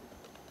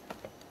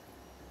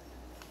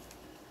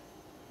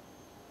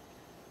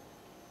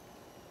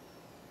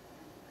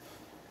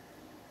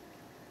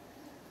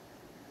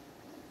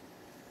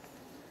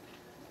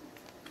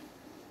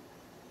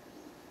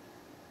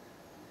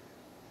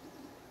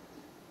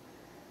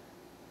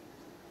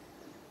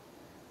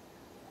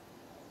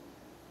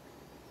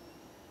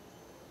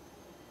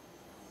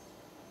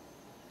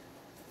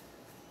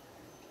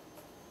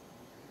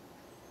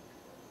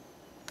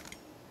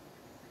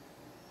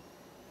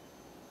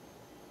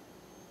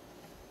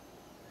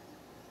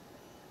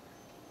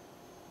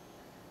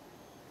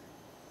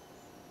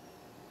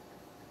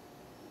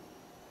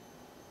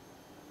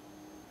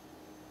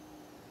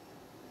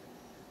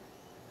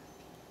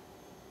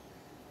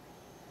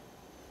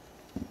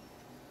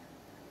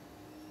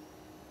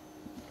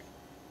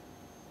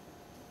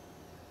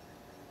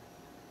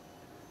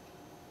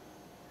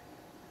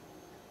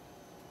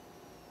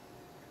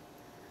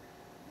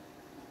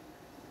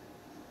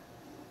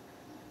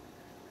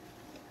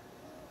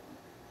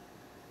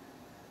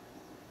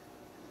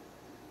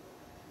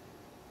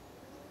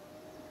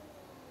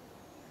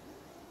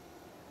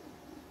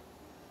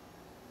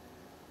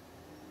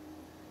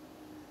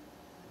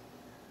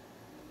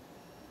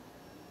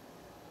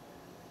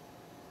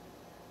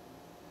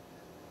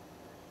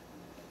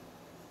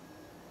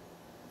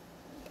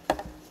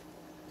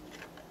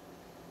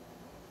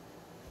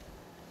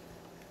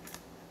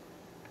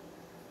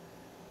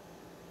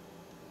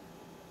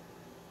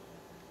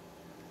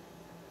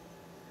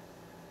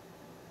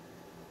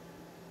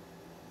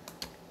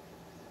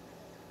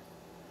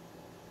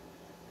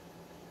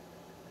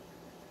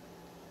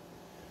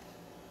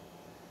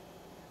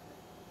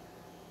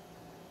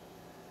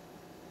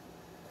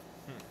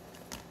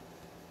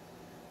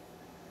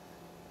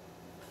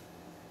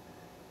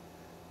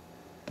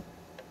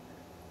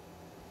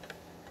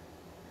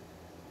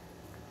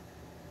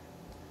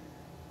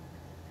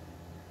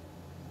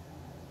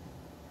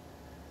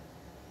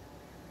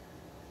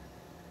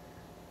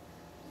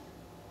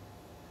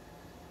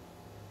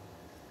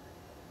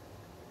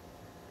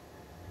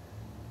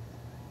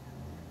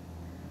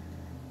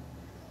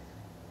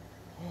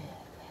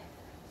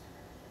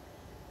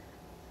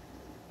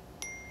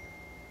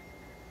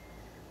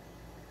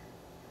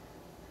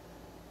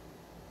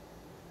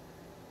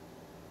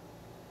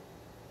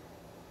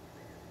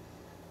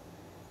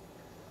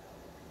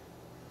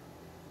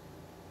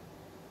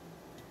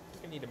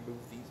 I need to move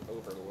these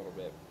over a little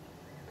bit.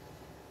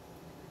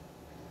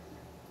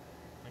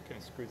 That kind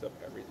of screws up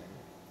everything.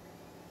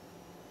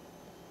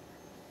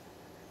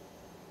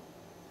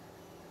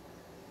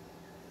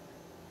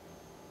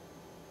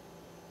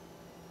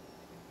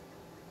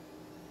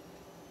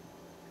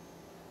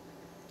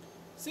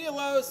 See you,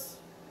 Los.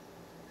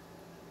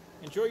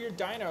 Enjoy your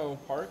dino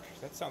park.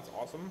 That sounds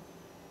awesome.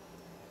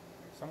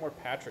 Somewhere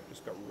Patrick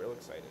just got real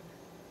excited.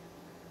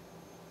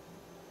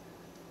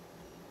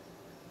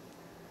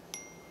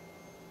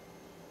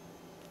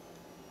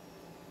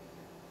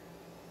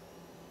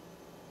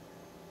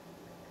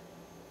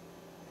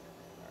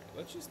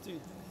 Let's just do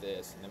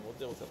this, and then we'll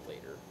deal with it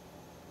later.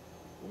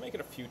 We'll make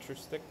it a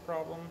futuristic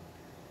problem.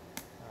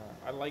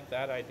 I like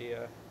that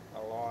idea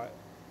a lot.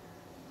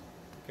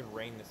 We can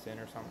rein this in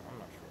or something. I'm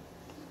not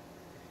sure.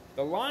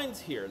 The lines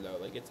here, though,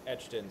 like it's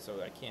etched in,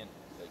 so I can't,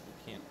 like, you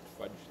can't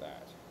fudge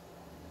that.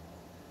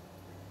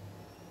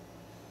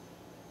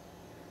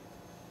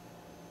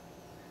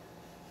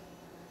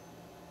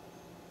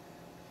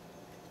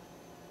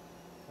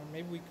 Or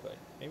maybe we could.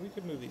 Maybe we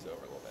could move these over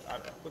a little bit. I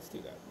don't know. Let's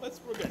do that.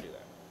 We're gonna do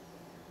that.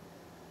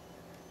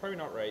 Probably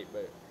not right,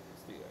 but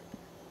let's do that.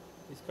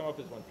 These come up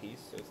as one piece,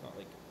 so it's not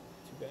like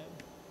too bad.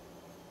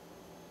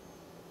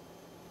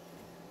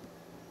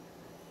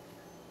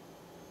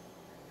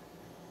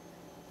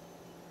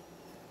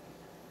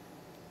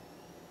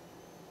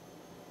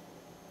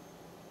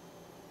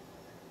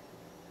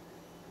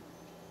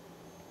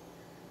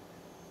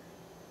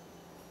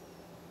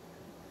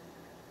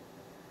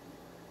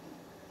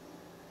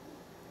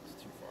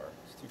 It's too far.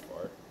 It's too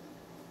far.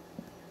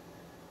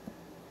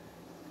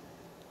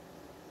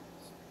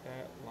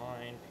 That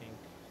line pink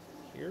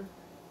here.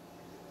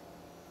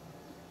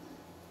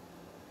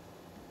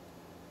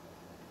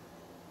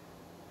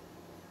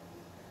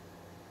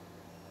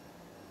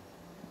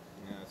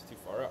 No, it's too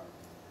far up.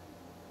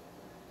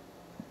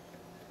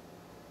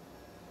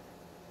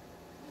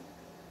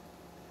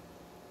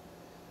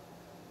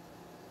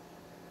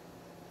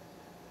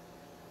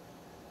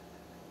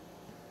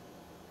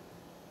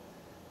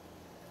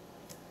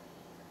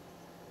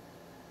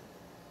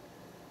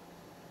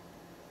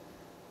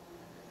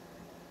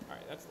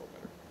 Alright, that's a little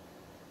better.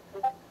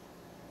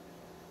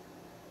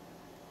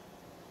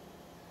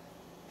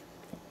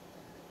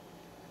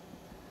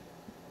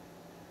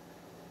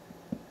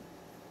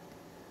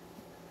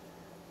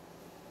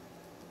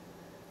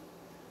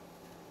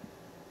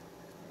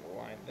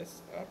 Line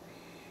this up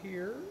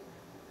here.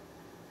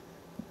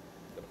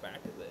 The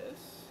back of this.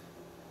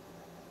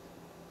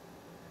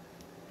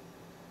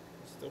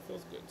 Still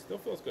feels good. Still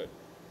feels good.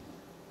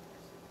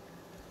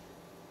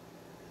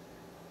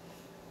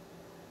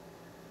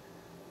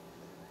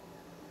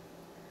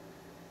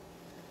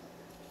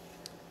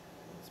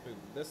 move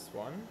this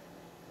one.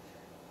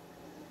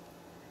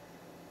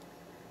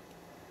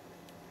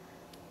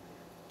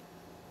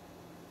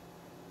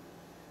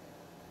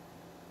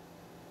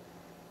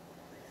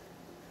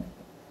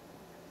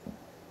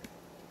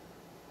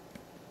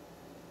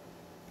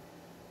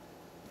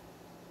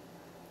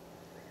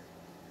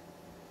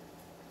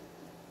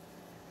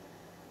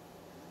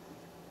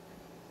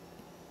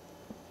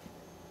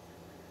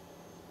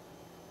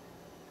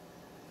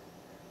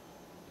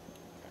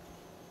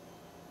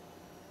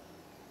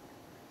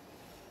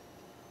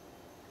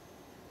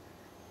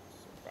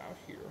 Out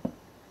here.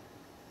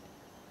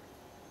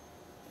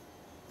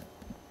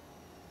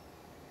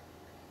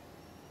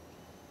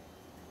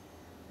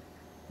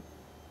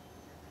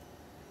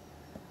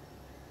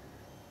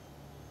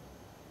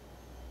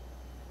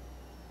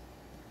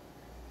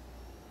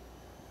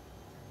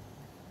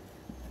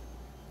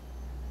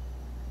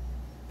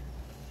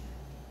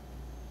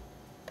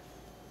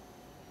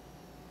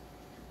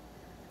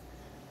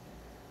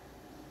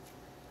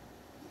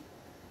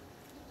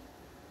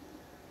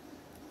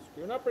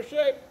 Screwing up her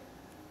shape.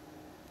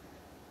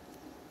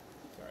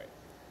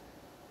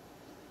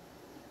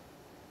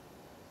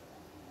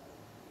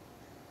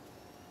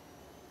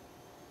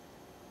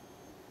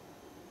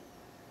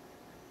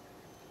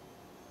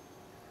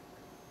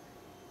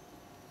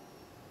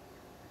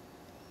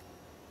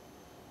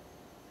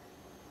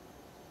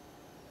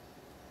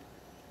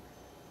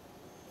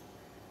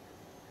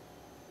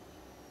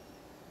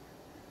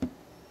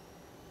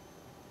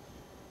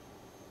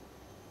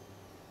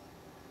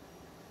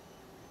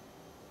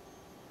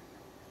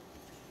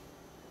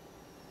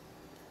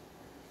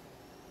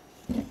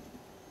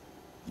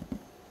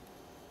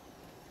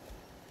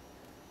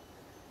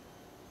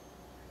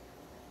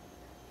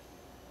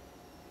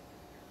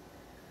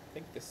 I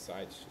think this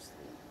side's just a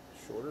little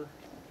shorter.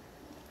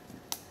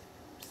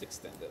 Just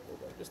extend it a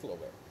little bit, just a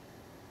little bit.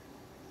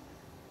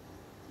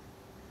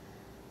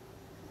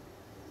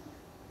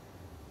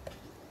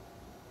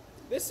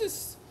 This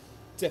is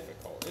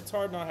difficult. It's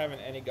hard not having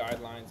any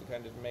guidelines and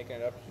kind of just making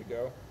it up as you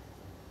go.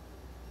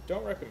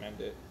 Don't recommend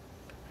it.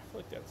 I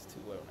feel like that's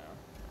too low now.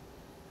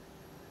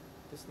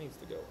 This needs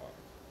to go up.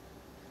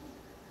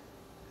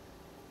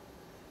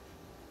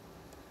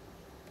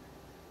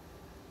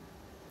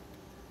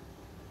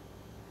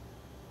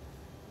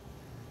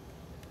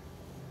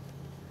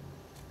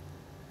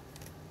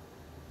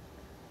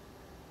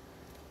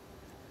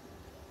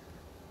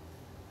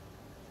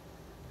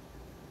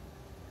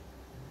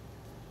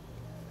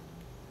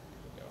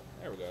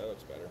 There we go, that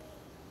looks better.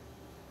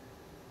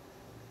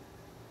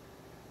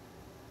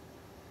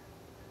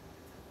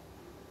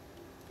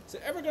 Is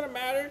it ever gonna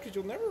matter? Because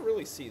you'll never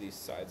really see these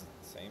sides at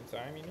the same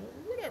time, you know,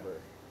 whatever.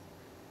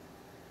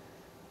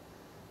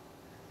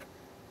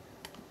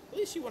 At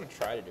least you want to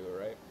try to do it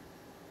right.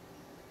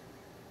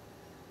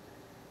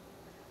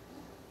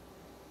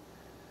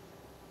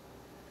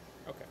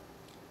 Okay,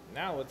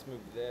 now let's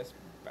move this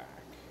back.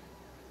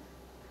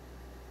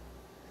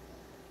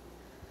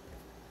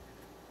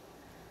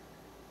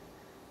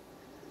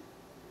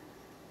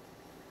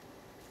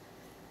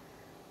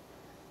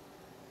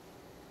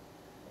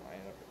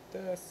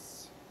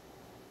 This.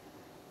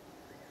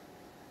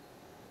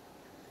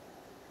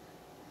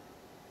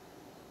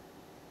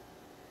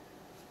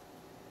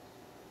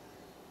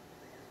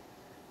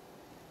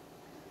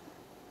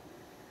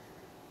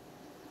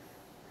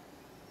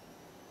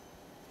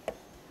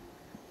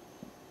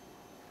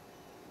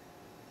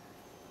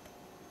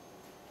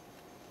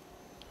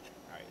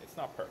 All right, it's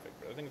not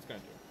perfect, but I think it's gonna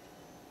do.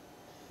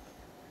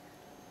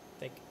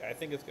 I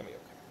think it's gonna be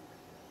okay.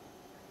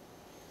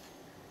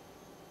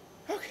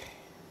 Okay.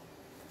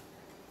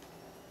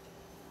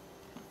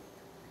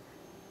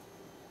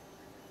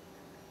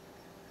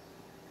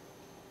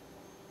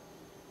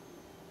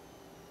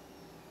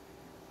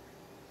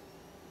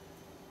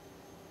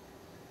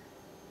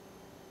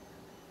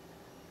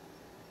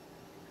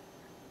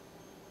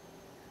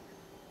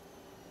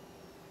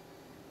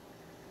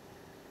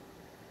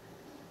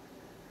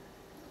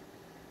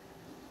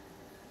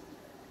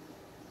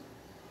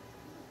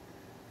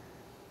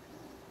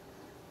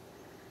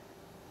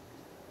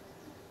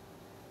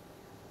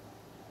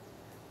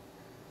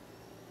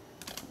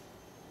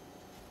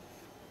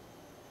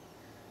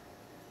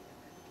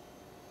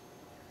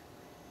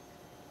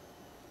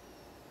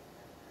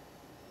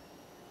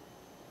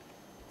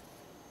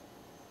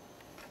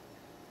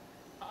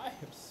 I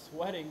am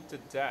sweating to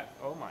death.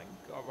 Oh my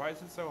god, why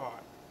is it so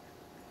hot?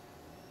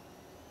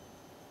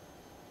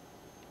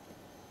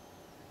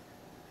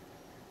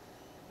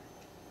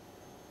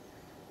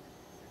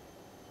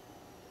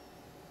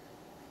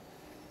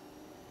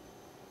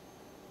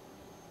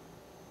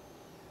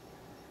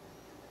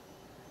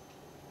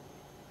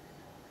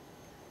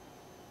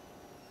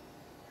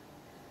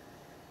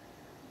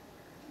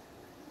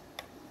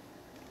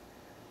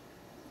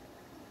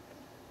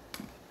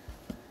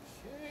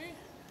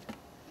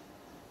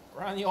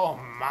 Around the old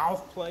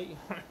mouth plate.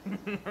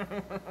 What's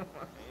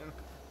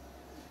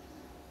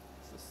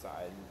the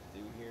side do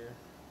here?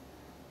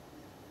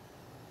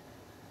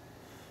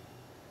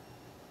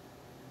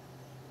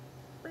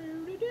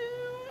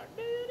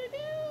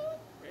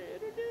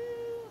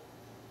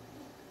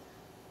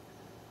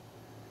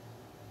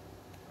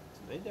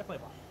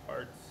 definitely have a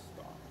hard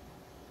stop.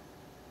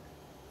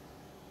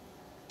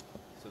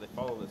 So they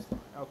follow this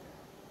line. Okay.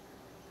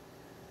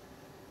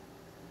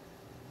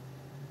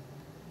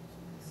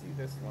 So you can see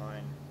this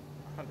line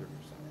 100%.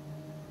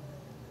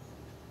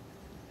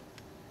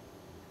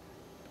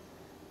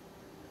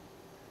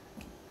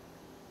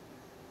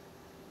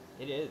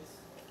 It is.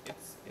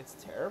 It's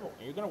terrible.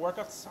 You're gonna work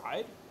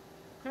outside?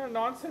 What kind of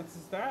nonsense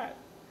is that?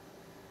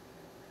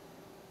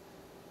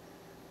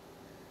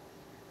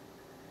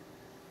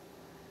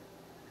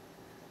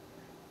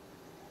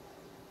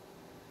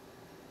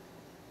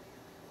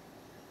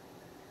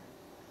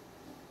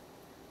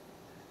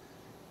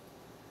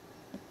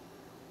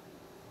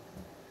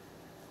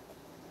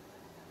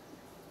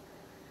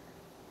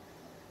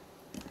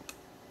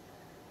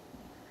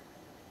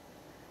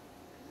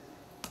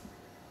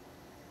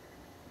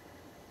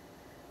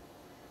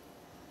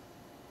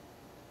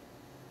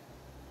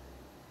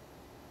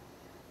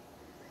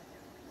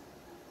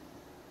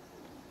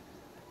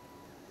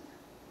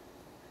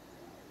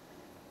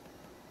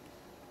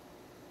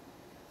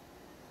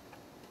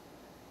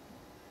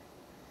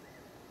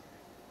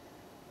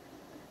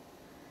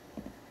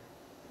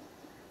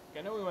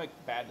 I know we make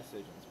bad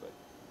decisions, but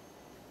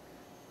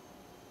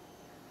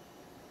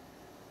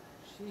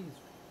jeez,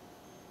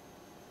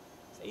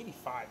 it's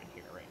 85 in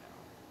here right now.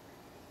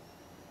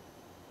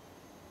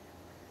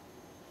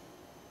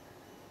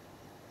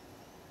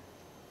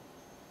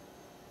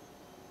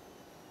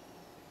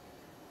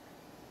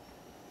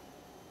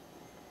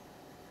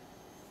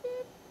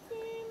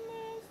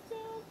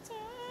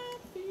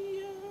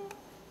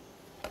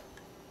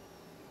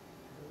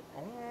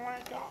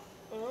 Only got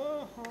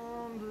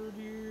 100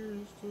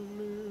 years to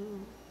live.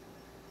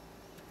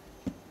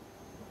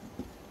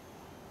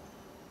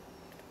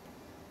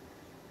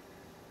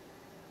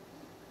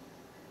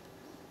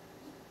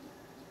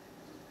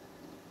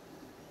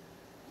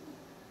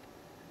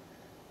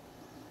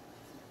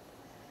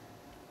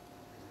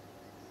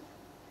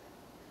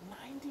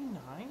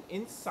 $99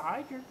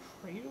 inside your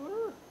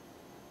trailer?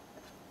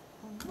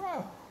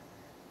 Bro.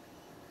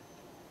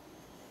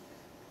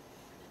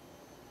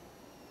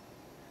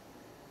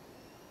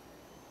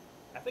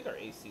 I think our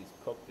AC is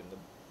cooked in the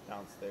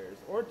downstairs,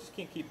 or it just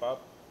can't keep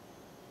up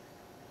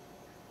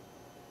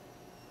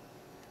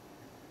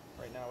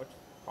right now, which is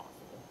possible.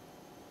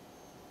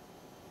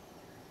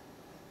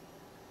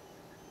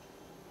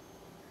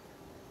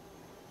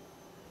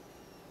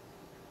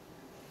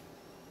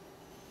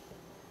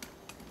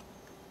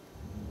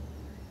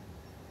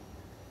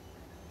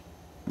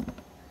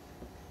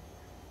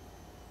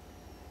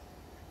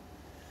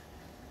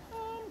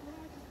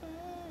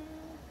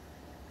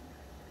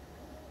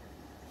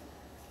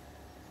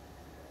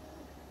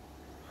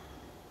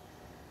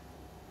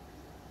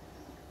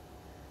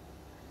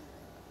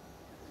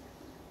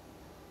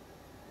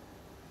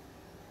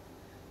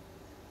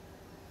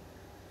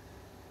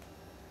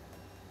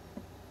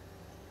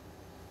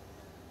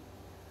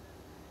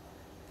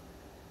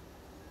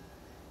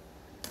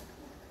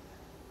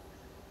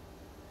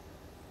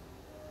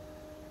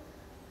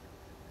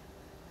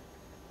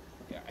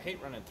 Yeah, I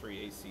hate running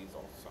 3 ACs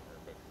all summer,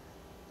 but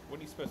what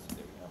are you supposed to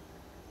do, you know?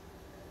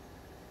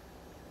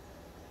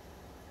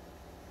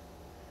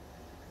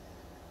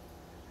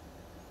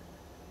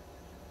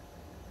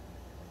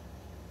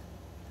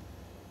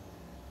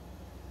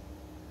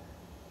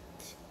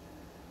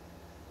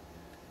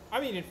 I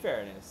mean, in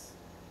fairness,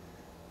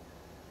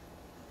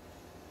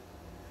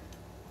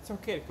 it's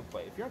okay to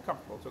complain. If you're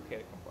uncomfortable, it's okay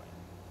to complain.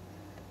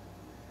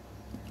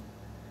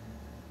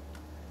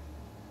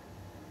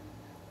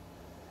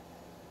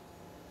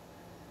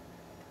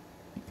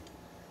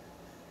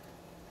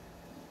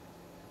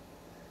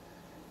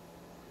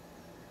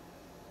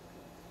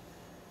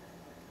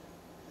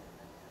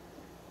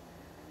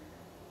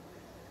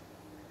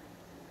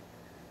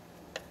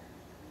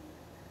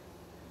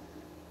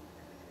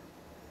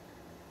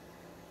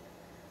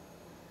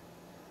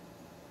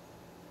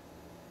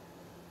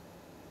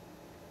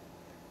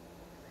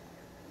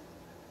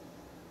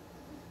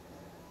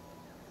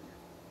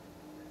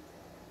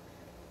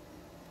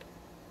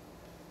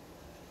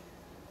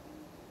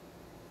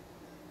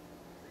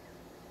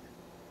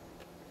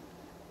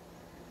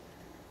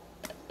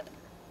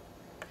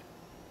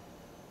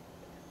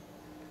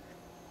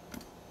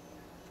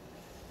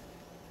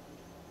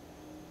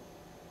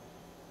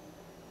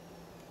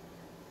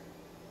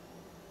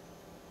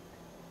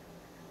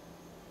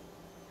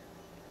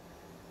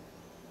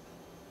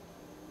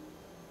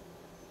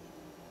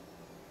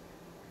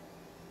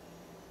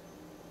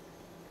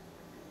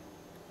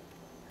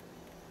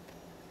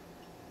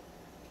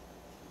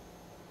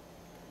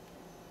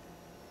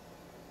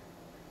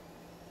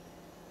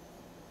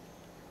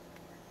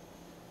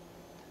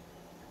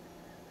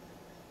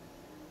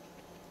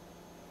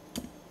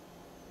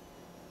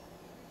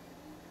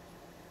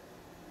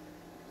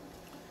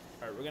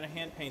 Alright, we're gonna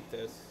hand paint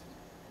this.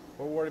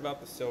 We'll worry about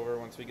the silver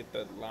once we get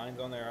the lines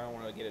on there. I don't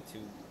want to get it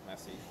too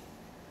messy.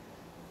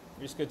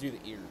 We're just gonna do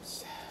the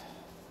ears.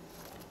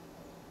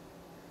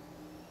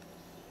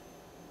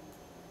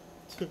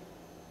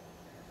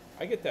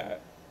 I get that.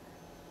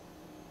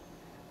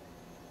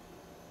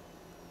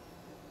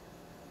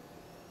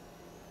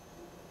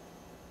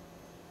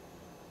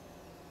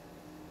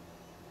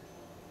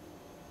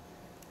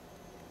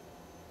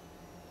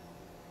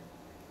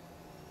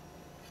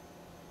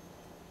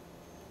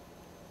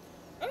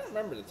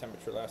 remember the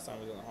temperature last time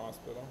I was in the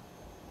hospital.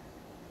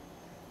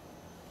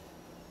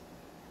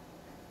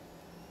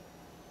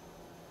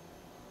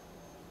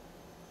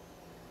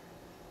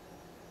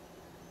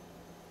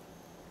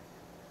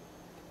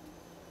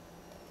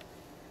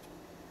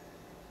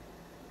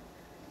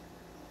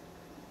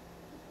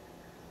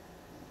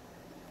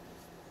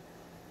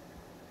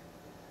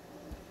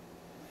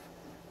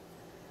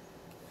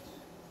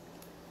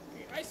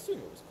 I assume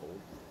it was cold.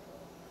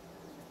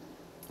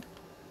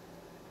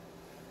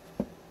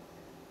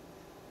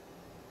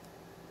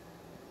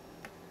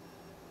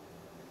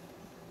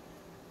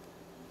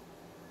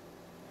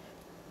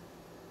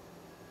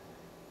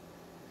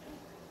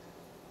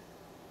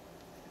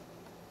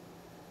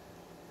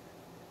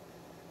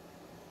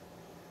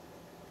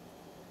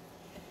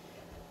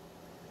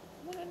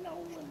 Wanna know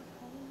when home.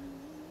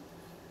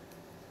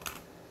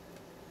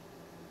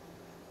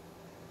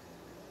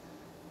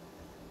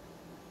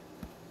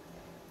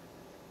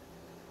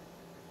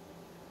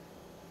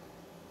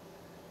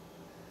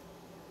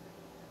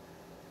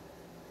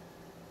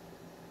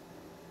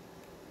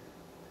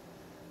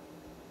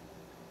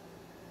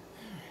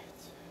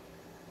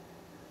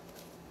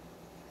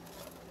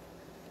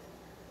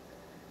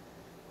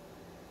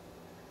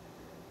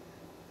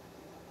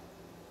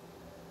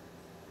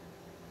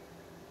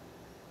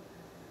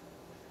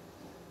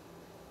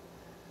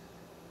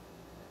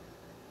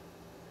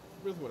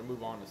 Really want to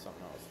move on to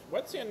something else.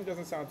 Wet sand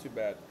doesn't sound too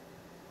bad.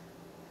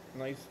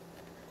 Nice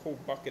cold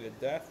bucket of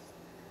death.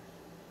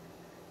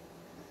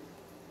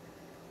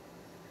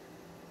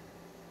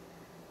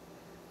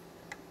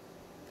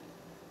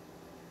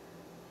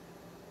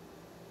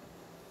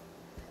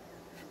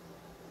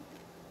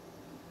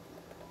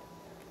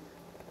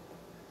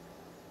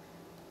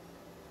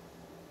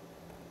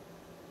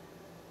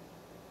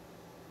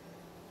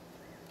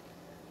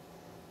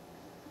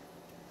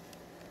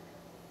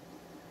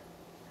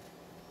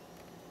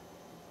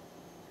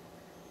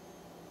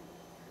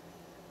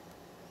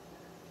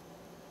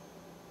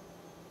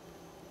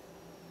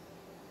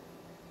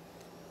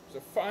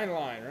 There's a fine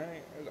line,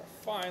 right? There's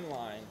a fine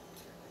line.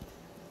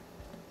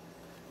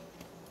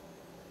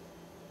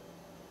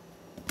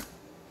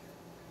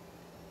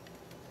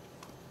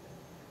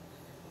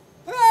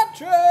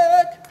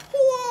 Patrick!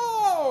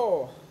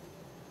 Whoa!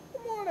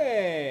 Good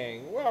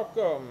morning.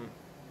 Welcome.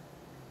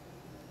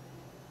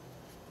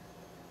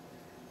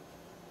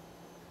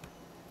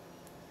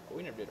 Oh,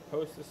 we never did a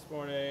post this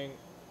morning.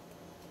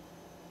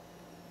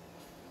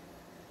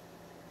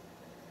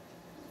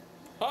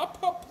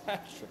 Hop up,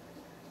 Patrick.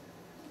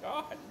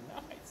 God,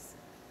 nice.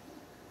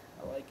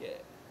 I like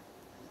it.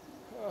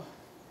 Oh.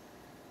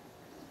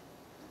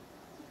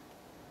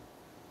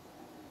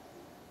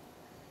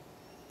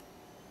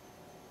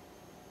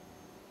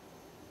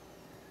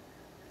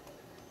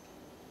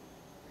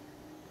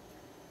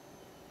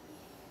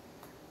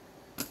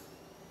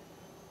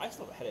 I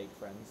still have a headache,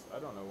 friends. I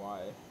don't know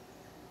why.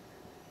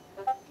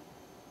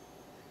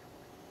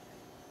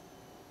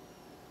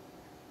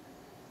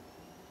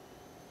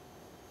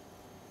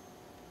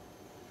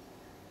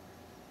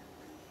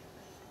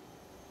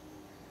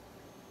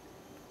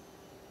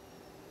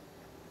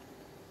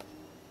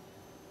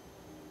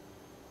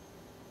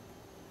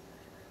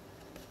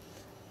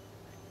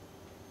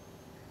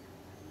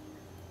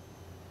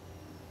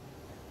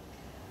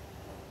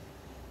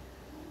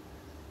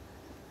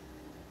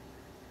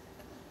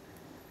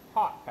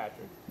 Hot,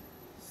 Patrick.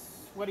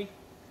 Sweaty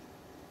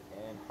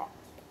and hot.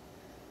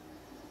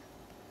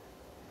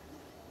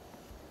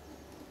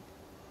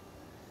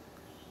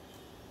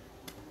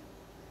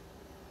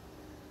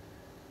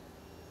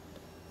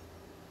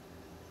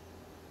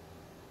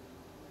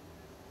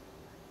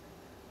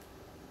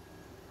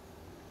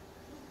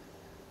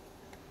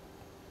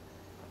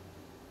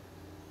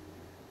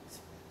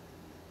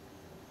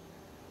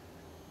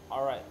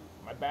 All right,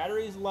 my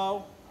battery is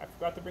low. I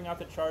forgot to bring out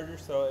the charger,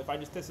 so if I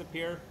just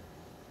disappear,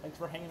 thanks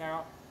for hanging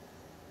out.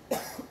 I'll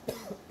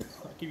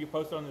keep you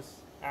posted on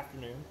this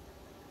afternoon.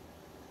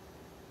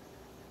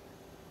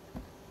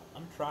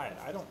 I'm trying.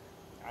 I don't know.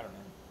 I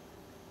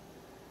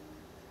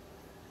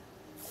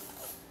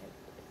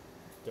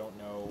don't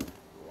know.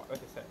 Like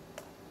I said,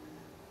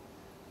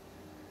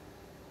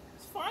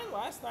 it's fine.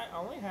 Last night I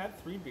only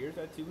had 3 beers.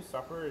 I had 2 with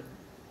supper and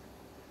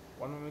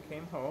 1 when we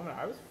came home, and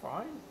I was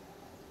fine.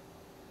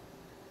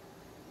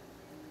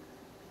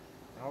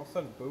 And all of a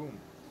sudden, boom.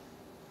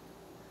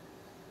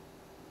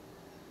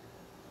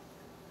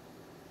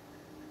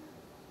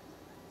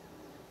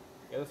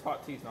 Yeah, this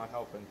hot tea's not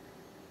helping.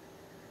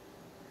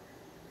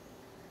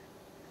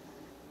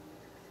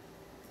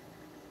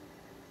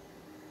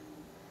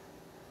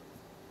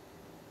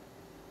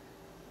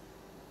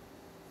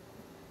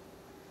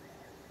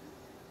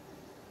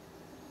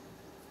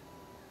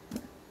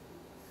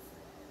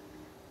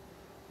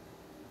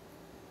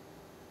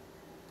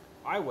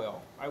 I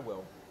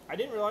will. I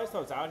didn't realize I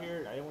was out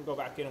here. I didn't want to go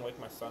back in and wake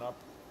my son up.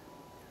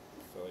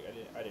 So like,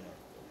 I didn't know.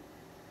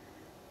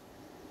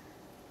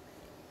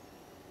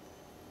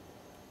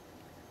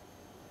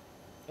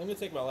 I'm gonna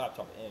take my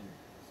laptop in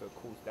so it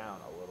cools down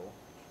a little.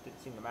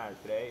 Didn't seem to matter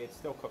today. It's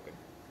still cooking.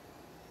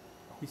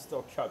 He's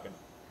still chugging.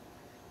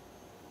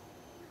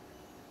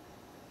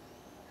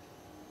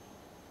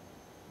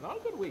 Not a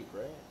good week,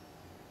 right?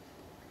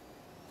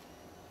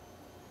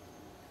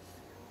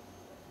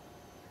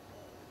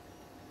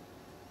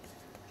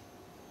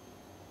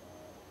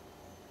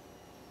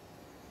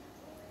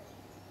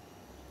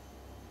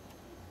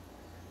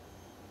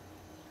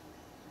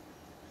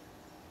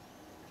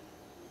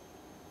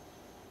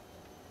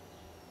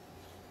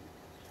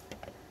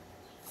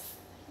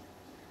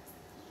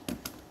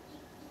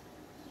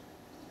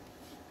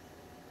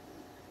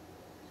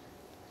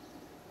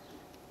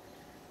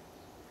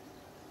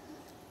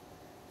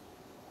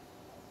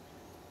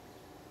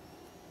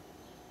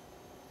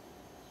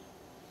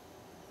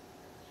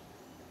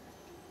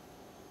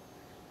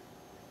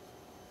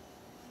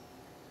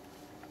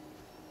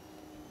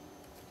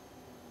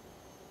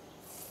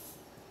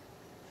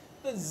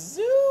 The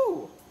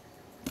zoo!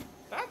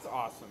 That's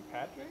awesome,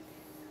 Patrick.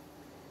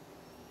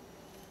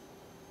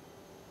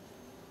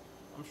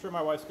 I'm sure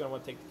my wife's gonna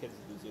want to take the kids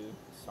to the zoo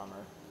this summer.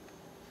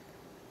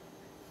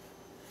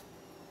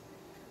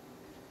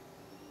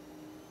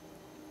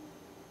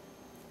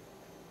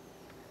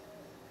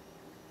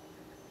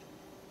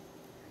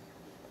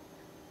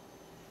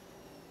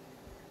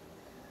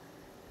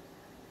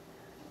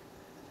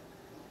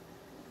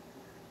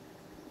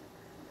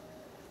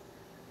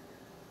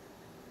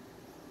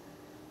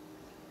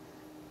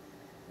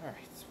 Alright,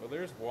 well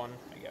there's one,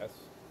 I guess.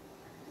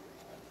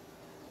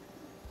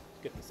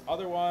 Get this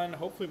other one,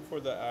 hopefully before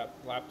the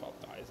laptop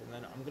dies, and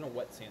then I'm gonna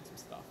wet sand some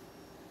stuff.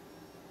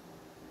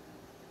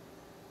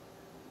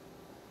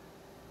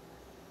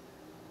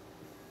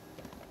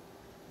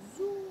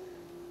 Zoo!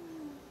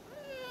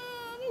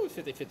 I'm always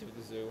 50-50 with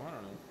the zoo, I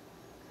don't know.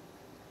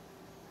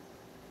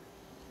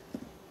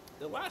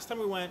 The last time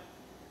we went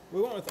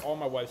with all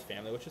my wife's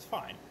family, which is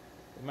fine.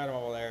 We met them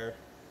all there,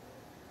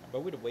 but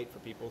we had to wait for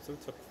people, so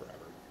it took forever.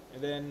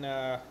 And then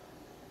I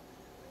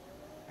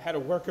had a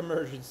work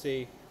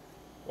emergency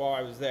while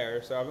I was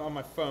there, so I'm on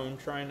my phone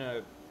trying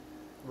to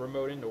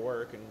remote into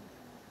work and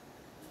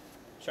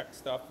check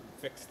stuff and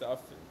fix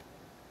stuff, and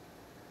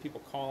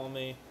people calling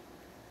me.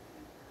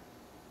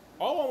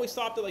 All when we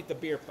stopped at like the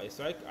beer place,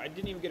 so I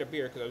didn't even get a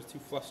beer because I was too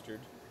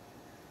flustered.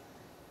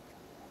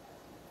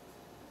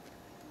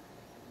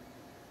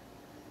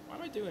 What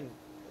am I doing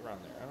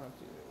around there? I don't have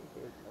to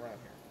do it around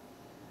here.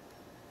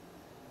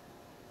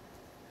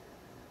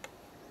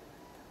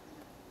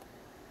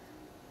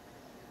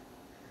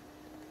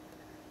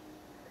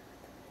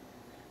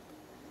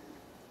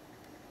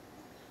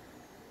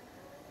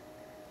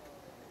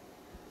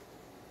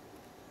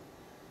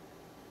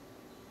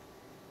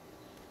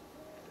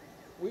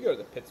 We go to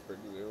the Pittsburgh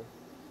Zoo.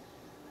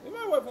 Maybe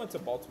my wife went to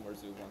Baltimore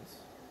Zoo once.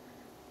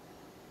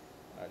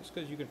 Just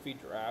because you can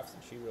feed giraffes,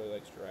 and she really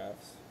likes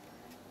giraffes.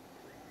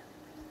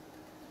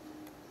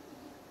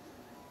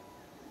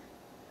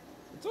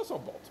 It's also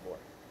Baltimore.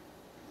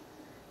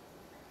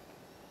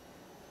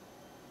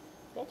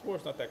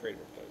 Baltimore's not that great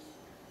of a place.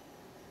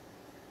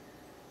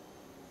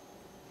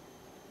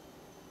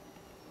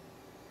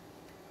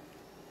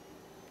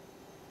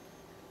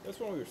 That's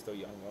when we were still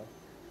young, though.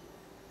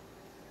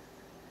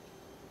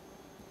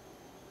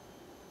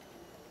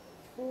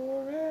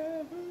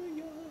 Forever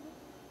young.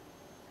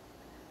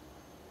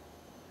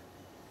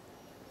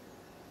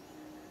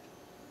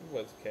 It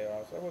was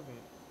chaos. I wasn't.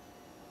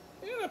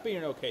 It ended up being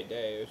an okay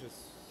day. It was just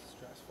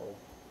stressful.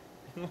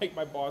 And like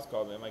my boss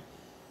called me. I'm like,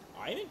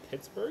 I'm in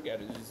Pittsburgh at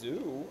a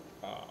zoo.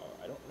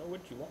 I don't know what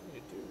you want me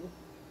to do.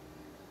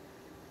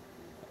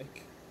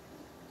 Like,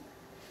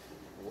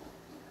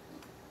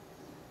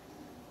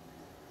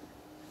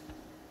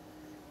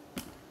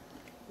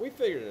 we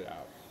figured it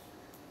out.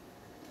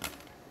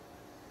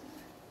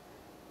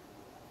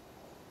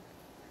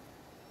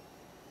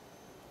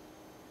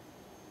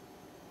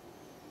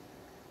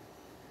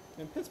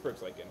 And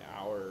Pittsburgh's like an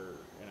hour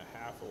and a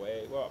half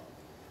away. Well,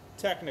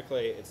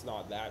 technically it's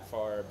not that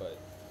far, but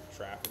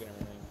traffic and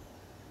everything.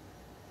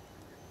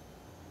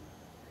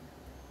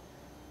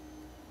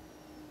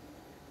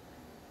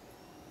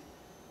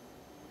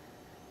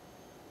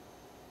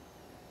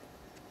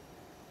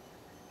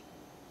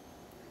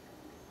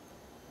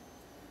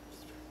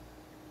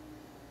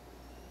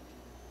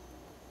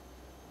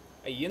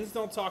 Hey, Yins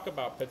don't talk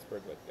about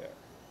Pittsburgh like that.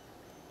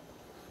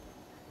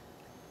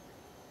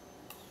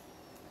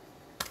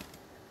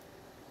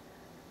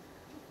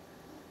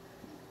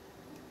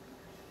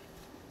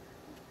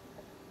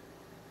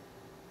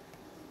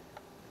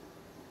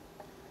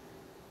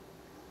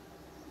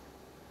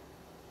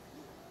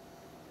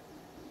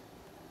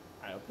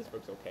 I know,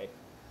 Pittsburgh's okay.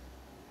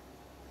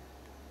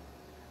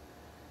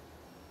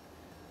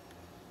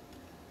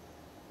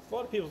 It's a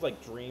lot of people's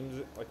like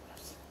dreams, like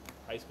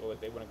high school, like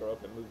they want to grow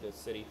up and move to a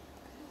city,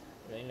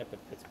 and they end up in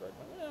Pittsburgh.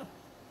 Like,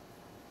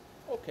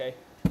 yeah, okay,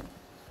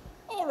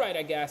 all right,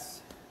 I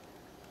guess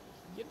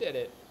you did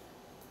it.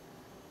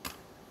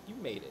 You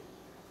made it.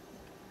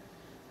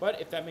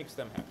 But if that makes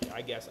them happy,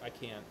 I guess I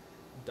can't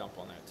dump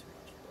on that too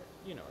much. But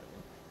you know what I mean.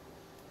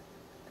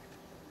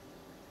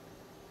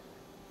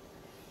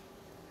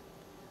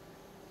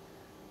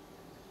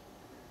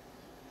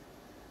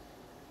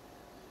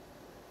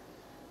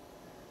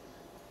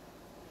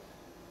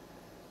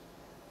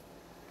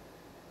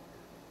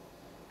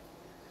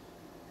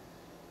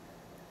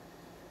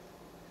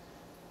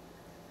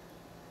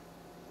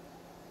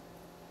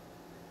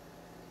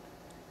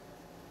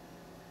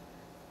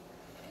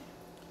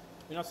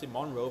 You know, say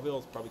Monroeville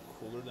is probably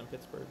cooler than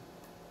Pittsburgh.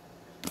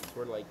 It's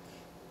where like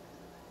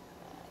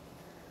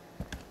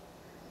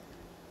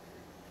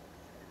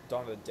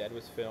Dawn of the Dead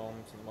was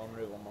filmed in the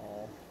Monroeville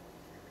Mall.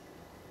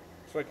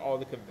 It's like all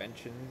the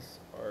conventions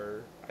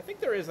are. I think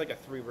there is like a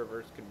Three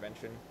Rivers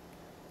convention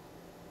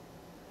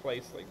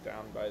place like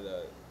down by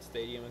the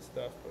stadium and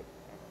stuff, but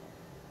I don't know.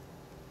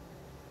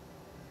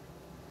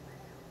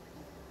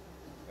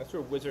 That's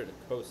where Wizard of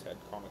the Coast had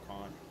Comic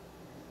Con.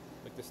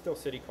 Like there's still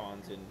City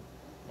Cons in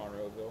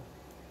Monroeville.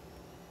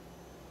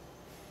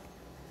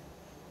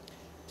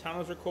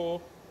 Tunnels are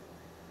cool.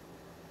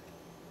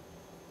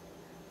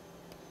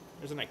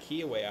 There's an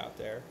IKEA way out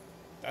there.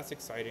 That's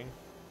exciting.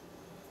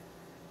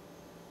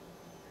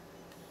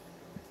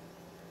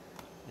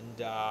 And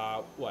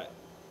what?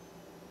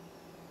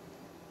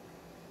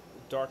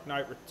 Dark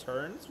Knight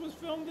Returns was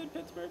filmed in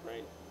Pittsburgh,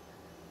 right?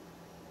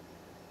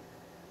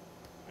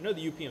 I know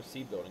the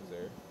UPMC building's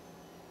there.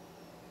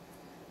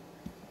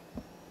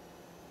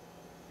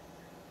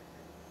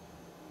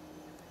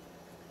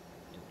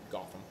 In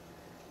Gotham.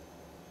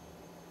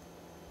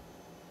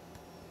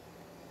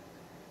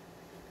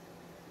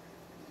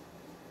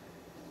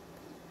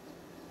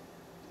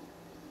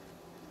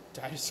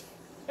 Dinosaur.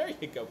 There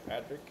you go,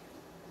 Patrick.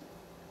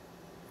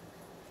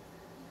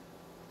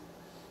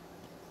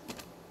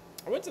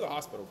 I went to the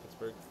hospital in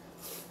Pittsburgh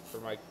for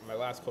my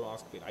last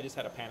colonoscopy. I just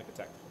had a panic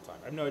attack the whole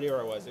time. I have no idea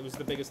where I was. It was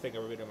the biggest thing I've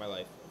ever been in my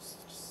life.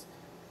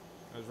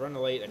 I was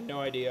running late. I had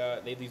no idea.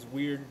 They have these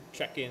weird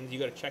check-ins. You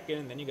got to check in,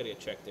 and then you got to get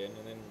checked in,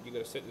 and then you got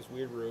to sit in this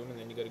weird room, and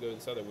then you got to go to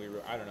this other weird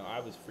room. I don't know. I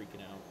was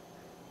freaking out.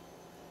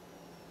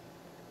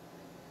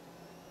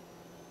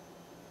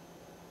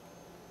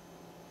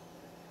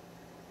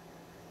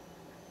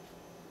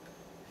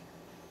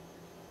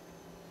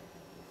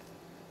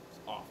 It's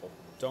awful.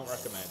 Don't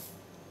recommend.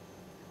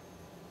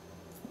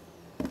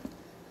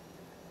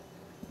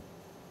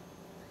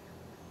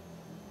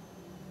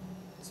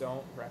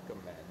 Don't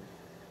recommend.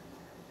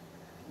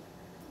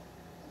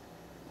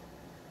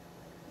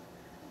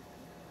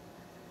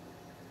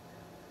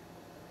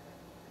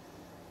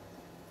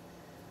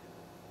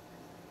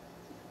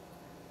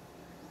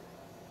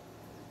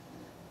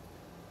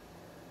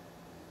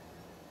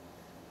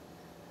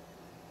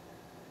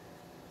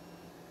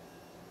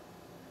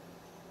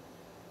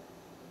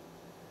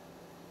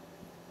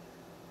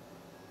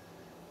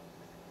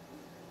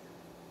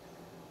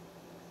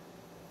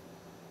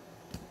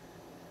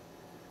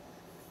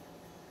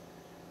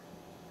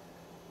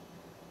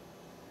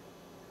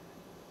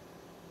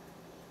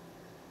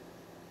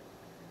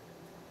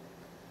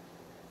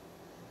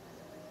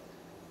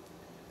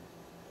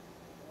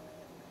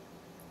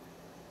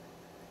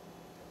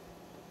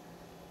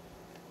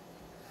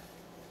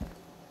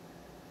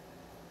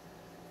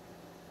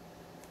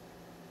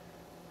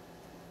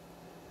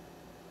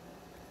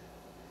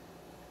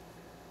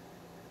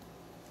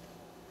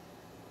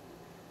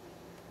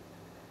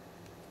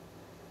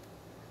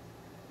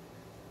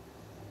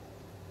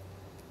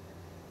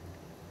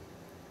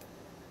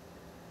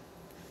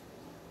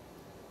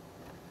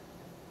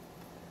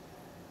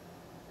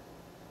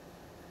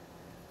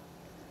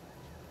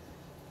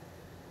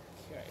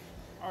 Okay.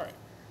 All right.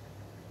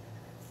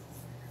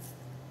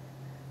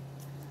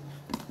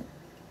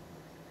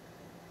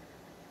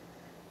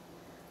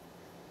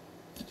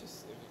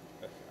 Just,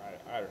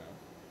 I don't know.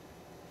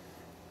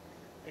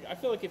 Like, I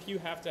feel like if you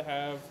have to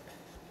have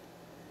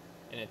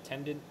an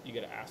attendant, you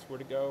got to ask where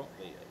to go.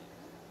 You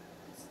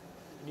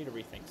need to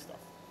rethink stuff.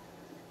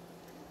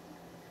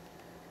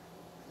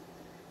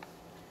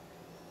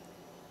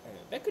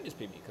 That could just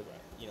be me because,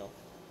 you know,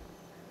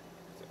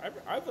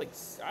 I've like,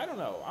 I don't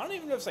know. I don't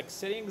even know if it's like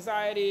sitting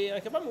anxiety.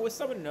 Like if I'm with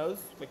someone who knows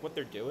like what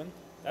they're doing,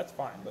 that's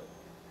fine. But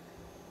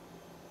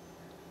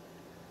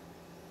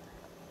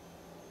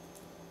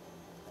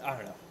I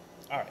don't know.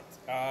 All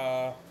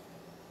right.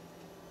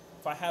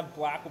 If I have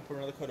black, we'll put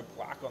another coat of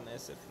black on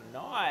this. If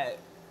not,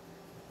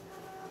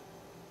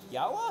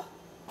 yellow?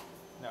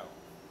 No.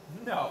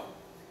 No.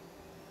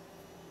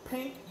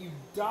 Pink, you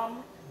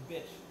dumb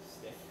bitch,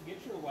 Stick.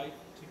 Get your life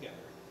together.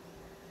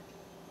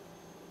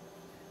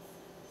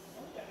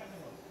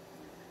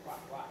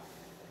 Black.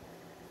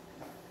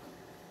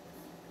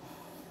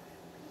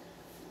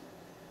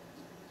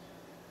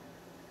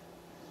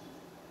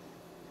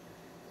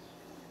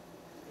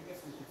 I guess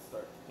we should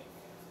start pink.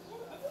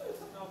 Well, I thought there was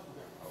something else we're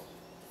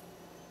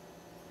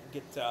going to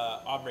get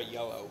Aubrey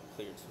Yellow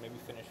cleared, so maybe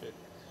finish it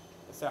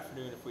this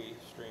afternoon if we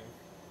stream.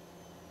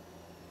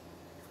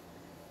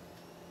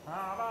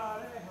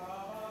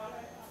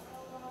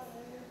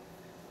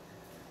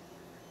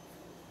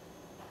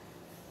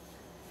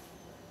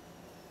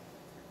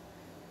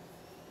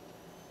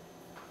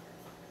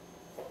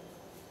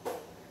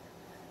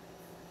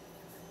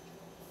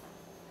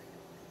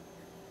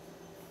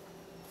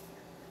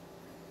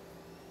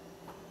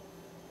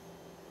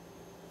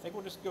 I think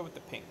we'll just go with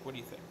the pink. What do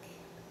you think?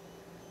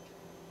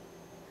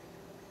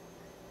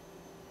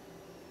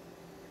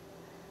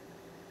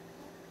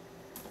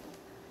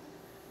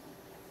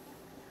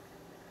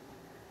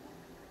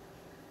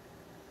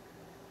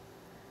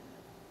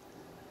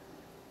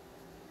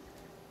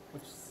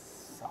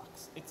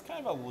 it's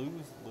kind of a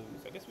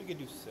lose-lose. I guess we could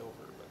do silver,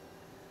 but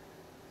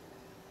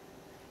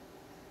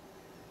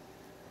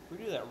if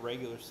we do that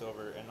regular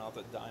silver and all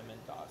the diamond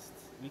dust,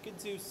 we could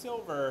do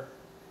silver,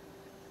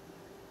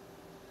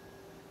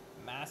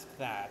 mask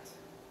that,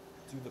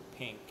 do the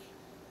pink,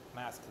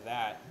 mask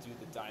that, do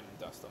the diamond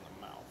dust on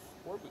the mouth.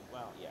 Or we,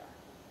 well, yeah.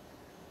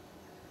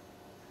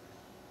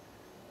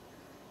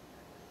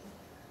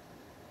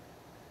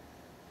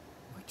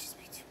 Might just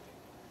be too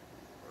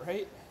big,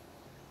 right?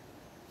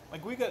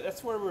 Like we got,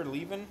 that's where we're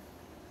leaving.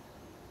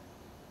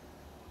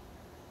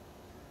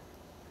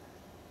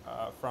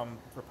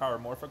 For Power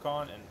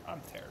Morphicon, and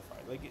I'm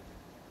terrified. Like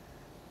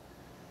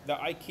the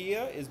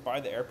IKEA is by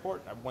the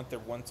airport. I went there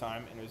one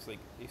time, and it was like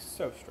it's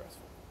so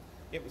stressful.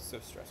 It was so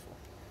stressful.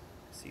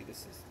 See,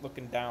 this is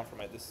looking down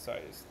from it. This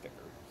side is thicker,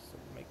 so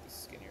we'll make this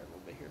skinnier a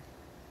little bit here.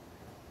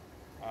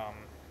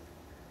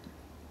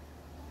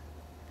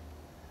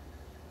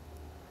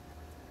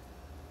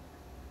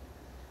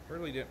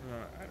 Really didn't.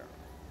 I don't know.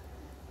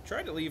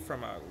 Tried to leave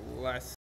from a less